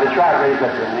right. That's right. Raise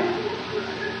up your hand.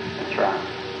 That's right.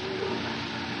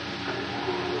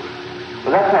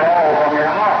 But that's not all from your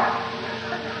heart.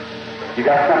 You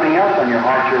got something else on your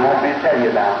heart you want me to tell you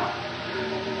about.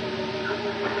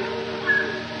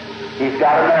 He's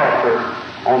got an ulcer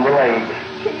on the leg.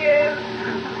 Yes.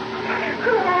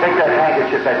 Take that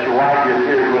handkerchief that you wipe your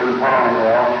tears with and put on the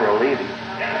ulcer or leave it.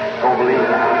 Don't believe it.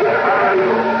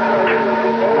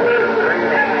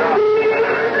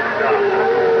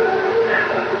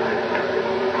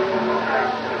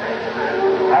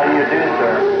 How do you do,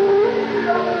 sir?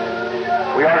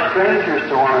 We are strangers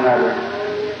to one another.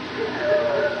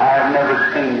 I have never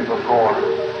seen you before.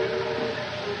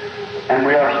 And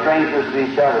we are strangers to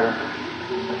each other.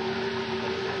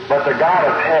 But the God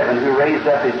of heaven, who raised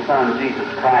up His Son, Jesus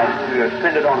Christ, who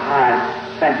ascended on high,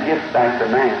 sent gifts back to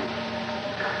man.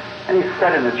 And He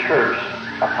set in the church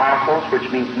apostles,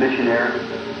 which means missionaries,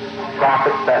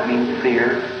 prophets, that means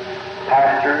seers,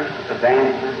 pastors,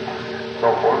 evangelists,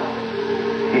 so forth.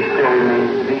 He still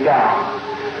remains to be God.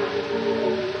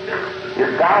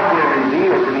 If God will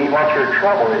reveal to me what your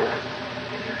trouble is,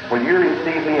 will you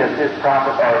receive me as His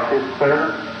prophet or as His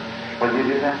servant? Will you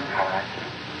do that? All right.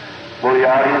 Will the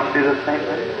audience do the same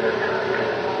thing?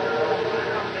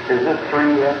 Is this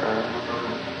 3 yet?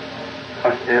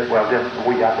 Well,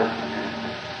 we got this one.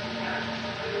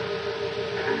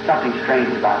 Something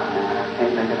strange about it now. I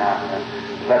can't think it out.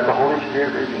 Let the Holy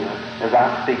Spirit reveal it as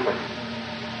I speak with you.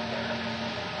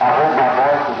 I hope my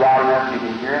voice is loud enough you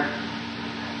can hear it.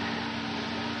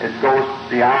 It goes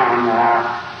beyond.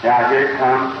 Now here it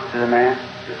comes to the man.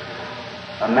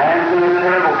 A man's in a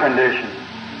terrible condition.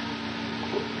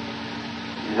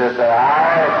 He's at the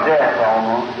hour of death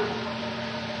almost.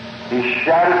 He's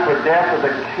shouted for death of the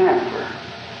cancer.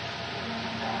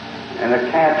 And the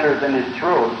cancer is in his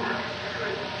throat.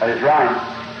 That is right.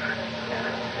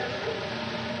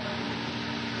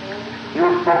 You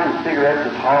know, smoking cigarettes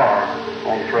is hard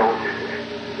on the throat.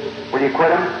 Will you quit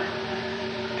them?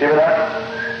 Give it up?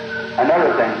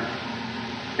 Another thing.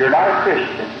 You're not a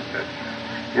Christian.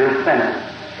 You're a sinner.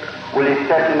 Will you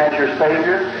accept Him as your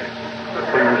Savior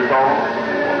for your soul?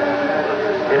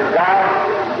 If God,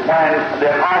 when the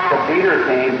Apostle Peter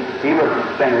came, he was a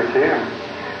sinner too.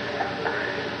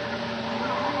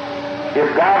 If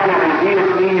God will reveal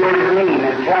to me your name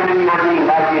and tell me your name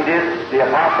like you did the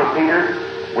Apostle Peter,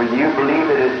 will you believe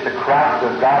that it's the Christ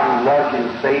of God who loves you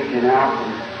and saved you now?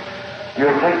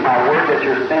 You'll take my word that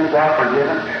your sins are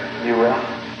forgiven? You will.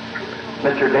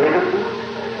 Mr. Davidson,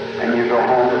 and you go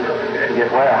home and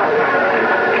get well.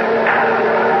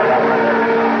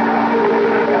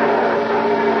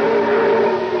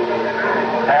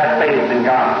 Have faith in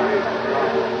God.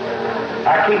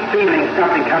 I keep feeling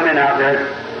something coming out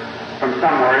there from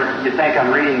somewhere. You think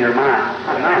I'm reading your mind.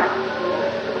 I'm not.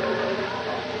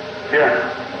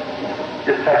 Here,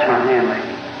 just touch my hand,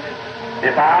 lady.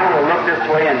 If I will look this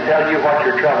way and tell you what's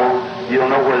your trouble, you'll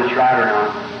know whether it's right or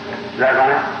not. Is that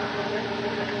right?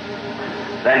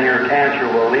 Then your cancer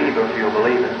will leave if you'll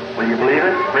believe it. Will you believe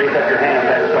it? Raise up your hand if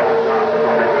that's so.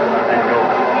 And go.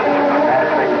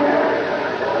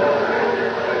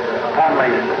 Come,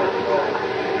 lady.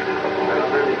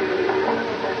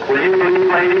 Will you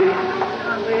believe, lady?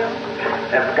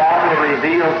 If God will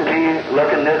reveal to me,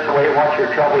 looking this way, what's your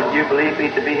trouble, do you believe me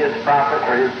to be His prophet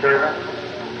or His servant?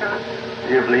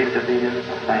 Do you believe to be His?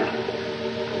 Thank you.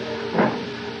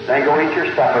 Then go eat your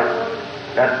supper.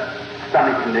 That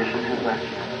stomach condition has left you.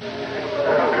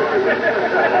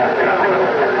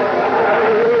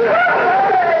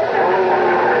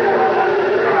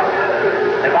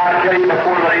 If I tell you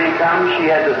before the lady comes, she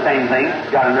has the same thing.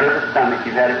 She's got a nervous stomach.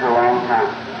 You've had it for a long time.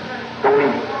 Go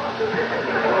eat.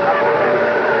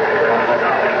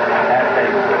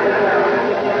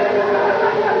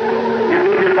 You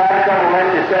leave your back trouble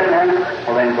left you sitting there?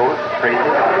 Well, then go straight to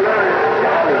God.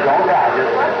 Please don't die.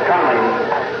 Just come, lady.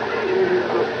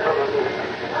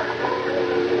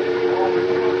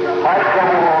 Heart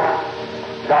trouble,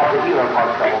 God will heal our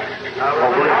heart trouble.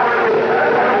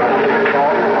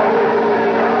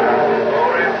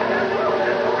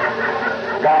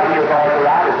 God heals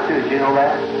arthritis too. Do you know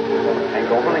that? And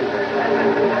go believe it.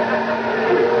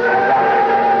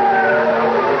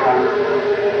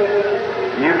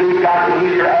 You believe God can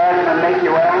heal your asthma and make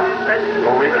you well? Go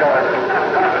rejoice.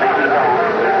 Thank you, God.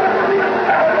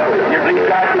 You believe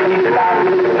God can heal your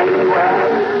diabetes and make you well?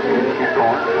 Keep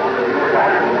going.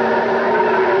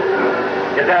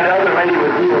 If that other lady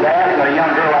was healed asthma, a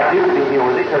young girl like you would be healed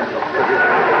with it, because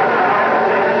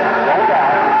don't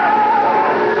die.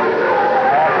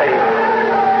 Have faith.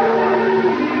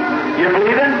 You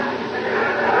believing?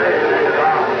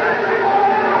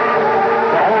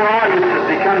 The whole audience is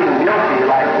becoming guilty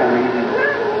like for me.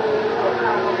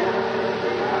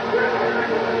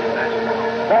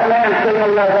 That man sitting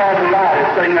over there on the right is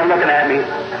sitting there looking at me.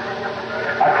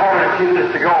 I called her a few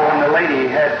minutes ago when the lady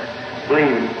had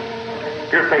bleeding.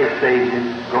 Your faith saves you.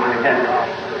 Go ahead.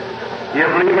 You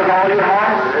believe with all your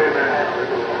heart?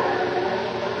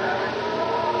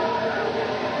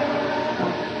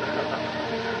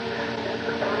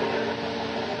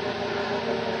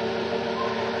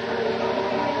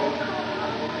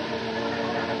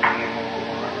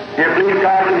 You believe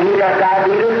God can heal that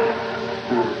diabetes?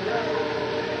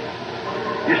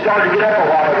 You started to get up a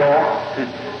while ago.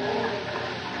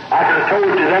 I could have told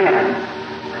you then.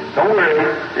 Don't worry,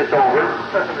 it's over.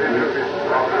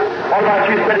 What about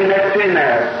you sitting next to him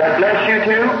there? That bless you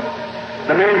too?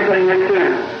 The man sitting next to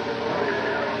him.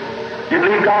 You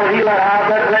believe God will heal that high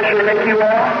blood pressure and make you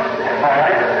well? All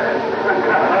right.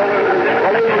 The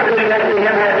lady sitting next to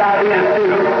him had diabetes too.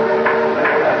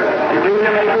 You believe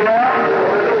he'll make you well?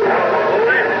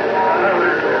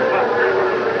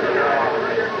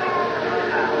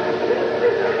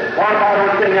 What about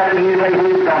those sitting up and you lay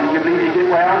hands on you? You believe you get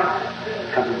well?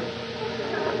 Come.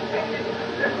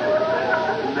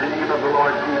 In the name of the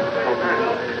Lord Jesus.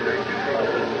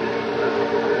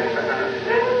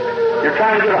 You're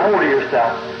trying to get a hold of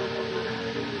yourself.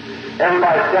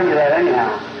 Everybody's telling you that anyhow.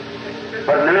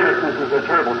 But nervousness is a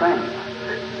terrible thing.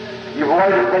 You've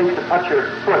always a place to put your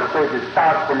foot so it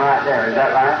starts from right there. Is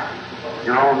that right?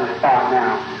 You're on the spot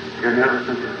now. Your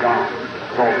nervousness is gone.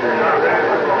 Go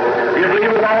through. You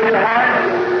believe with all your heart?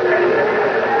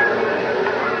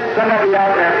 Some of you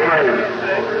out there praying.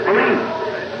 Believe.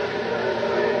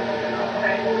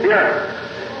 Here.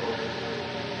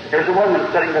 Here's a woman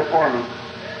sitting before me.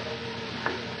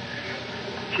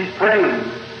 She's praying.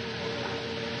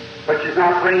 But she's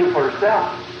not praying for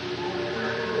herself.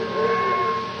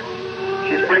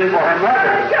 She's praying for her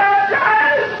mother.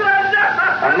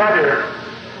 Her mother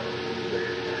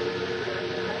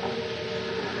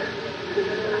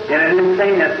in an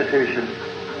insane institution.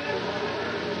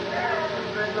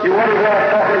 You wonder what I was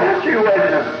talking to you,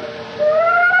 wasn't it?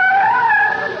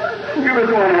 You was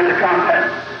the one who had the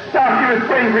contact. Now, if you was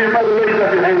praying for your mother, raise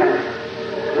up your hand.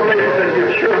 The lady said,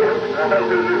 you're sure?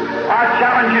 I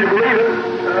challenge you to believe it.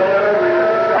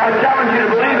 I challenge you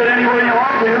to believe it anywhere you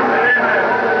want to.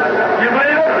 You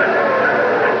believe it?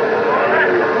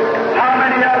 How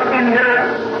many in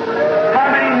here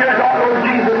don't know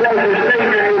Jesus as your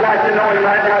Savior? You'd like to know Him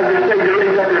right now as your Savior.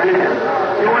 Raise up your hand.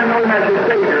 You want to know Him as your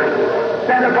Savior?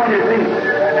 Stand up on your feet.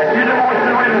 You don't want to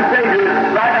know Him as Savior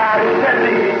right now. He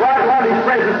said, right while He's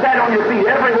present, stand on your feet.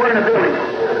 Everywhere in the building.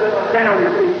 Stand on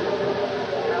your feet.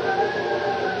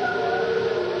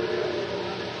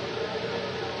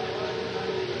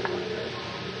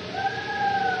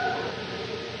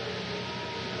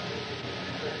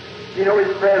 You know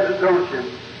His presence, don't you?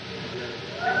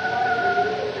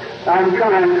 I'm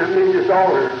trying to make this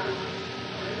altar.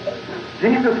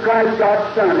 Jesus Christ,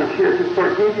 God's Son, is here to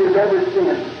forgive you of every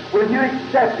sin. Will you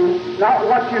accept Him, not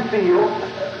what you feel,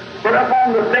 but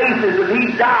upon the basis that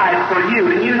He died for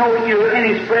you, and you know you're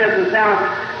in His presence now,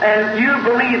 and you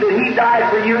believe that He died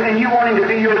for you, and you want Him to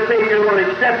be your Savior, you want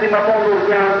to accept Him upon those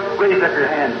grounds, raise up your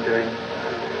hands to Him.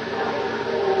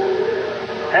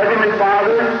 Heavenly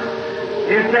Father,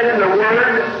 You said in the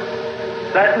Word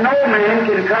that no man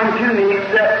can come to me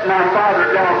except my Father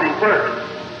draws him first.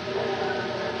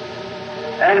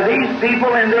 And these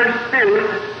people in their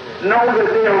spirit know that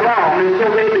they are wrong, and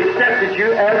so they've accepted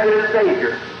You as their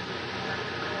Savior.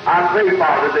 I pray,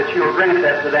 Father, that You'll grant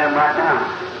that to them right now.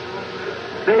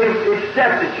 They've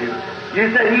accepted You. You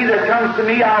said, He that comes to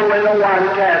Me, I will in no wise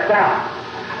cast out.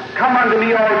 Come unto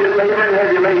Me, all you labor and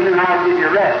heavy laden, and I'll give you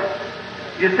rest.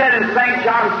 You said in St.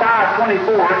 John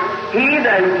 5:24, He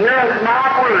that heareth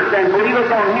My words and believeth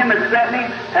on Him that sent Me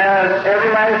has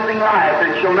everlasting life,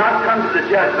 and shall not come to the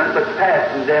judgment, but pass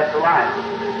from death to life.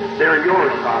 They're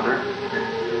Yours, Father.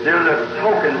 They're the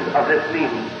tokens of this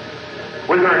meeting.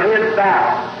 With our heads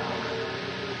bowed,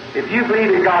 if you believe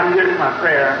that God hears my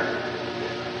prayer,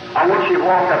 I want you to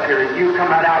walk up here. You come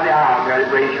right out of the aisle,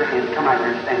 raise your hands. Come out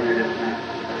here and stand here just a minute.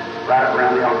 Right up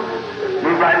around the altar.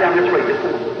 Move right down this way just a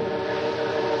minute.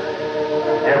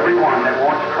 Everyone that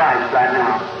wants Christ right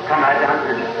now, come right down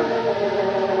here just a minute.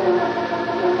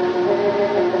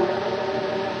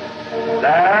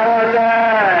 Thou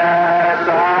that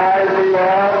thy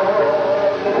blood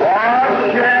was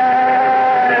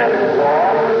shed,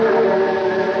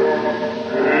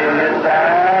 in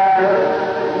that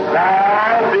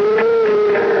thou didst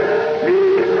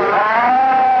become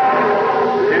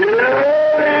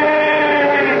to me.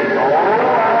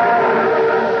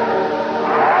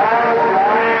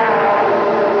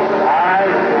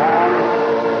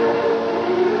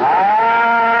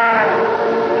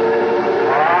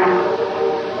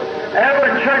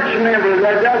 Member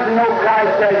that doesn't know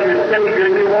Christ as your Savior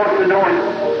and you want to know Him,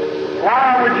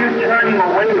 why would you turn him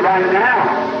away right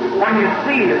now when you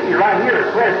see it? You're right here at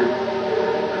present.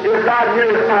 If God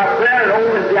hears my prayer and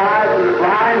opens the eyes of the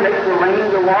blind, makes the lame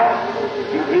to walk,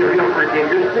 He'll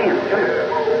forgive your sins too.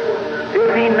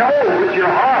 If He knows your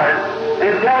heart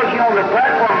and tells you on the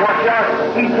platform what you are,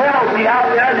 He tells me out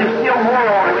there there's still more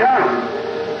on to come.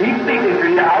 He's speaking to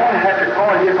you. I won't have to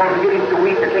call you because I'm getting so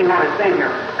weak I can't hardly stand here.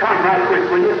 Come right quick,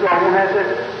 will you? So I won't have to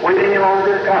wait any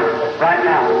longer. Come right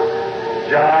now.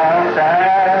 Just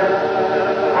as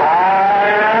I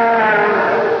am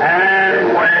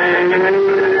and waiting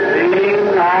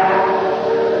on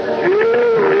to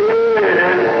rid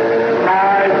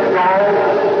my soul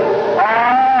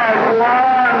of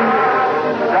one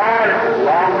dark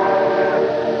lump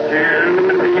to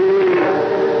Thee,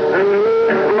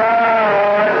 whose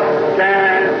blood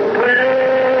can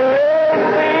cleanse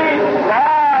me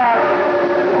from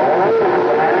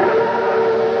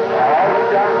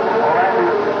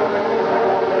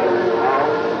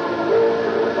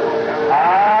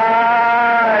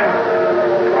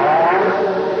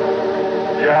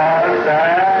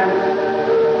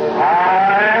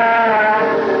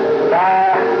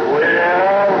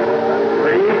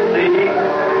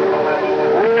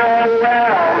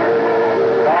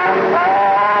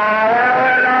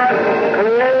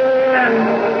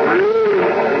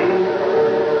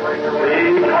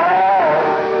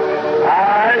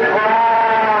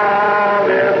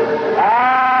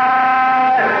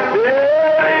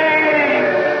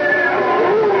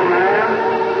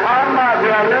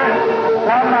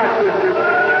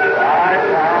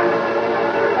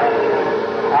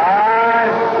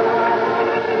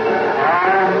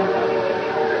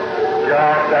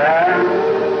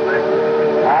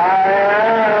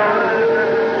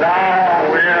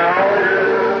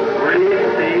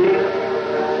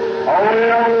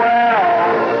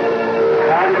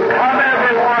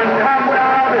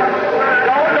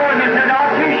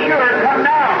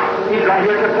He's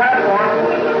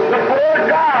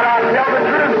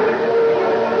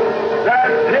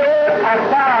by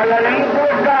fire, that angel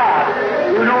of God,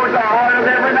 who knows the heart of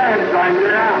every man, right here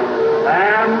now.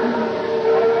 Lamb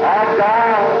of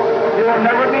God, you'll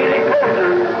never be any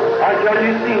closer until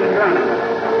you see Him coming.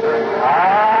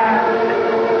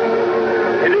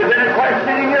 If there's been a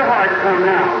question in your heart, come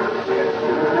now.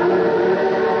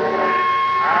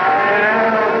 I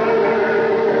am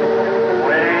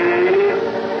waiting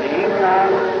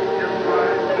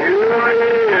on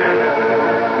you.